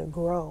be able to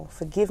grow.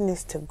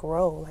 Forgiveness to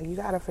grow. Like, you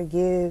got to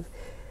forgive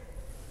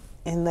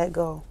and let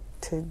go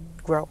to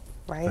grow,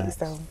 right? Thanks.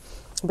 So,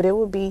 but it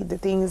would be the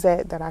things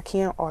that I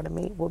can't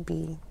automate would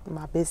be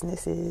my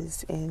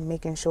businesses and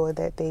making sure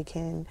that they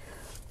can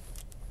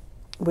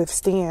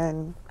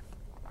withstand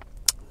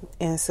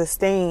and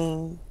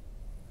sustain,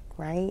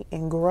 right?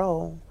 And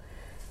grow.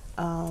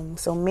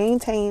 So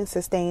maintain,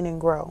 sustain,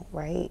 and grow,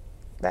 right?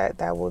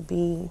 That would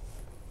be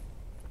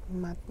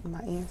my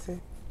answer.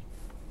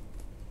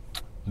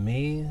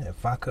 Me,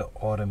 if I could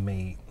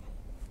automate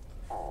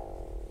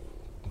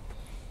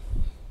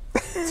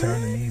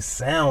turning these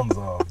sounds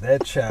off,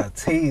 that child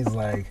T's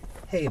like,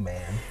 hey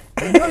man,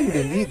 you know you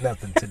didn't eat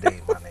nothing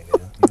today, my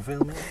nigga. You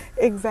feel me?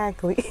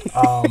 Exactly.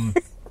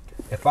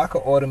 If I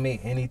could automate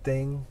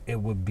anything, it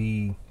would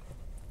be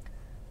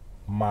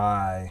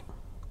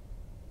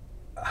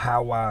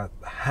how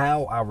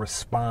I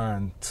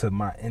respond to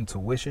my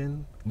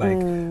intuition. Like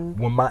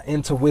when my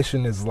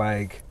intuition is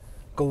like,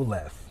 go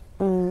left.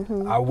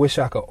 I wish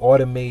I could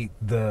automate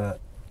the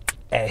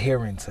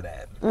adhering to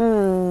that.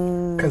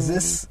 Because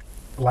this,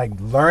 like,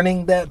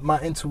 learning that my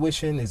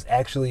intuition is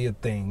actually a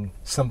thing,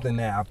 something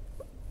that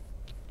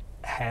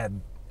I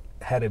had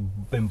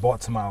it been brought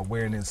to my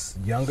awareness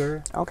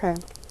younger. Okay.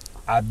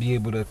 I'd be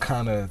able to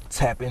kind of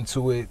tap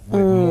into it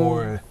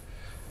with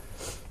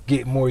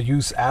get more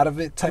use out of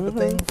it type of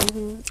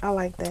thing. I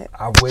like that.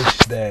 I wish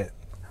that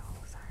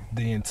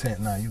the intent,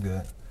 you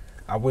good.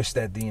 I wish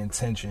that the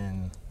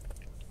intention,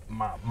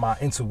 my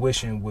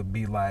intuition would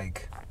be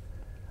like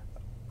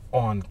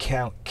on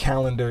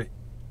calendar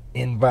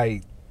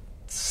invite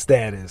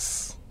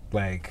status.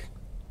 Like,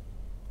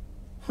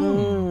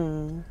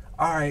 all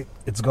right,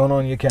 it's going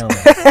on your calendar.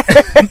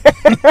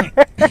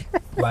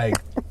 Like,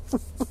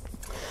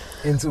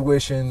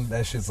 intuition,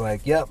 that shit's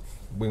like, yep,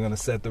 we're going to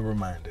set the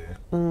reminder.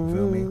 You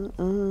feel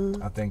me?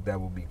 I think that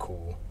would be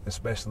cool.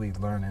 Especially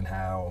learning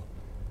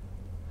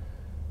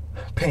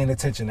paying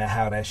attention to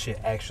how that shit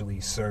actually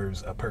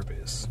serves a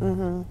purpose.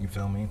 You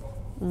feel me?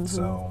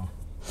 So,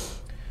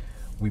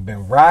 we've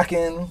been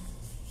rocking.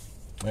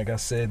 Like I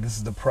said, this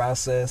is the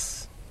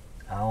process.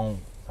 I'm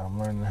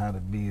learning how to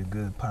be a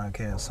good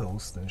podcast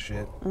host and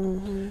shit.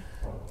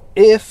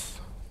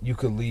 If you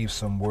could leave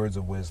some words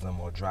of wisdom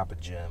or drop a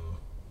gem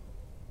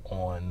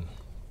on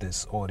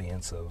this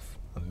audience of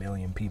 1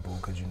 million people,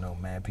 because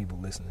mad people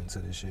listening to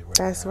this shit right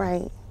now.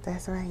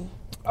 That's right.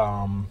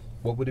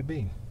 What would it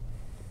be?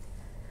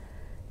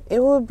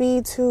 It would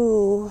be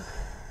to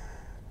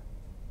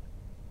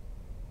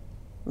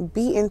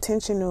be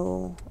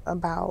intentional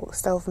about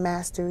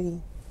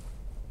self-mastery.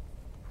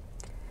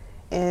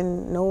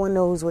 And no one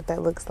knows what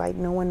that looks like.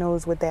 No one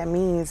knows what that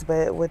means.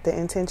 But what the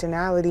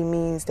intentionality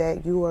means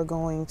that you are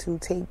going to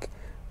take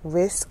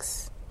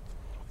risks.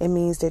 It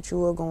means that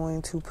you are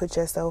going to put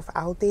yourself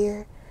out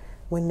there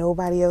when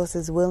nobody else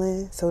is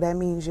willing. So that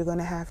means you're going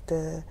to have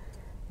to,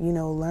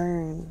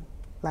 learn.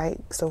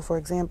 Like, so for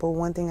example,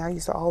 one thing I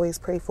used to always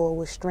pray for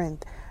was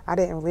strength. I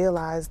didn't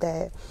realize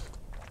that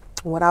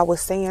what I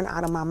was saying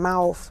out of my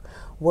mouth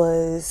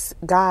was,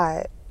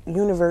 God,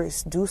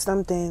 universe, do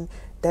something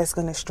that's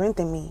going to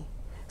strengthen me.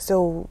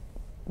 So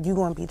you're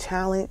going to be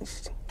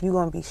challenged. You're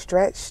going to be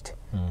stretched.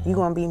 You're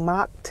going to be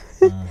mocked.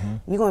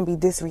 You're going to be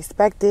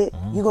disrespected.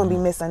 You're going to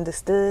be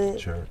misunderstood.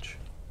 Church.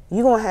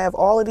 you're going to have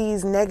all of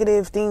these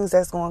negative things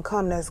that's going to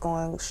come that's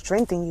going to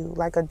strengthen you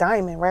like a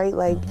diamond, right?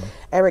 Like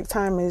Eric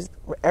Thomas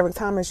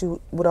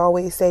you would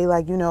always say,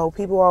 like, you know,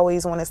 people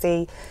always want to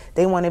say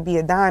they want to be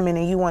a diamond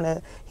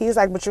and he's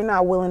like, but you're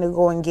not willing to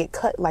go and get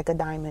cut like a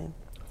diamond.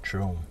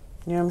 True.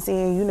 You know what I'm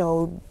saying? You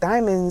know,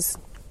 diamonds,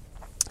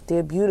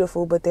 they're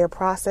beautiful, but their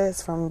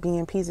process from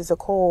being pieces of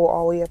coal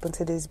all the way up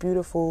into this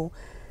beautiful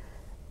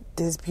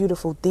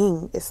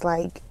thing, it's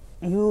like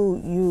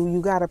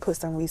you got to put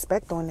some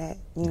respect on that.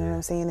 You know what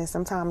I'm saying? And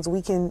sometimes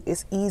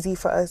it's easy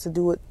for us to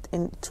do it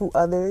to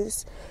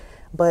others,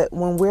 but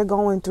when we're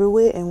going through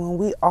it and when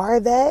we are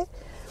that,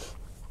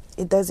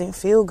 it doesn't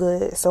feel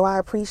good. So I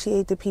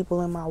appreciate the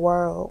people in my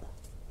world,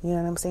 you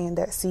know what I'm saying,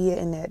 that see it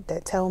and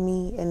that tell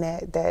me and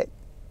that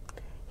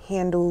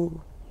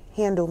handle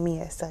me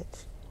as such.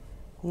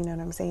 You know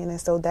what I'm saying?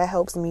 And so that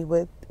helps me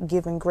with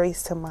giving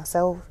grace to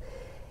myself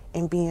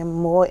and being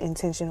more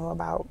intentional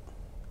about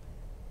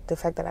the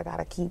fact that I got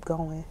to keep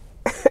going.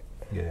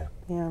 Yeah.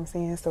 You know what I'm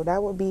saying? So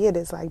that would be it.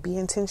 It's like, be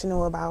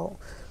intentional about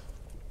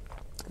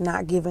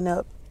not giving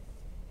up,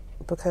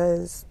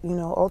 because, you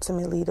know,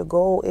 ultimately the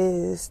goal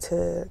is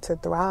to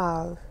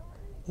thrive.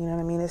 You know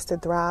what I mean? It's to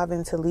thrive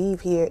and to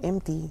leave here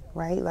empty,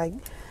 right? Like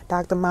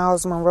Dr.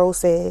 Miles Monroe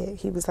said,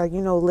 he was like,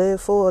 you know,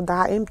 live full,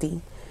 die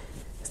empty.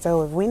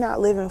 So if we're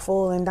not living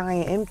full and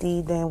dying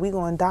empty, then we're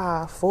going to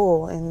die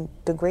full. And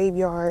the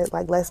graveyard,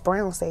 like Les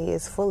Brown say,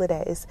 is full of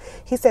that.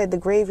 He said the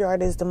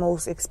graveyard is the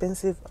most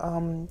expensive.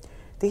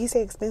 Did he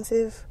say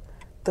expensive?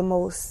 The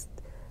most,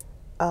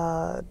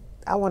 not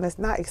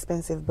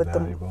expensive, but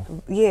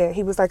valuable.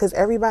 He was like, because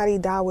everybody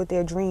died with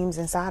their dreams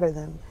inside of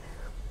them.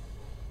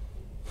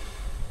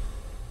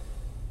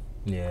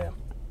 Yeah.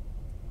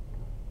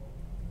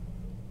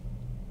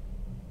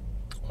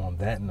 On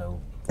that note,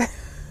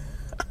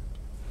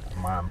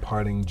 my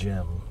imparting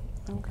gem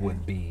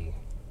would be,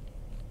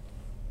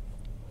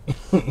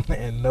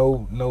 and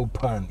no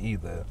pun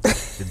either,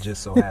 it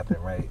just so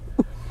happened, right,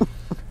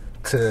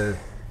 to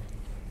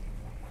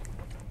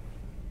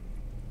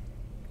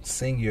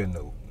sing your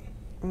note.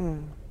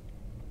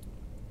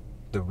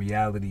 The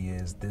reality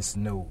is, this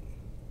note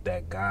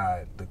that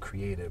God, the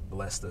Creator,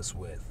 blessed us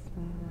with,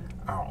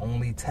 our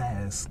only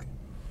task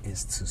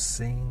is to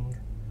sing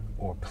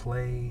or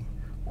play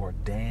or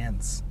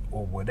dance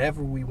or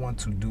whatever we want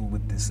to do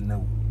with this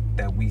note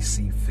that we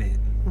see fit,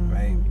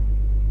 right?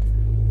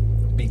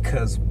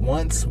 Because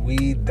once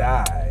we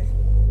die,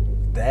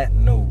 that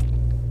note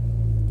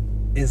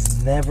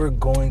is never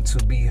going to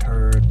be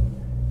heard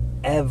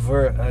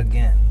ever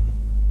again.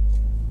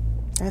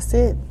 That's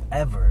it.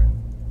 Ever.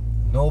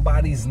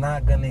 Nobody's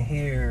not gonna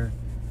hear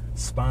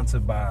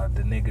sponsored by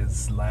the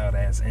niggas loud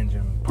ass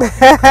engine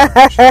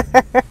parking.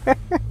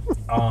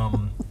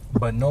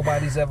 But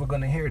nobody's ever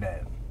gonna hear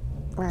that.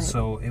 Right.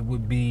 So it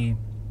would be,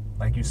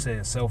 like you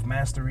said,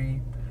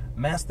 self-mastery.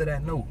 Master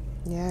that note.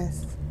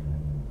 Yes.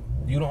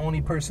 You're the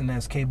only person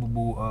that's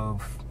capable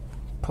of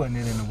putting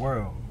it in the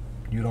world.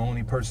 You're the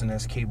only person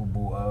that's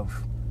capable of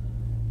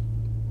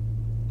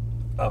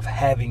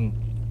having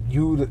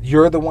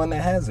you're the one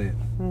that has it.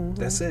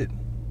 That's it.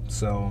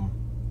 So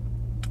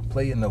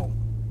play your note.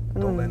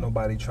 Don't let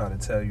nobody try to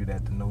tell you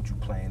that the note you're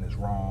playing is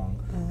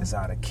wrong, it's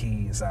out of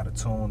key, it's out of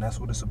tune. That's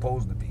what it's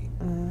supposed to be.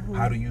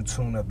 How do you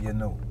tune up your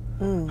note?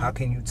 How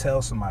can you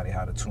tell somebody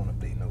how to tune up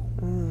their note?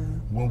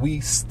 When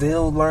we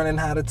still learning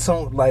how to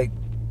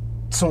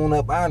tune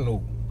up our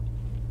note.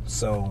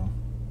 So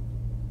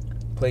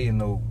play your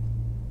note,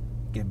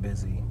 get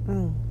busy.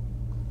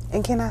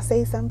 And can I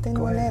say something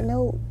on that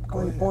note?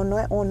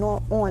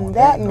 On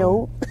that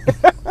note,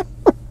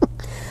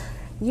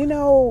 you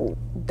know,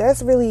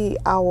 that's really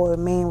our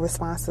main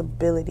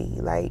responsibility.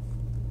 Like,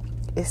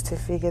 is to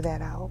figure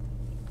that out.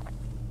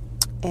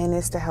 And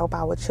it's to help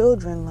our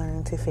children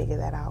learn to figure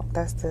that out.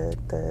 That's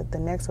the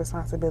next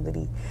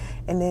responsibility.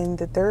 And then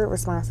the third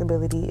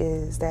responsibility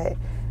is that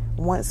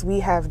once we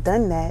have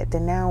done that,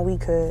 then now we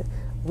could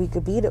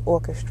be the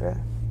orchestra.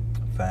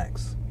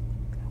 Facts.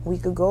 We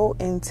could go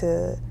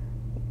into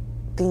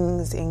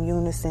things in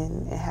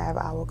unison and have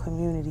our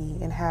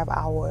community and have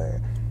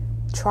our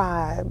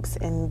tribes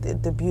and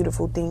the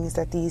beautiful things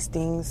that these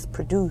things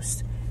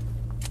produce.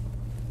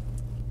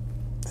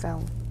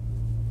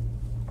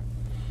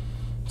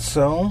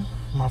 So,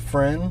 my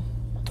friend,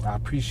 I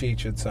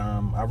appreciate your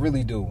time. I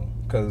really do.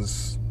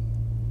 Because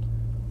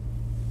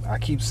I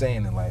keep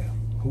saying it, like,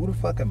 who the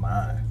fuck am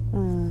I? You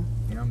know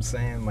what I'm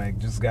saying? Like,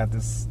 just got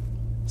this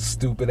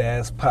stupid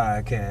ass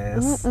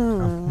podcast.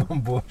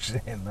 I'm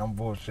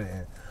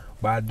bullshitting.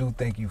 But I do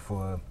thank you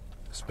for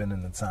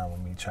spending the time with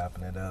me,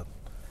 chopping it up,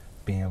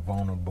 being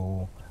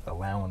vulnerable,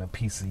 allowing a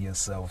piece of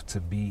yourself to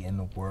be in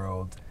the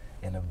world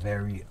in a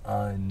very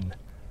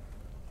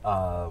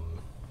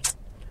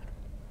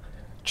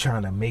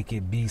trying to make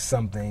it be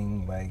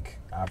something. Like,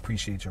 I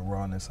appreciate your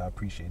rawness. I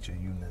appreciate your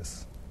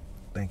you-ness.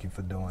 Thank you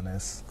for doing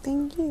this.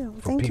 Thank you.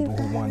 For people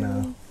who want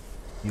to,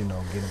 you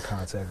know, get in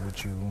contact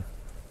with you,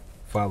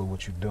 follow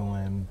what you're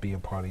doing, be a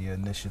part of your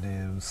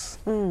initiatives.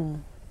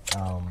 You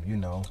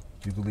know,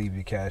 you can leave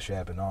your Cash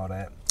App and all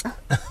that.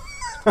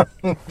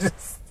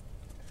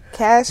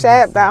 Cash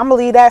App. I'm gonna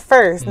leave that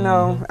first.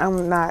 No,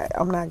 I'm not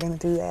gonna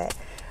do that.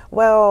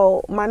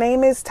 Well, my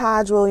name is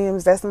Taj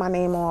Williams. That's my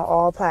name on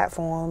all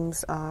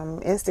platforms.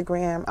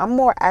 Instagram. I'm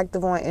more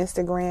active on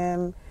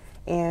Instagram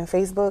and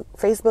Facebook.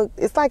 Facebook.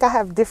 It's like I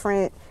have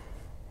different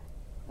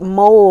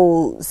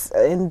modes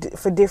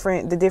for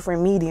the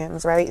different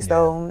mediums, right? Yeah.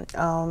 So,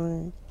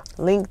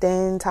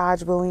 LinkedIn,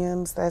 Taj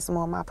Williams. That's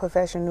more my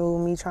professional.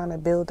 Me trying to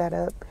build that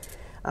up.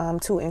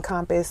 To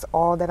encompass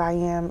all that I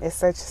am.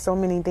 It's so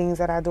many things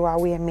that I do. I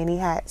wear many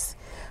hats.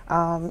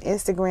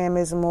 Instagram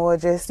is more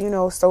just,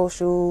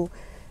 social,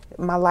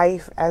 my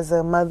life as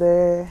a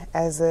mother,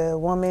 as a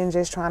woman,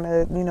 just trying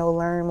to,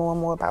 learn more and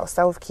more about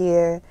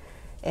self-care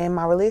and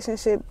my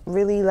relationship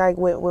really like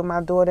with my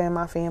daughter and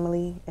my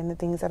family and the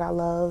things that I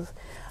love.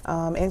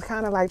 And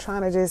kind of like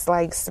trying to just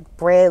like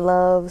spread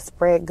love,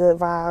 spread good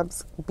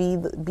vibes,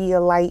 be a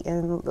light in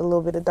a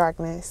little bit of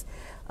darkness.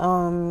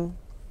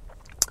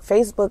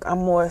 Facebook, I'm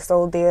more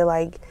so there,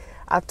 like,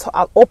 I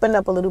opened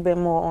up a little bit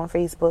more on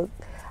Facebook.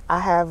 I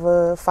have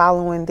a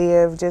following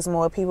there of just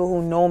more people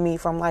who know me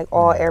from, like,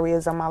 all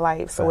areas of my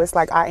life. So it's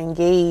like I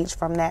engage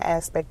from that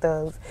aspect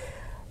of,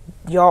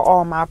 y'all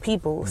all my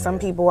people. Some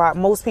people,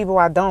 most people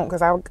I don't,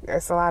 because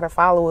it's a lot of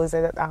followers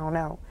that I don't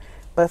know.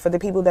 But for the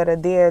people that are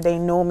there, they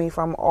know me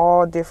from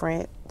all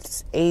different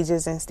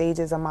ages and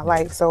stages of my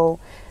life. So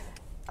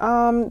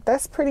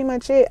that's pretty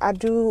much it. I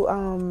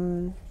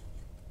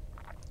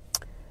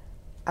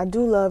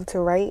do love to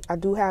write. I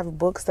do have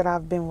books that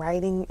I've been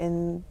writing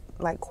in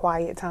like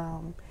quiet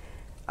time.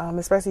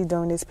 Especially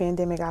during this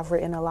pandemic, I've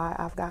written a lot.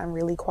 I've gotten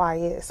really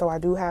quiet. So I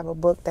do have a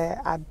book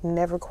that I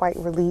never quite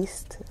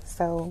released.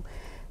 So,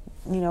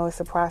 it's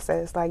a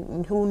process. Like,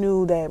 who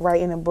knew that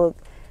writing a book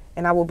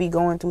and I will be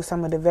going through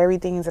some of the very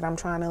things that I'm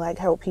trying to like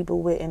help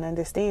people with and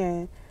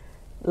understand.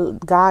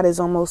 God is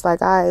almost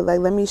like, all right, like,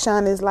 let me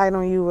shine this light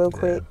on you real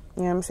quick.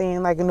 You know what I'm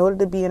saying? Like, in order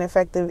to be an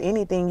effective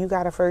anything, you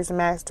got to first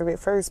master it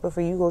first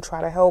before you go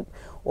try to help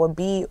or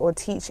be or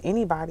teach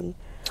anybody.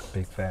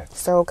 Big fact.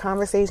 So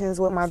conversations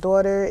with my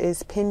daughter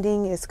is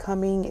pending, it's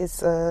coming,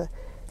 it's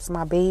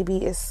my baby.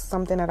 It's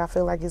something that I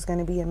feel like is going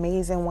to be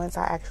amazing once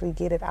I actually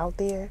get it out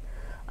there.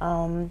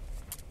 And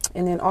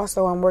then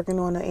also I'm working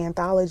on an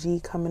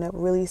anthology coming up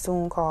really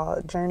soon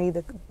called Journey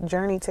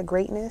to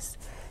Greatness.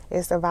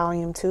 It's a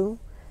volume 2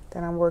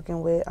 that I'm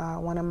working with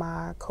one of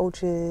my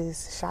coaches,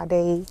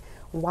 Sade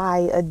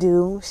Y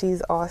Adu.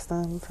 She's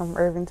awesome, from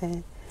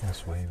Irvington.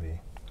 That's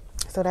wavy.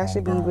 So that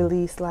should be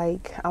released,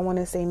 like, I want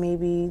to say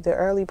maybe the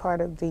early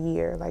part of the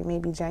year, like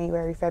maybe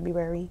January,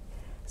 February.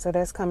 So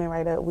that's coming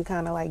right up. We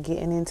kind of like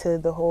getting into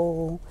the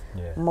whole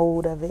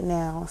mode of it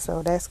now.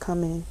 So that's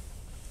coming.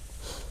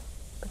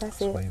 But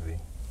that's it. Wavy.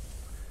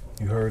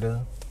 You heard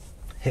her?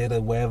 Hit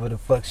her wherever the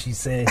fuck she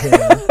said hit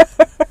her.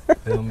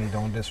 Feel me?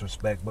 Don't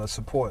disrespect, but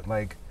support.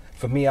 Like,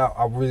 for me,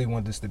 I really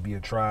want this to be a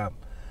tribe.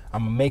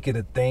 I'm going to make it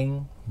a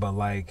thing, but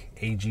like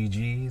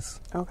AGGs.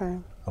 Okay.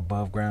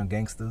 Above Ground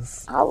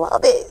Gangsters. I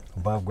love it.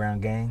 Above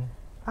Ground Gang.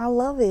 I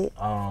love it.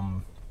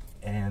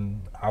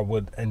 And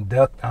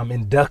I'm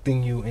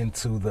inducting you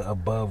into the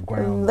Above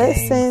Ground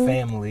Gang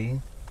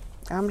family.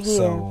 I'm here.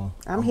 So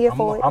I'm here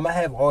for it. I'm going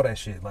to have all that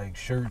shit, like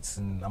shirts,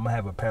 and I'm going to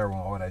have apparel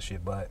and all that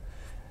shit, but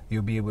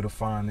you'll be able to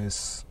find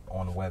this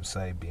on the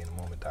website,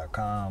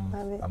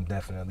 beinthemoment.com. I'm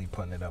definitely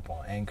putting it up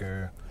on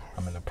Anchor.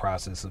 I'm in the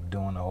process of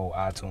doing the whole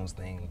iTunes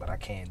thing, but I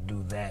can't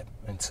do that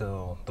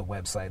until the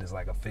website is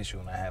like official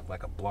and I have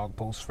like a blog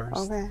post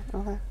first. Okay.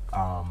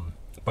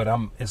 But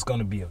it's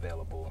gonna be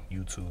available,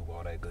 YouTube,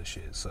 all that good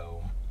shit.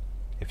 So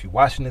if you're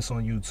watching this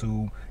on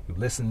YouTube, you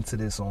listen to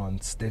this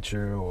on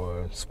Stitcher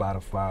or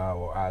Spotify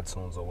or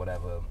iTunes or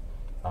whatever,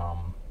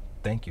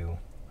 thank you.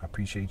 I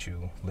appreciate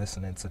you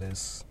listening to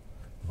this,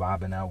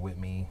 vibing out with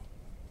me.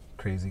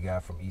 Crazy guy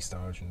from East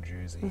Orange, New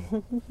Jersey,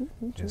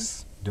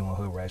 just doing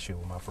hood rat shit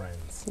with my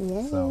friends.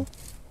 Yeah. So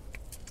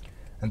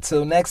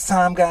until next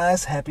time,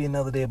 guys, happy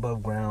another day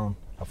above ground.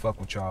 I fuck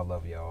with y'all,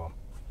 love y'all.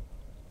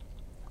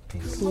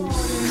 Peace. Good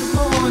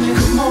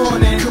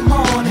morning, come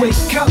on,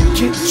 wake up,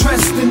 get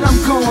dressed and I'm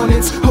gone.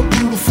 It's a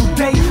beautiful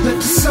day, let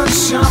the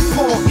sunshine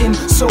pour in.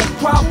 So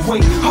why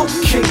wait?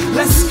 Okay,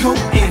 let's go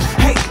in.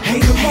 Hey,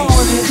 good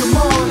morning,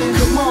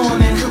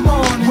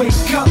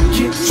 wake up,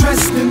 get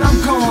dressed and I'm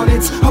gone.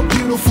 It's a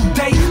beautiful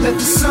day, let the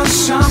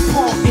sunshine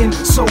pour in.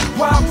 So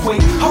why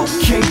wait?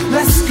 Okay,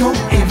 let's go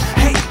in.